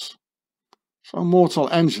engines. So mortal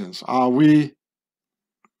engines, are we,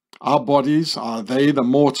 our bodies, are they the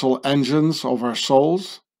mortal engines of our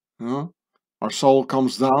souls? You know? our soul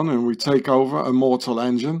comes down and we take over a mortal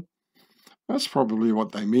engine. That's probably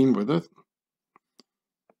what they mean with it.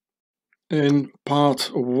 In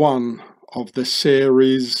part 1 of the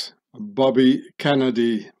series, Bobby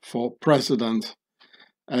Kennedy for President,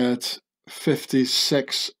 at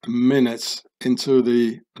 56 minutes into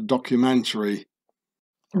the documentary,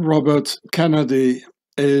 Robert Kennedy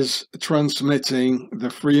is transmitting the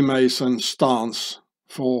Freemason stance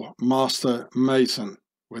for Master Mason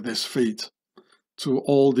with his feet to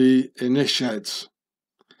all the initiates,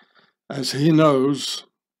 as he knows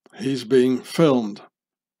he's being filmed.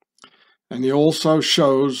 And he also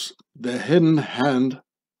shows the hidden hand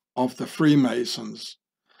of the Freemasons,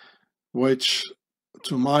 which,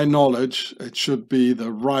 to my knowledge, it should be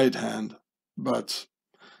the right hand. But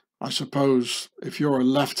I suppose if you're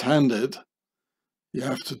left-handed, you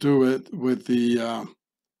have to do it with the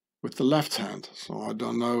left hand. So I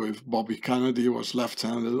don't know if Bobby Kennedy was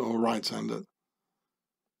left-handed or right-handed.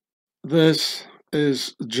 This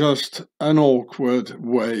is just an awkward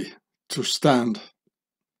way to stand.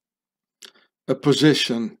 A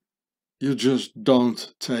position you just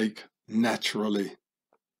don't take naturally.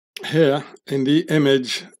 Here in the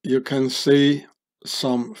image you can see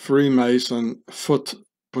some Freemason foot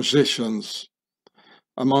positions,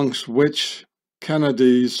 amongst which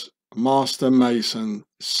Kennedy's Master Mason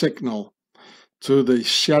signal to the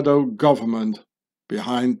shadow government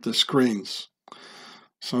behind the screens.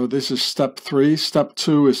 So this is step 3. Step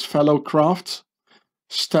 2 is fellowcraft.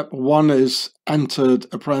 Step 1 is entered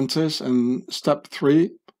apprentice, and step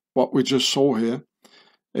 3, what we just saw here,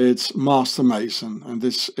 it's Master Mason, and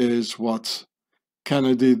this is what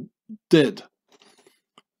Kennedy did.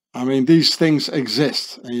 I mean, these things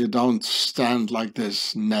exist, and you don't stand like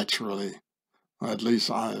this naturally. At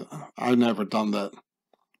least I've never done that.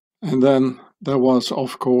 And then there was,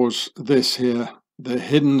 of course, this here, the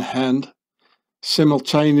hidden hand,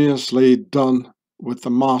 simultaneously done with the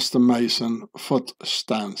Master Mason foot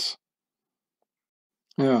stance.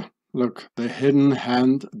 Yeah, look, the hidden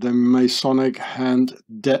hand, the Masonic hand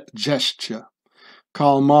gesture.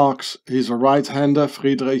 Karl Marx, he's a right-hander.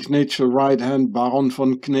 Friedrich Nietzsche, right hand. Baron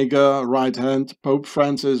von Knigge, right hand. Pope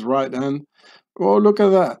Francis, right hand. Oh, look at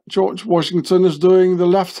that. George Washington is doing the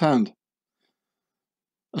left hand.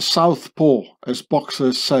 A southpaw, as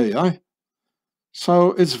boxers say, eh?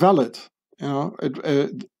 So it's valid. You know,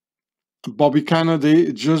 Bobby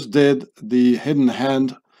Kennedy just did the hidden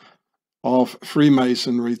hand of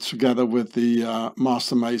Freemasonry together with the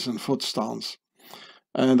Master Mason foot stance.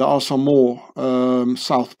 And there are some more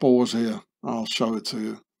southpaws here. I'll show it to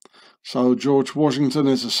you. So George Washington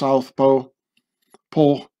is a southpaw,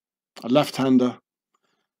 a left-hander,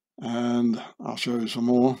 and I'll show you some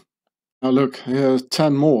more. Now look, here's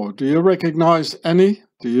 10 more. Do you recognize any?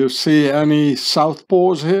 Do you see any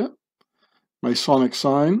southpaws here? Masonic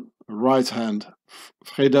sign, right hand.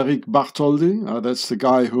 Frederic Bartholdi, that's the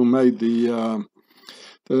guy who made the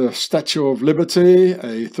Statue of Liberty,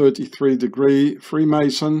 a 33-degree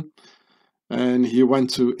Freemason, and he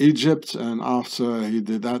went to Egypt, and after he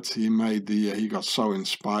did that, he got so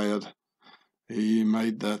inspired. He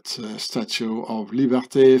made that Statue of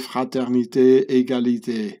Liberté, Fraternité,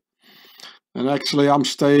 Égalité. And actually, I'm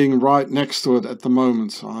staying right next to it at the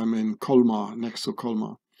moment. I'm in Colmar, next to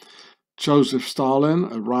Colmar. Joseph Stalin,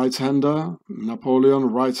 a right-hander. Napoleon, a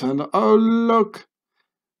right-hander. Oh, look!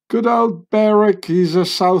 Good old Barrack, he's a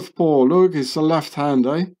southpaw. Look, he's a left hand,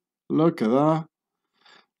 eh? Look at that.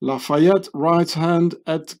 Lafayette, right hand.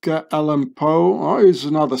 Edgar Allan Poe, oh, he's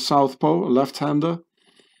another southpaw, a left-hander.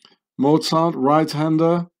 Mozart,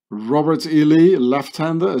 right-hander. Robert E. Lee,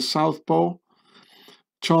 left-hander, a southpaw.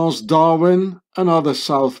 Charles Darwin, another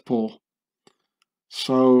southpaw.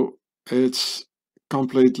 So it's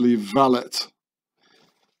completely valid.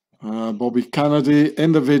 Bobby Kennedy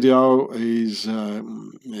in the video, he's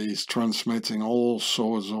transmitting all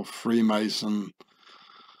sorts of Freemason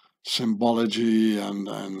symbology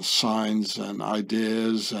and signs and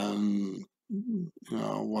ideas, and you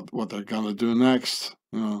know what they're gonna do next.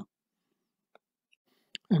 You know.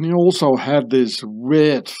 And he also had this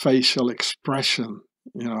weird facial expression,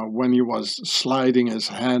 you know, when he was sliding his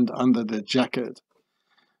hand under the jacket.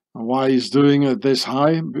 And why he's doing it this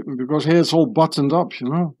high? Because here it's all buttoned up, you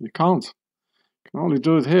know. You can't. You can only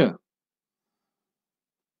do it here.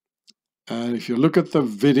 And if you look at the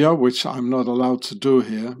video, which I'm not allowed to do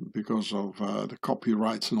here because of the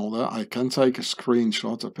copyrights and all that, I can take a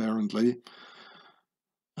screenshot apparently.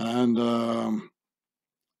 And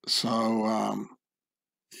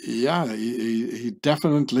yeah, he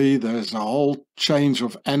definitely, there's a whole change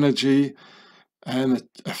of energy and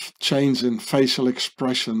a change in facial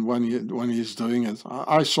expression when he's doing it.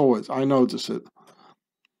 I saw it. I noticed it.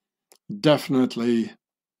 Definitely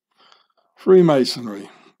Freemasonry.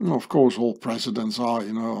 Of course, all presidents are,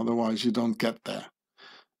 otherwise you don't get there.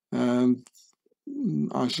 And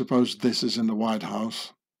I suppose this is in the White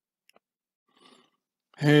House.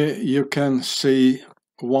 Here you can see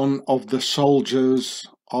one of the soldiers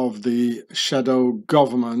of the shadow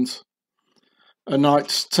government, a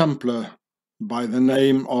Knights Templar by the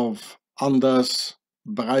name of Anders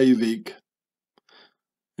Breivik.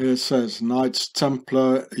 It says Knights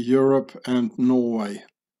Templar Europe and Norway,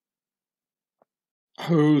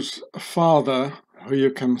 whose father, who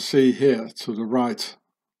you can see here to the right,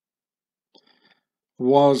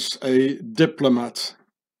 was a diplomat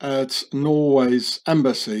at Norway's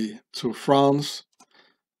embassy to France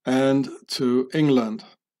and to England.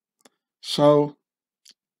 So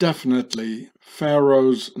definitely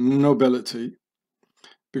Pharaoh's nobility,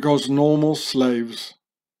 because normal slaves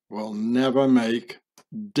will never make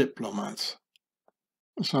diplomats.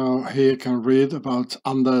 So here you can read about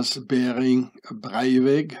Anders Bering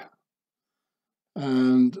Breivik,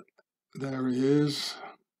 and there he is.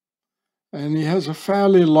 And he has a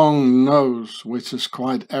fairly long nose, which is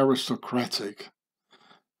quite aristocratic,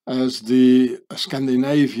 as the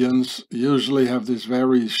Scandinavians usually have this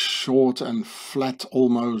very short and flat,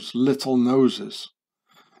 almost little noses.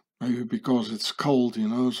 Maybe because it's cold,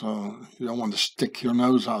 so you don't want to stick your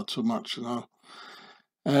nose out too much,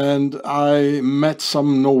 And I met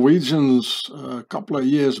some Norwegians a couple of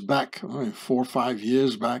years back, 4 or 5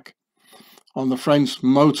 years back, on the French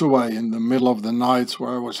motorway in the middle of the night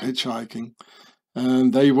where I was hitchhiking.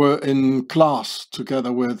 And they were in class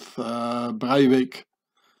together with Breivik,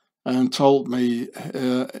 and told me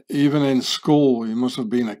even in school, he must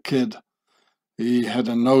have been a kid, he had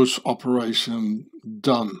a nose operation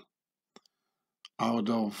done out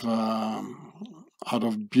of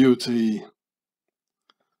beauty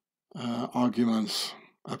arguments,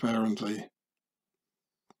 apparently.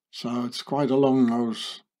 So it's quite a long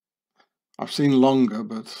nose. I've seen longer,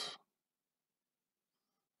 but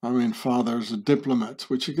I mean, father is a diplomat,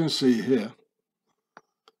 which you can see here.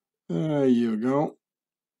 There you go.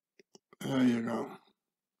 There you go.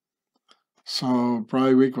 So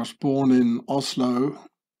Breivik was born in Oslo.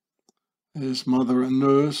 His mother a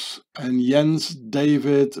nurse, and Jens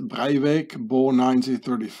David Breivik, born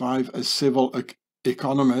 1935, a civil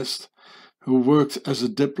economist who worked as a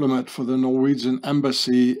diplomat for the Norwegian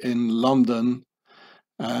embassy in London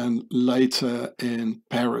and later in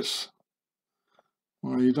Paris.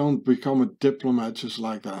 Well, you don't become a diplomat just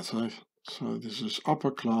like that, eh? So this is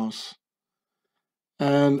upper class.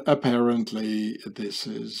 And apparently this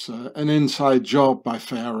is an inside job by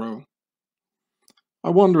Pharaoh. I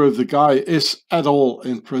wonder if the guy is at all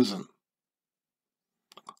in prison.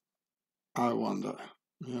 I wonder,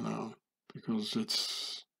 because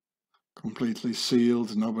it's completely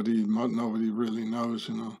sealed. Nobody really knows,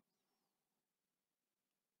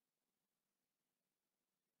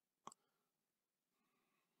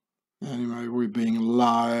 Anyway, we're being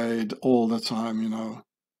lied all the time,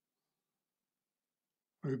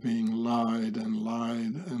 We're being lied and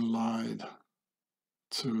lied and lied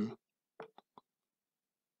to.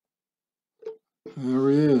 There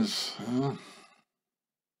he is.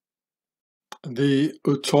 The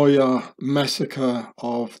Utoya massacre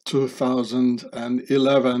of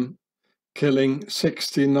 2011, killing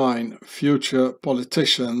 69 future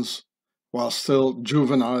politicians while still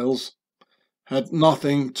juveniles, had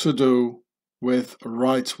nothing to do with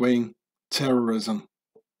right-wing terrorism.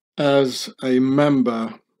 As a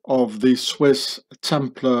member of the Swiss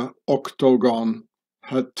Templar Octagon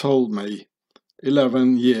had told me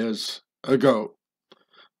 11 years ago,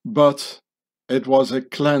 but it was a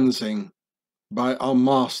cleansing by our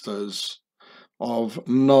masters of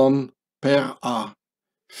non-PRA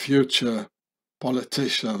future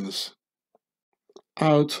politicians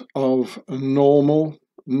out of normal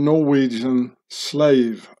Norwegian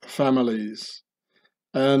slave families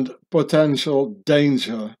and potential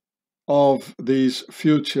danger of these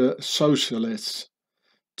future socialists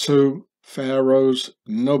to Pharaoh's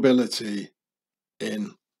nobility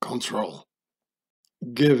in control,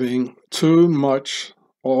 giving too much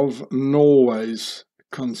of Norway's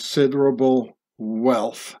considerable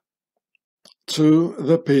wealth to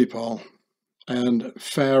the people and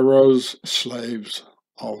Pharaoh's slaves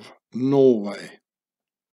of Norway,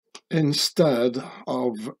 instead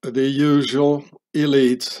of the usual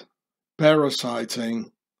elite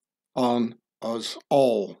parasiting on us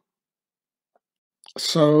all.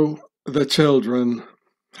 So the children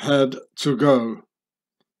had to go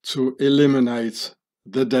to eliminate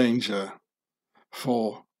the danger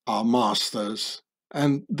for our masters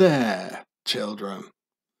and their children.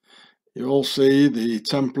 You all see the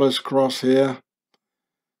Templar's cross here,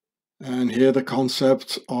 and here the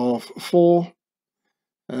concept of 4,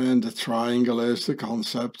 and the triangle is the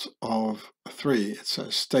concept of 3. It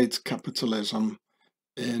says state capitalism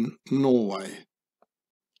in Norway.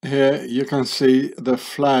 Here you can see the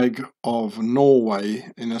flag of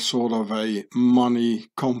Norway in a sort of a money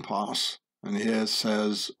compass, and here it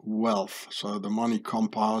says wealth. So the money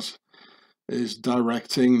compass is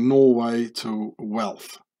directing Norway to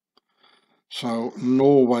wealth. So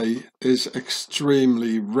Norway is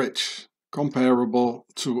extremely rich, comparable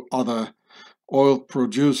to other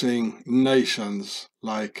oil-producing nations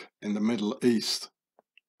like in the Middle East.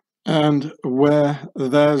 And where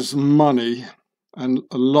there's money, and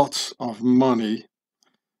lots of money,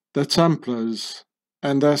 the Templars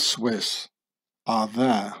and the Swiss are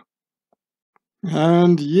there.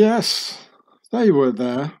 And yes, they were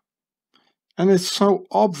there. And it's so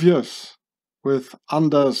obvious with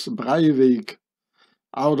Anders Breivik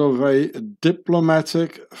out of a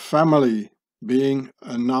diplomatic family being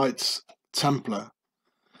a Knights Templar.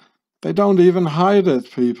 They don't even hide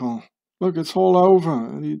it, people. Look, it's all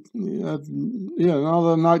over.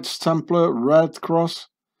 Another Knights Templar, Red Cross.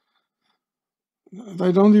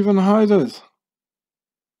 They don't even hide it.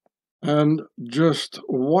 And just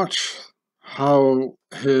watch how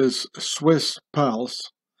his Swiss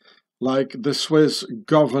pals, like the Swiss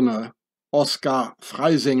governor, Oskar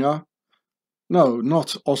Freisinger, no,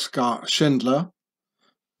 not Oskar Schindler,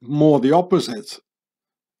 more the opposite.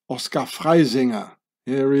 Oskar Freisinger,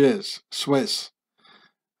 here he is, Swiss.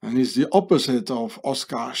 And he's the opposite of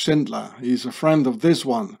Oskar Schindler. He's a friend of this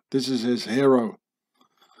one. This is his hero.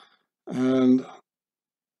 And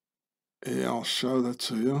yeah, I'll show that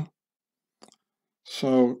to you.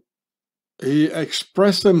 So he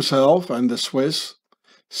expressed himself, and the Swiss,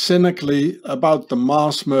 cynically about the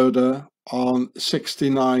mass murder on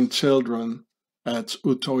 69 children at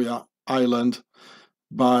Utoya Island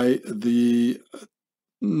by the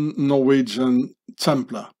Norwegian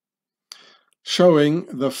Templar, showing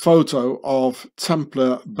the photo of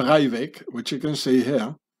Templar Breivik, which you can see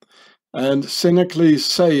here, and cynically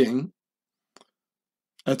saying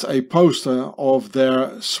at a poster of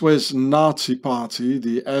their Swiss Nazi party,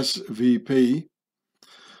 the SVP,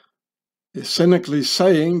 is cynically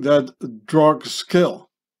saying that drugs kill.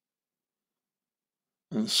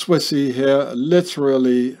 And Swissy here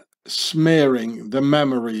literally smearing the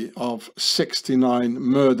memory of 69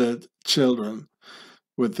 murdered children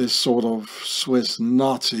with this sort of Swiss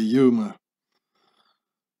Nazi humor,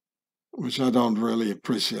 which I don't really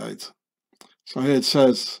appreciate. So here it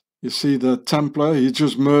says, you see the Templar, he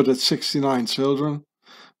just murdered 69 children.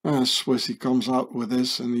 Swissy comes out with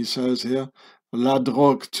this and he says here, La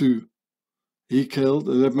drogue tue. He killed,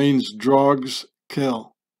 that means drugs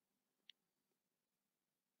kill.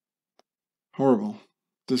 Horrible,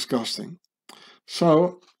 disgusting.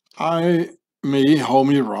 So homie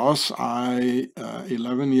Ross,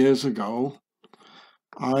 11 years ago,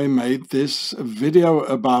 I made this video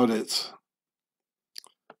about it.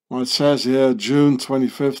 Well, it says here June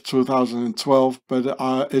 25th, 2012,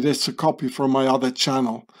 but it is a copy from my other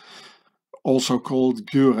channel, also called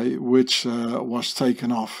Gure, which was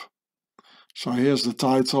taken off. So here's the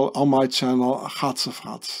title on my channel,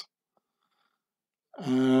 Gatsefrats.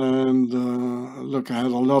 And look, I had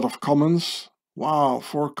a lot of comments. Wow,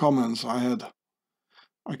 4 comments I had.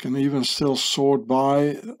 I can even still sort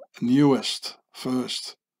by newest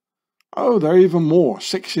first. Oh, there are even more,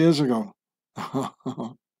 6 years ago.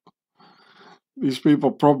 These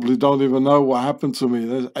people probably don't even know what happened to me.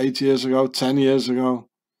 That's 8 years ago, 10 years ago.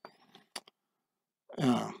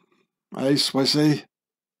 Yeah. Hey, Swissy.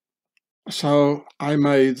 So I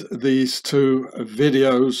made these 2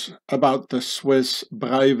 videos about the Swiss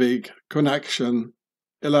Breivik connection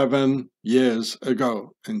 11 years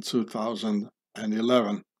ago in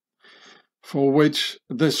 2011, for which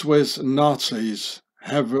the Swiss Nazis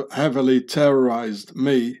have heavily terrorized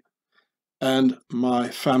me and my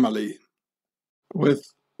family, with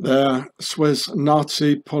their Swiss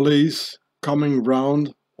Nazi police coming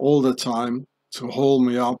round all the time to hold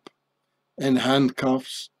me up in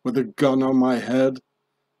handcuffs with a gun on my head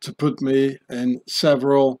to put me in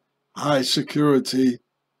several high security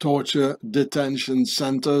torture detention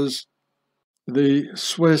centers. The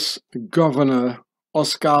Swiss governor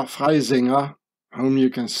Oskar Freisinger, whom you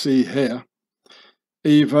can see here,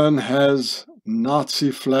 even has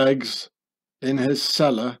Nazi flags in his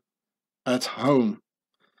cellar at home,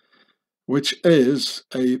 which is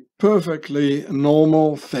a perfectly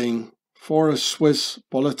normal thing for a Swiss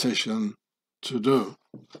politician to do.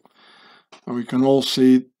 And we can all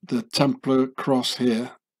see the Templar cross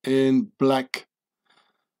here in black,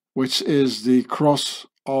 which is the cross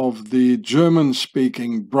of the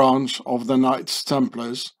German-speaking branch of the Knights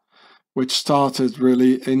Templars, which started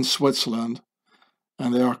really in Switzerland,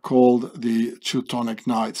 and they are called the Teutonic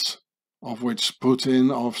Knights, of which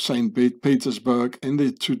Putin of St. Petersburg in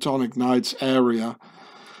the Teutonic Knights area,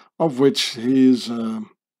 of which he is a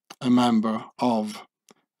member of,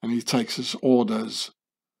 and he takes his orders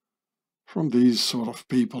from these sort of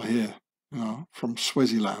people here, from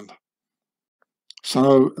Swaziland.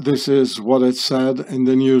 So this is what it said in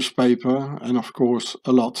the newspaper, and of course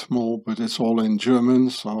a lot more, but it's all in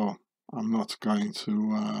German, so I'm not going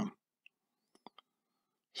to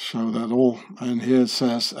show that all. And here it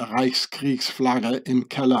says Reichskriegsflagge im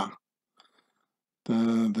Keller.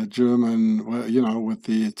 The German, with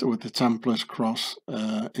the Templars cross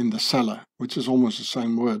in the cellar, which is almost the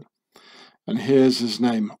same word. And here's his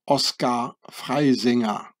name, Oskar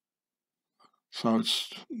Freisinger. So it's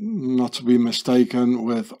not to be mistaken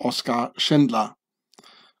with Oskar Schindler,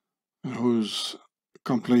 who's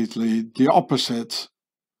completely the opposite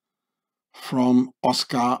from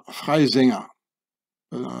Oskar Freisinger.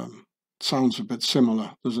 Sounds a bit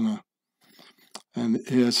similar, doesn't it? And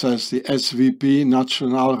here it says the SVP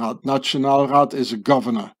Nationalrat. Nationalrat is a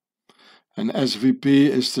governor, and SVP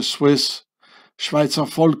is the Schweizer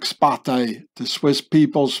Volkspartei, the Swiss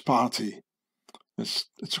People's Party. It's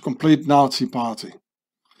a complete Nazi party,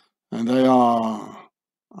 and they are,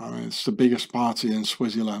 it's the biggest party in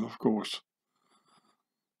Switzerland, of course.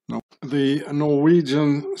 The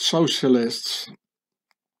Norwegian socialists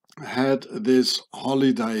had this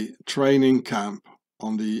holiday training camp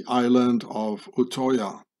on the island of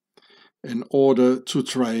Utoya in order to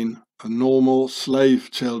train normal slave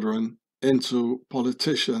children into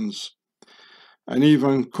politicians, and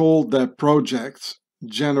even called their project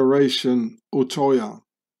Generation Utoya,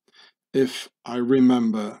 if I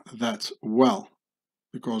remember that well,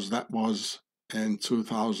 because that was in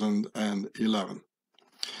 2011.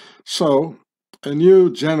 So a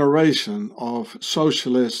new generation of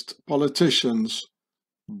socialist politicians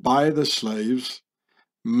by the slaves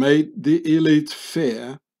made the elite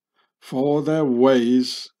fear for their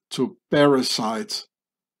ways to parasite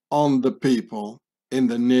on the people in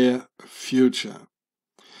the near future.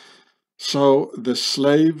 So the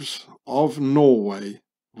slaves of Norway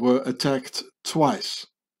were attacked twice,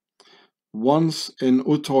 once in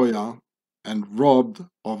Utoya and robbed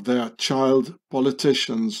of their child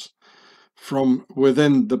politicians from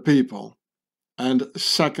within the people, and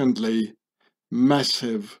secondly,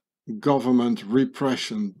 massive government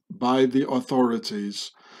repression by the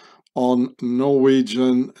authorities on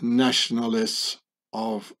Norwegian nationalists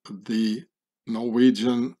of the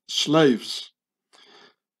Norwegian slaves,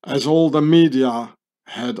 as all the media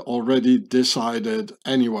had already decided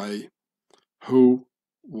anyway who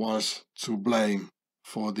was to blame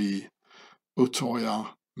for the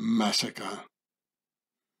Utoya massacre.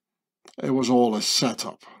 It was all a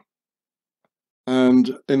setup.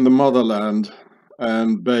 And in the motherland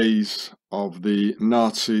and base of the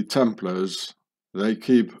Nazi Templars, they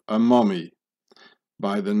keep a mummy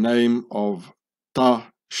by the name of Ta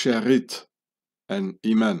Sherit en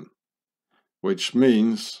Imen, which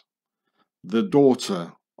means the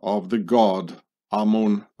daughter of the god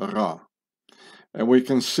Amun-Ra. And we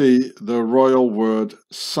can see the royal word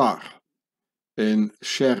Sar in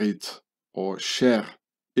Sherit or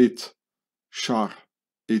Sher-It,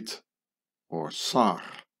 Shar-It or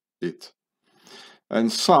Sar-It.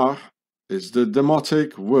 And Sar is the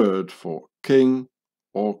demotic word for king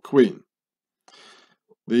or queen.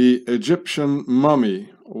 The Egyptian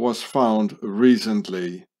mummy was found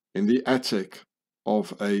recently in the attic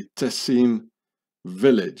of a Tessin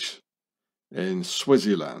village in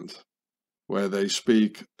Swaziland, where they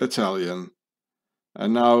speak Italian,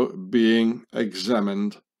 and now being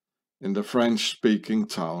examined in the French-speaking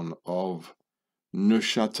town of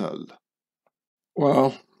Neuchâtel.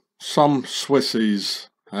 Well, some Swissies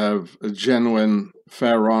have genuine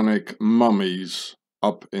pharaonic mummies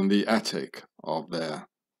up in the attic of their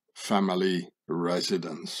family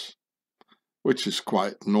residence, which is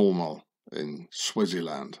quite normal in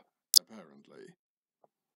Swaziland, apparently.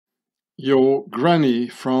 Your granny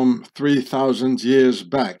from 3,000 years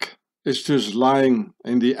back is just lying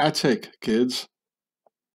in the attic, kids.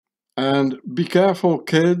 And be careful,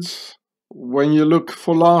 kids, when you look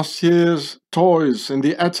for last year's toys in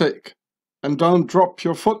the attic, and don't drop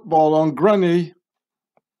your football on granny.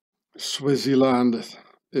 Swaziland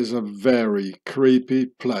is a very creepy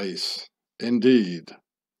place indeed,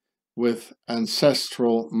 with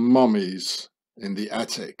ancestral mummies in the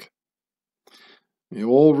attic. You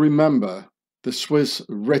all remember the Swiss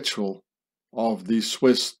ritual of the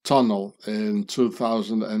Swiss tunnel in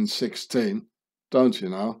 2016, don't you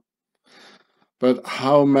know? But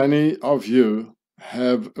how many of you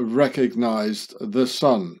have recognized the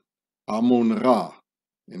sun, Amun-Ra,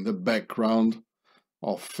 in the background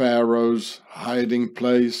of Pharaoh's hiding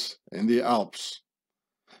place in the Alps?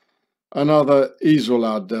 Another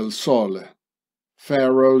Isola del Sole,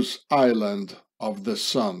 Pharaoh's island of the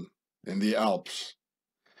sun in the Alps,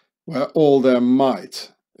 where all their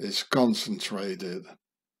might is concentrated.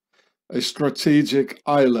 A strategic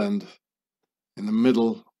island in the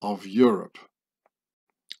middle of Europe.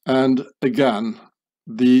 And again,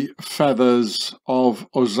 the feathers of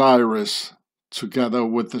Osiris together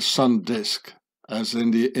with the sun disk, as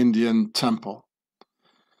in the Indian temple.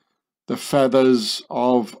 The feathers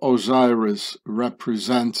of Osiris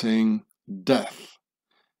representing death,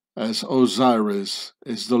 as Osiris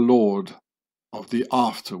is the lord of the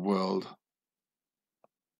afterworld.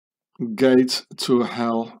 Gate to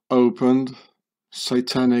hell opened,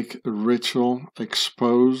 satanic ritual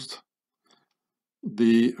exposed,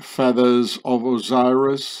 the feathers of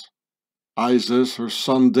Osiris, Isis, her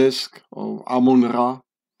sun disk of Amun-Ra.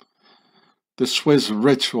 The Swiss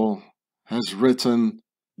ritual has written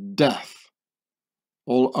death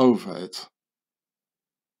all over it.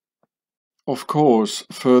 Of course,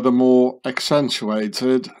 furthermore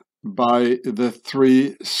accentuated by the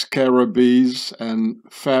three scarabs and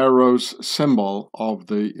Pharaoh's symbol of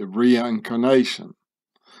the reincarnation.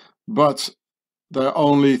 But there are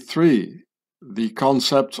only three, the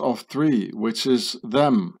concept of three, which is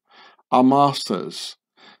them, our masters,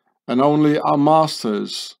 and only our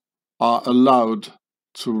masters are allowed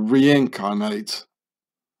to reincarnate,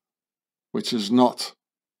 which is not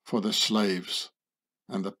for the slaves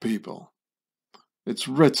and the people. It's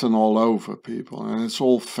written all over people, and it's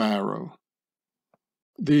all Pharaoh.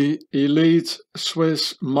 The elite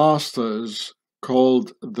Swiss masters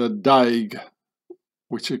called the Daig,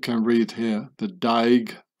 which you can read here, the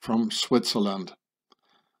Daig from Switzerland,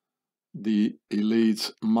 the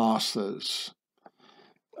elite masters.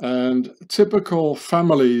 And typical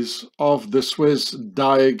families of the Swiss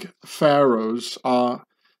Daig pharaohs are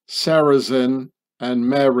Sarrazin and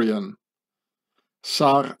Marian,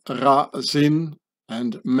 Sarrazin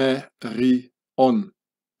and Merion,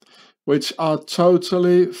 which are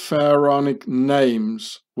totally pharaonic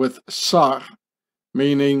names, with Sar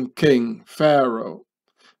meaning king, pharaoh,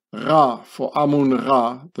 Ra for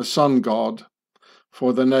Amun-Ra, the sun god,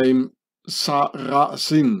 for the name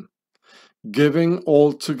Sarrazin, giving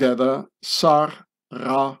altogether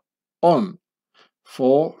Sar-Ra-On,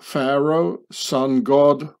 for pharaoh, sun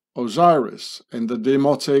god Osiris in the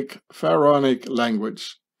demotic pharaonic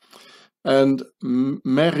language. And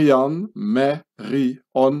Merion,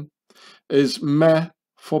 Merion, is Me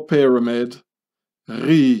for pyramid,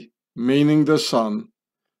 Ri meaning the sun,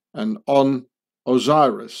 and On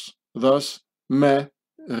Osiris, thus Merion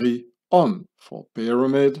for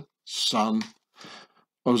pyramid, sun,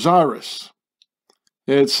 Osiris.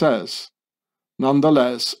 Here it says,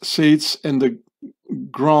 nonetheless, seats in the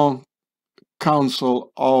Grand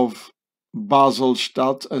Council of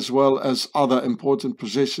Baselstadt, as well as other important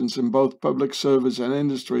positions in both public service and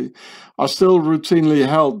industry, are still routinely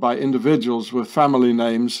held by individuals with family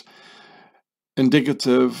names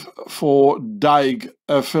indicative for Daig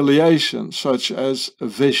affiliation, such as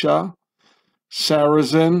Visha,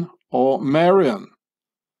 Sarrazin, or Marian.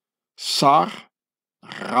 Sar,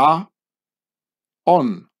 Ra,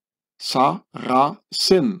 On,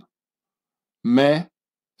 Sarrazin, Me,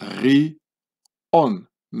 Ri, On,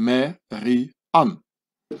 Merian.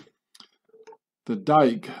 The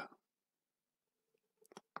Daig,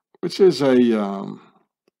 which is a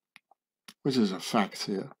fact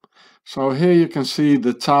here. So here you can see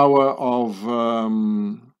the tower of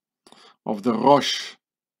the Roche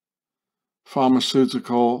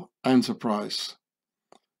pharmaceutical enterprise,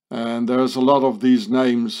 and there's a lot of these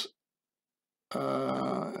names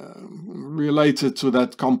related to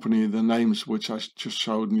that company, the names which I just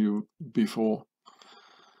showed you before.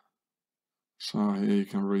 So here you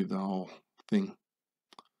can read the whole thing.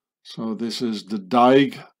 So this is the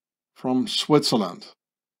Daig from Switzerland,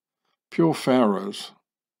 pure pharaohs.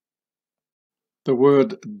 The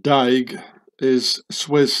word Daig is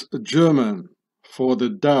Swiss German for the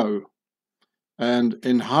dough, and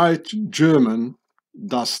in High German,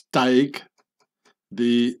 das Teig,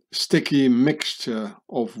 the sticky mixture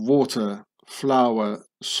of water, flour,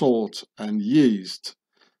 salt and yeast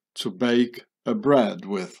to bake a bread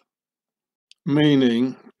with.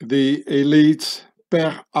 Meaning the elite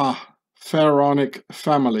per a pharaonic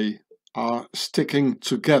family are sticking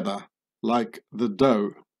together like the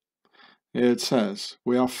dough, Here it says,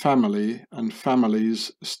 we are family and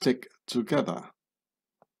families stick together.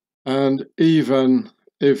 And even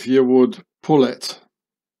if you would pull it,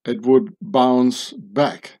 it would bounce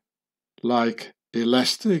back like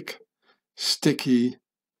elastic, sticky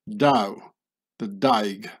dough, the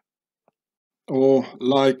dike. Or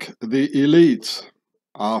like the elite,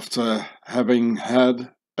 after having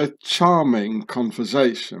had a charming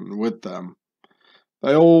conversation with them.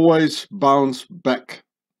 They always bounce back,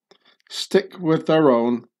 stick with their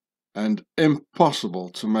own, and impossible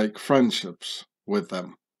to make friendships with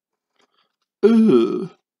them. Ugh,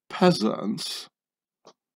 peasants.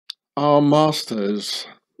 Our masters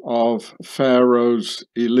of Pharaoh's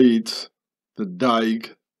elite, the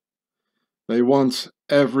dike, they want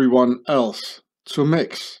everyone else to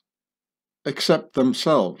mix, except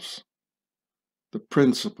themselves. The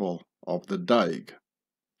principle of the dike.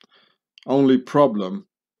 Only problem,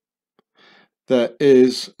 there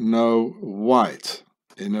is no white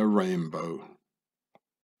in a rainbow.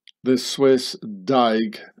 The Swiss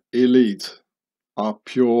dike elite are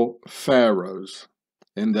pure pharaohs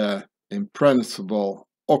in their impenetrable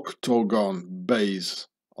octagon base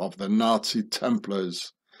of the Nazi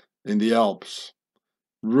Templars in the Alps,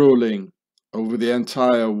 ruling over the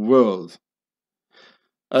entire world.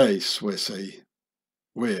 Hey, Swissy,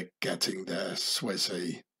 we're getting there,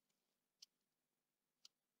 Swissy.